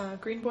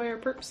 Green boy or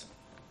perps?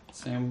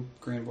 Sam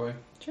Green Boy.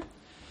 Sure.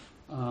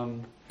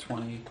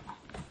 20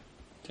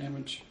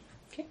 damage.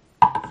 Okay.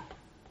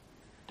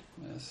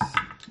 Miss.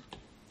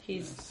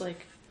 He's, Yes.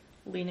 like,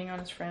 leaning on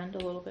his friend a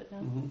little bit now.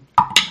 Mm-hmm.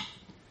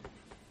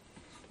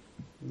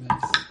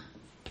 Miss.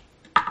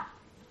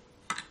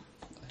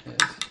 A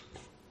hit.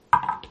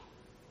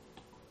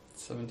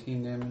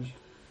 17 damage.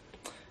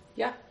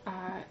 Yeah,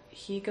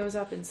 he goes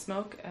up in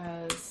smoke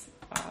as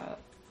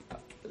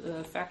the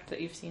effect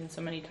that you've seen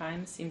so many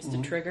times seems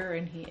to trigger,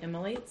 and he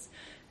immolates.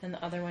 And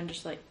the other one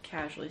just, like,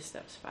 casually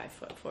steps 5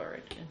 foot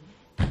forward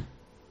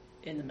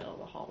in the middle of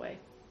the hallway,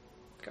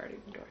 guarding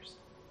the doors.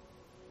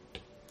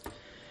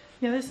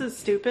 Yeah, this is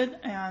stupid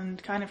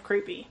and kind of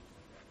creepy.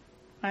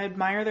 I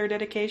admire their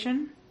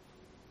dedication,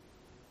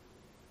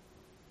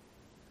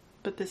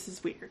 but this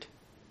is weird.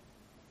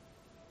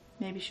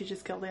 Maybe she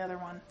just killed the other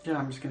one. Yeah,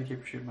 I'm just gonna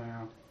keep shooting my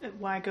arrow.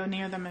 Why go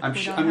near them if I'm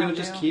we don't gonna have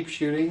just to? keep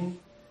shooting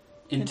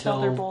Until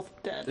they're both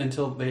dead.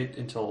 until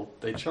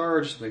they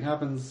charge. Something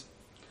happens.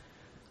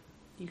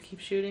 You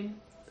keep shooting.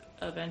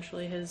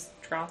 Eventually his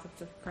trough at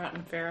the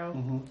rotten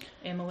pharaoh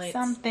immolates.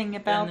 Something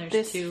Then about there's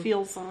this two-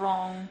 feels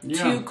wrong.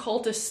 Yeah. 2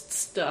 cultist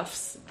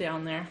stuffs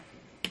down there.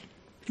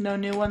 No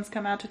new ones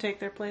come out to take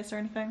their place or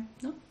anything?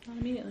 No, not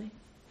immediately.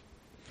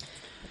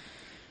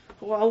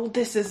 Well,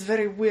 this is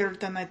very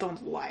weird and I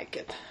don't like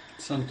it.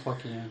 It's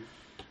unplucky. Yeah.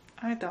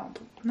 I don't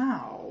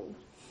know.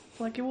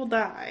 Like you will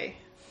die.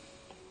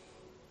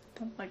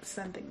 Don't like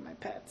sending my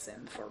pets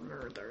in for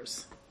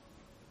murders.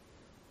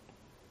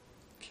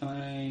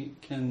 Can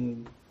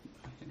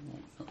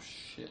oh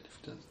shit! If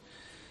it does.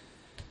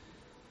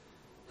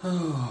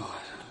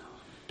 Oh.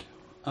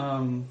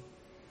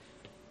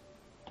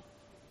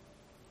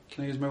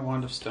 Can I use my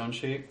wand of stone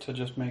shape to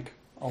just make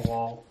a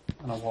wall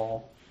and a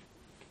wall?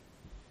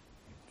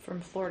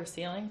 From floor to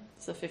ceiling,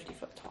 it's a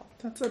 50-foot tall.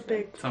 That's a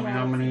big Tell me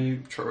how many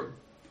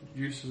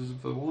uses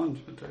of the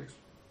wand it takes.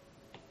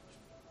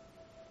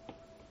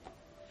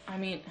 I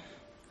mean,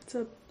 It's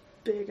a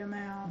big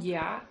amount.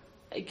 yeah.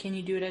 Can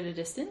you do it at a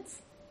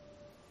distance?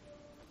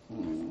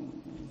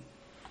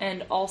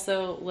 And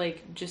also,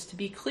 like, just to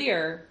be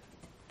clear,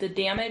 the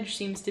damage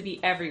seems to be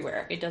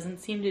everywhere. It doesn't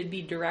seem to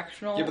be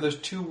directional. Yeah, but there's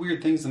 2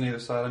 weird things on either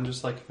side. I'm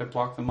just like, if I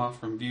block them off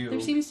from view.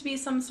 There seems to be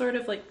some sort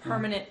of, like,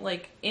 permanent,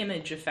 like,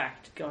 image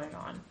effect going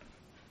on.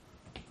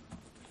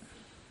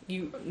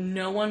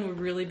 No one would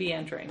really be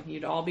entering.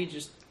 You'd all be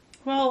just...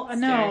 Well, Staring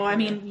no, I from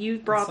mean, you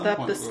brought some up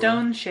point the we will.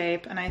 stone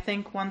shape, and I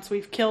think once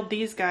we've killed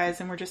these guys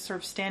and we're just sort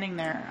of standing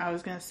there, I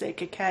was going to say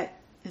Coquette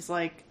is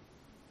like,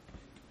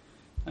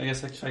 I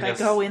guess I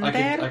go in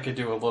there? I could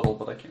do a little,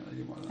 but I can't really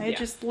do more than that.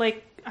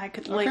 I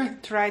could Okay.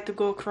 try to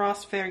go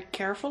across very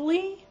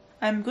carefully.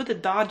 I'm good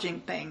at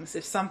dodging things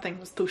if something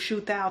was to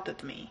shoot out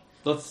at me.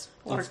 Let's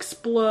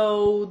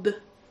Explode.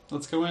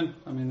 go in.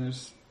 I mean,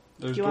 there's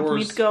Do you doors. want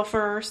me to go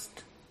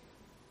first?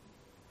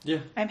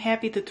 Yeah. I'm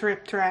happy to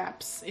trip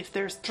traps. If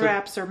there's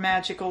traps or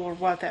magical or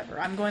whatever.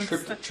 I'm going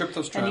Trip those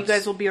traps. And you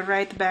guys will be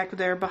right back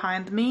there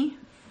behind me.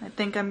 I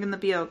think I'm going to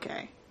be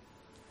okay.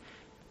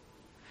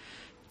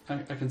 I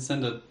can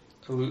send a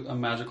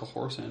magical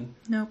horse in.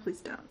 No,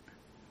 please don't.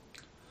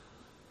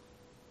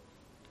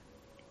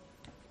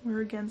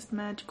 We're against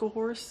magical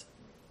horse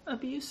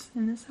abuse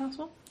in this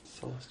household.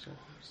 Celestial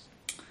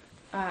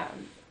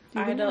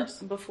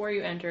horse. Before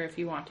you enter, if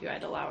you want to,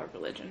 I'd allow a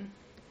religion.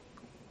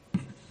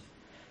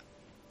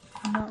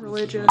 I'm not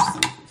religious.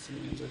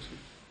 Simeon's actually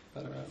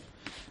better at.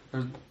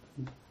 Or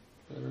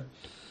whatever.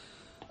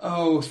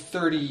 Oh,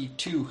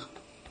 32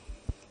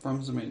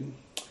 from Zemain.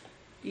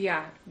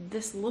 Yeah,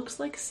 this looks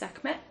like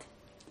Sekhmet,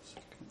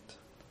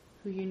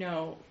 who you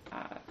know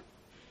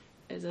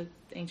is an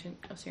ancient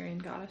Osirian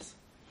goddess.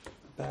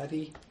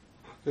 Baddie?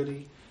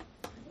 Goodie?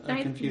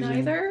 Confusing?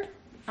 Neither.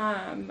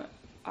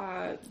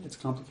 It's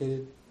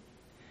complicated.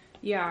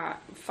 Yeah,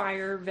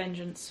 fire,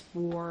 vengeance,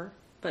 war,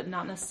 but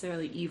not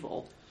necessarily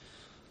evil.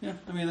 Yeah,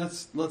 I mean,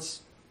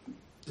 let's.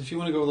 If you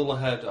want to go a little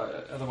ahead,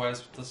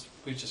 otherwise,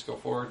 we just go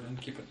forward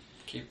and keep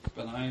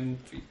an eye on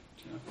feet.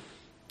 You know.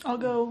 I'll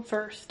go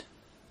first.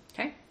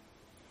 Okay.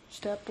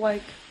 Step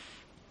like.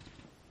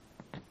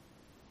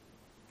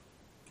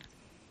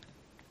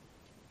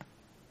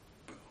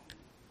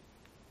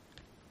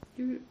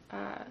 You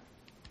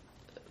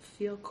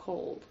feel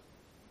cold,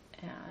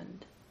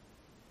 and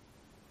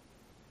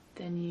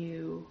then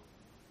you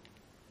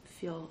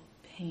feel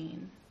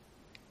pain,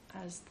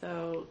 as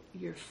though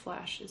your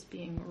flesh is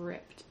being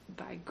ripped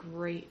by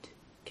great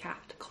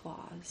cat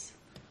claws.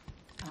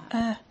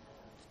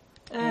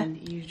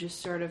 And you just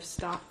sort of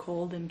stop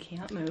cold and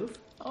can't move.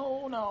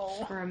 Oh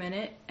no. For a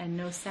minute, and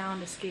no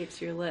sound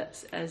escapes your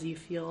lips as you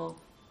feel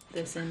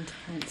this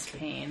intense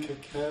pain.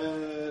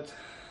 Good.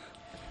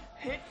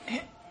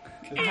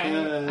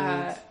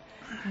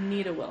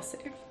 Need a will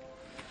save.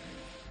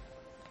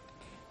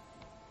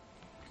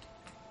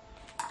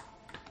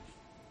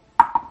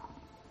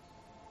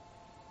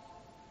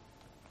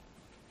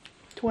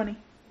 $20.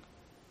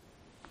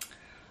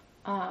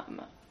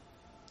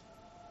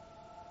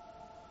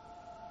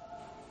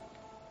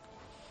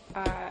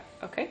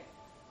 Okay.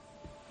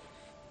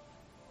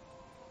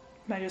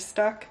 Am I just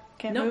stuck?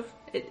 Can't Nope.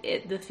 move?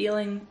 The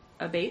feeling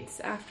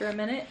abates after a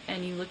minute,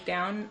 and you look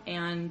down,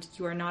 and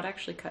you are not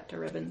actually cut to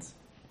ribbons.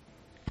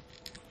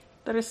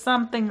 There is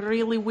something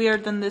really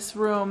weird in this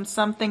room.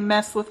 Something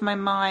messed with my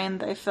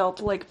mind. I felt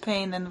like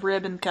pain and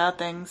ribbon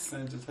cuttings.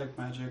 I detect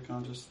magic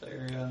on just the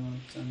area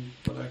and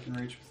what I can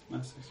reach with my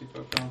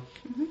 60-foot bow.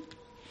 Mm-hmm.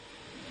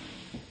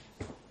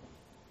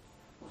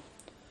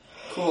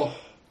 Cool.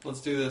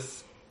 Let's do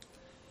this.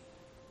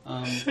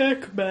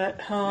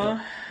 Sekhmet, huh?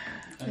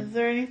 Yeah. Is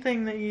there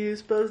anything that you're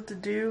supposed to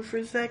do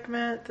for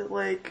Sekhmet that,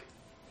 like...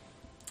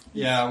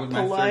 Yeah, with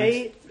my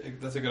polite? things,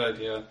 that's a good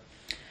idea.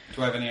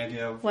 Do I have any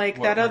idea of like,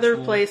 what that other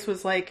ritual? place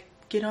was like,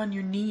 get on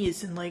your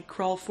knees and, like,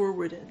 crawl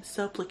forward and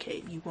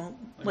supplicate. You won't,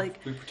 like...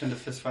 We pretend to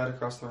fist fight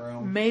across the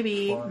room.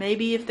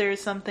 Maybe if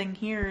there's something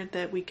here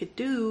that we could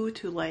do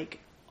to, like,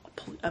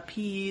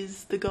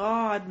 appease the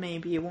god,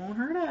 maybe it won't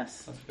hurt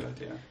us. That's a good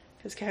idea.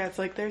 Because Kat's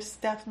like, there's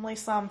definitely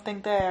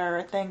something there.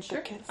 I think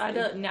Sure.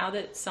 Now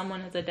that someone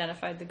has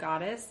identified the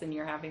goddess and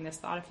you're having this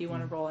thought, if you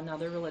want to roll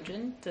another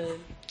religion to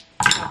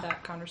have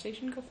that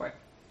conversation, go for it.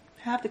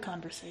 Have the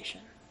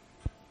conversation.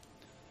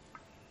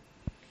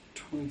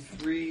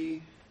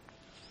 23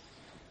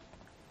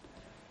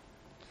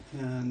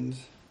 and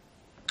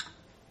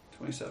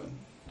 27.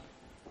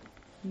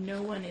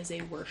 No one is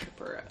a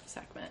worshiper of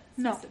Sekhmet,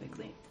 No.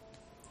 specifically.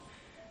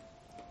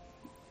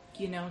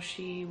 You know,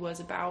 she was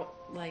about,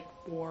 like,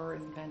 war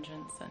and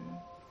vengeance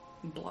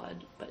and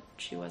blood, but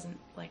she wasn't,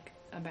 like,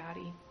 a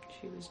baddie.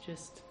 She was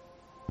just...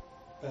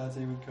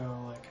 Badzi would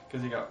go, like,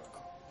 because he got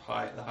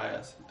the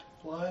highest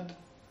blood.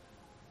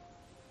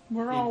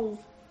 We're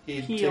all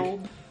He'd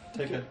healed.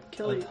 take a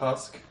Kill you.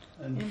 tusk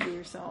and Into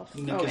yourself.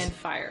 nick Oh, his, and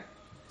fire.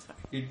 Sorry.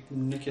 he'd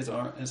nick his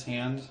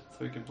hand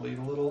so he could bleed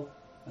a little,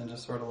 and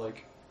just sort of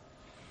like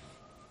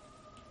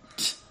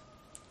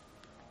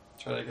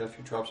try to get a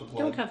few drops of You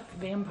blood. don't have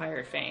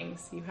vampire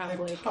fangs. You They have, have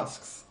like...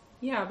 tusks.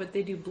 Yeah, but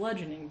they do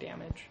bludgeoning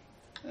damage.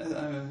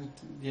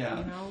 Yeah.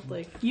 You know,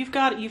 like... You've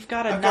got a I've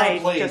got a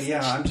knife. blade, just...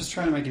 yeah. I'm just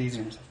trying to make it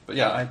easier. But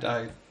yeah,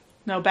 I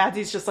No,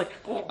 Badzi's just like...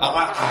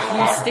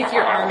 You stick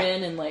your arm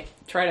in and, like,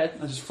 try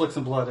to... I just flick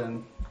some blood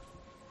in.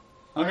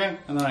 Okay,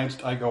 and then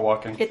I go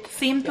walking. It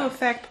seemed to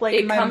affect, like,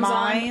 It my comes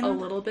mind. on a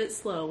little bit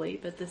slowly,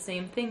 but the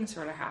same thing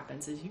sort of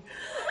happens as you...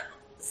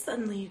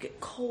 Suddenly you get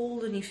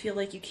cold and you feel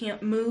like you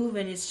can't move,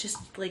 and it's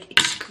just, like,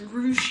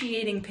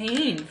 excruciating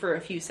pain for a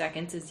few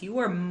seconds as you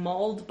are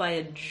mauled by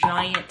a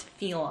giant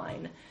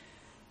feline.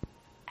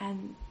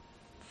 And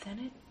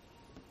then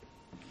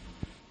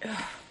it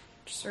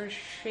just sort of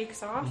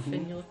shakes off,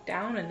 and you look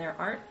down and there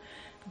aren't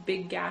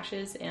big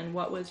gashes. And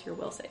what was your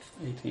will save?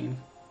 18.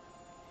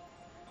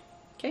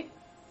 Okay.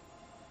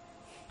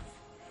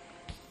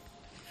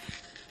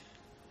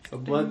 So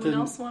blood Anyone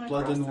else wanna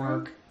cross didn't the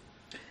work.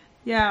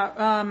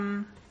 Yeah,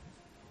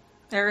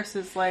 Eris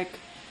is like...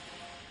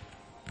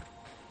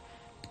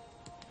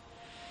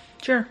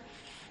 Sure.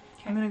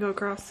 I'm gonna go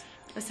across.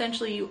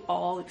 Essentially, you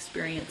all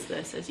experience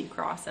this as you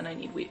cross, and I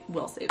need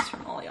will saves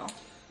from all y'all.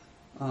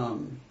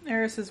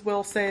 Eris's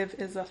will save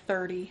is a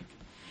 30.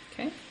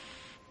 Okay.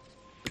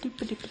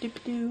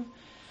 Ba-doop-ba-doop-ba-doop-ba-doo.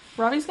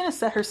 Ravi's gonna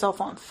set herself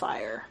on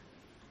fire.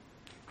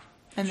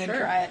 and then Sure.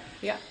 try it.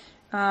 Yeah.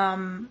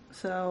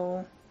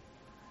 So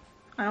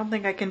I don't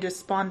think I can just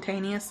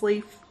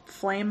spontaneously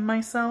flame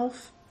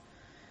myself,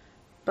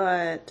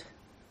 but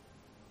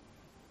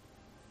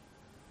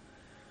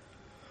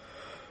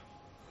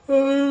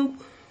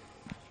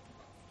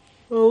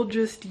I'll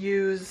just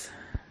use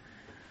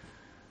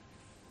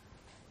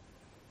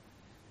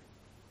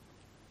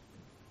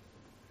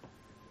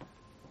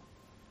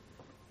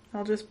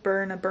I'll just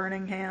burn a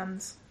burning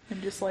hands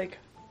and just like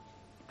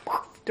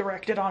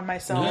direct it on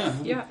myself. Yeah.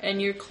 Yeah,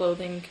 and your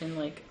clothing can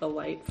like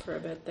alight for a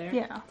bit there.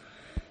 Yeah.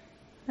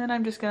 And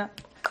I'm just gonna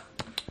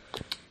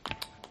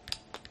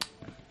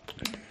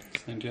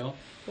Same deal.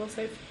 We'll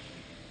save.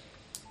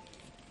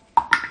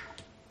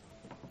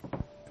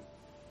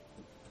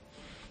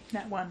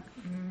 that one.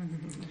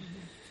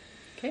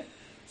 Okay.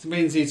 So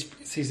Bane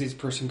sees each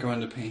person go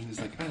into pain. He's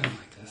like, I don't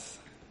like this.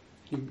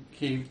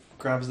 He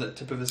grabs that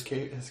tip of his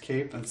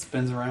cape and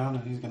spins around,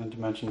 and he's going to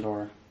dimension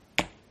door.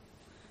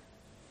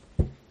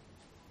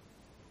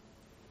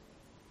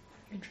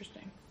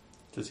 Interesting.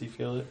 Does he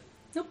feel it?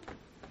 Nope.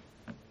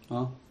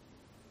 Well,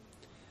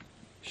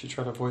 you should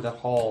try to avoid that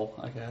hall,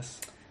 I guess.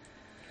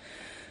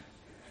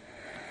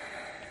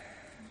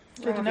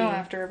 Good to know Robbie,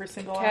 after every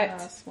single one Ket,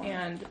 of us.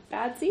 and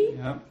Badzi,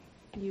 Yep.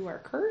 you are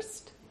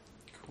cursed.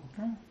 Cool.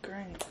 Oh,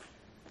 great.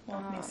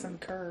 Love me Um, some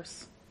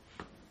curse.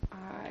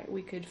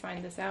 We could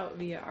find this out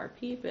via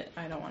RP, but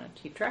I don't want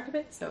to keep track of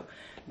it. So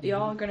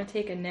y'all are going to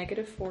take a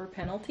 -4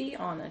 penalty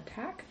on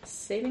attack,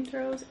 saving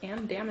throws,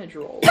 and damage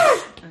rolls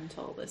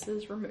until this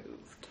is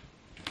removed.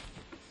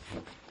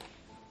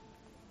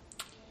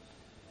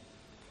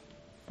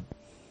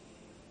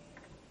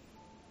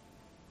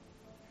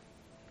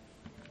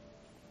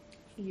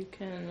 You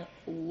can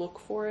look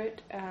for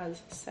it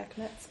as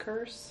Sekhmet's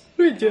curse.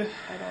 I don't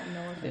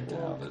know if it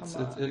will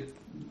come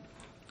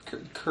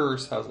up.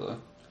 Curse has a...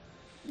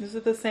 Is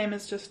it the same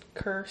as just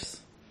curse?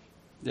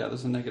 Yeah,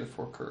 there's a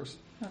 -4 curse.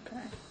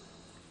 Okay.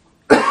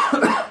 Do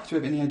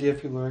you have any idea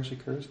if people are actually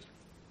cursed?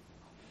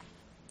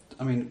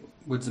 I mean,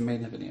 would the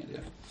maiden have any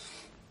idea?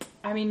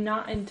 I mean,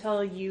 not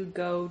until you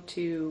go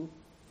to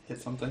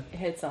Hit something?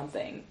 hit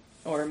something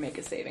or make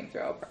a saving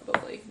throw,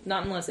 probably.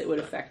 Not unless it would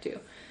affect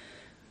you.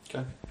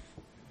 Okay.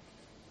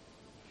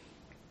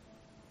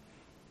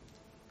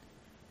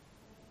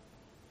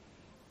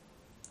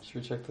 Should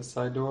we check the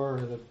side door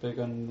or the big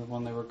one, the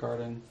one they were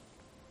guarding?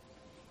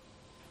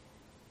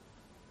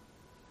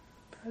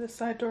 Try the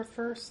side door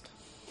first.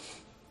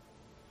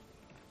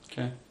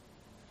 Okay.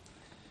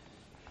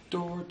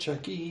 Door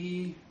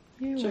checky.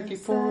 USA. Checky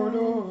 4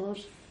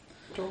 doors.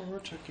 Door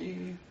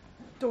checky.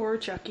 Door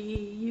Chucky,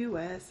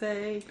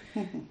 USA.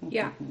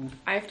 Yeah,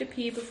 I have to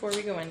pee before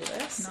we go into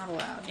this. Not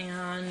allowed.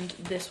 And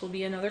this will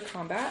be another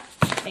combat,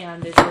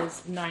 and it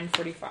is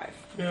 9:45.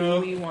 Yeah.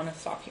 Do we want to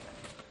stop here?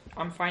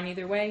 I'm fine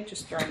either way,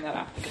 just throwing that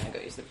out. I'm gonna go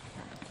use the...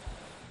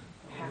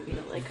 Happy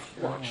to, like,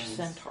 watch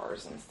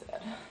centaurs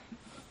instead.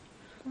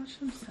 Watch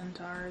some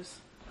centaurs.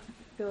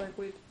 I feel like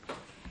we've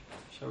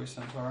Shall we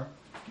centaur?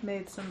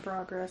 made some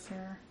progress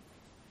here.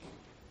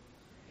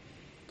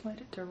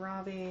 Applied it to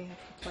Ravi.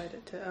 Applied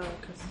it to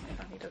because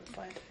I need to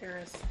apply it to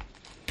Eris.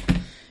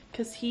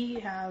 Because he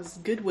has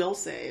goodwill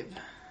save.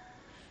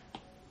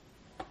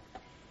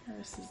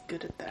 Eris is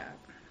good at that.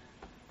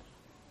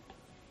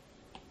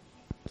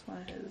 It's one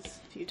of his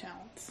few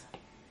talents.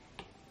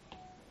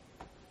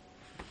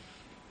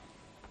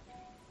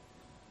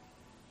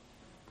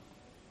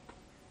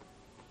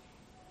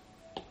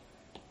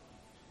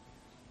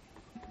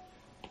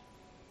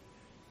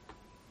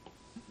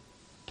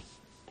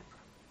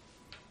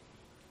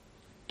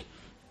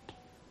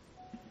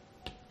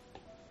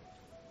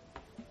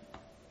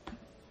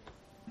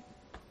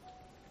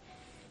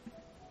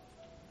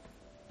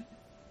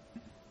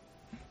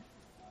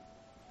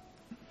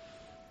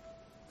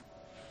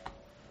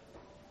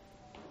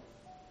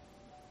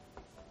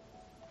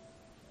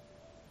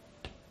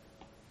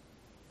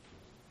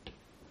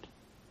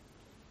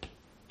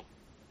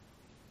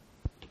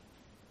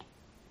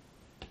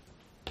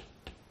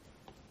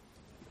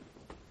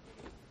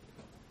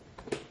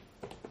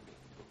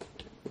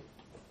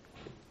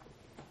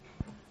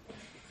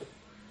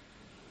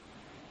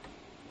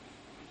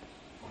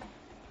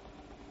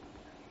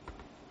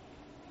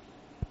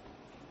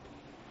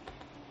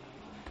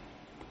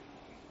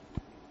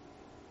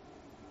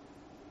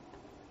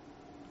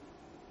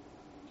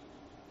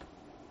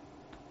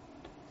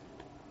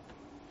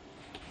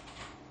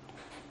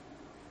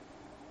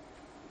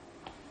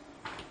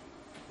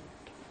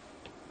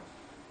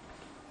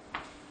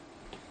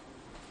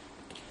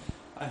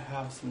 I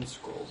have some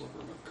scrolls of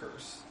remove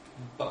curse,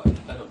 but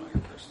I don't know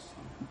your curse.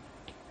 So.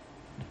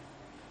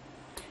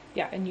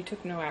 Yeah, and you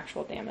took no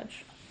actual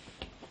damage.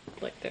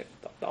 Like,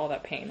 all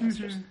that pain was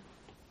just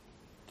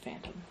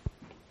phantom.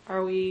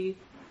 Are we...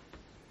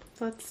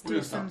 Let's We're do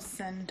gonna some stop.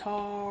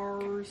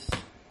 centaurs.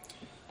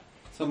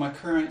 So my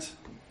current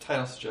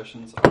title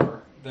suggestions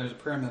are: there's a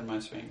pyramid in my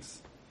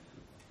sphinx,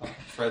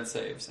 Fred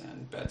saves,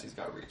 and Badzi's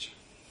got reach.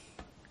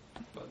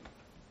 But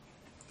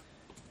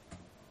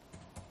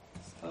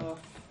stuff.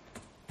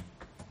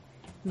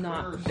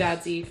 Not course.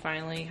 Badzi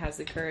finally has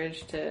the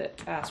courage to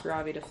ask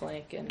Ravi to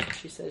flank, and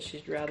she says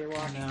she'd rather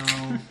watch.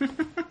 No.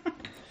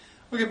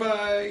 Okay,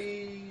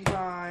 bye.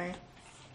 Bye.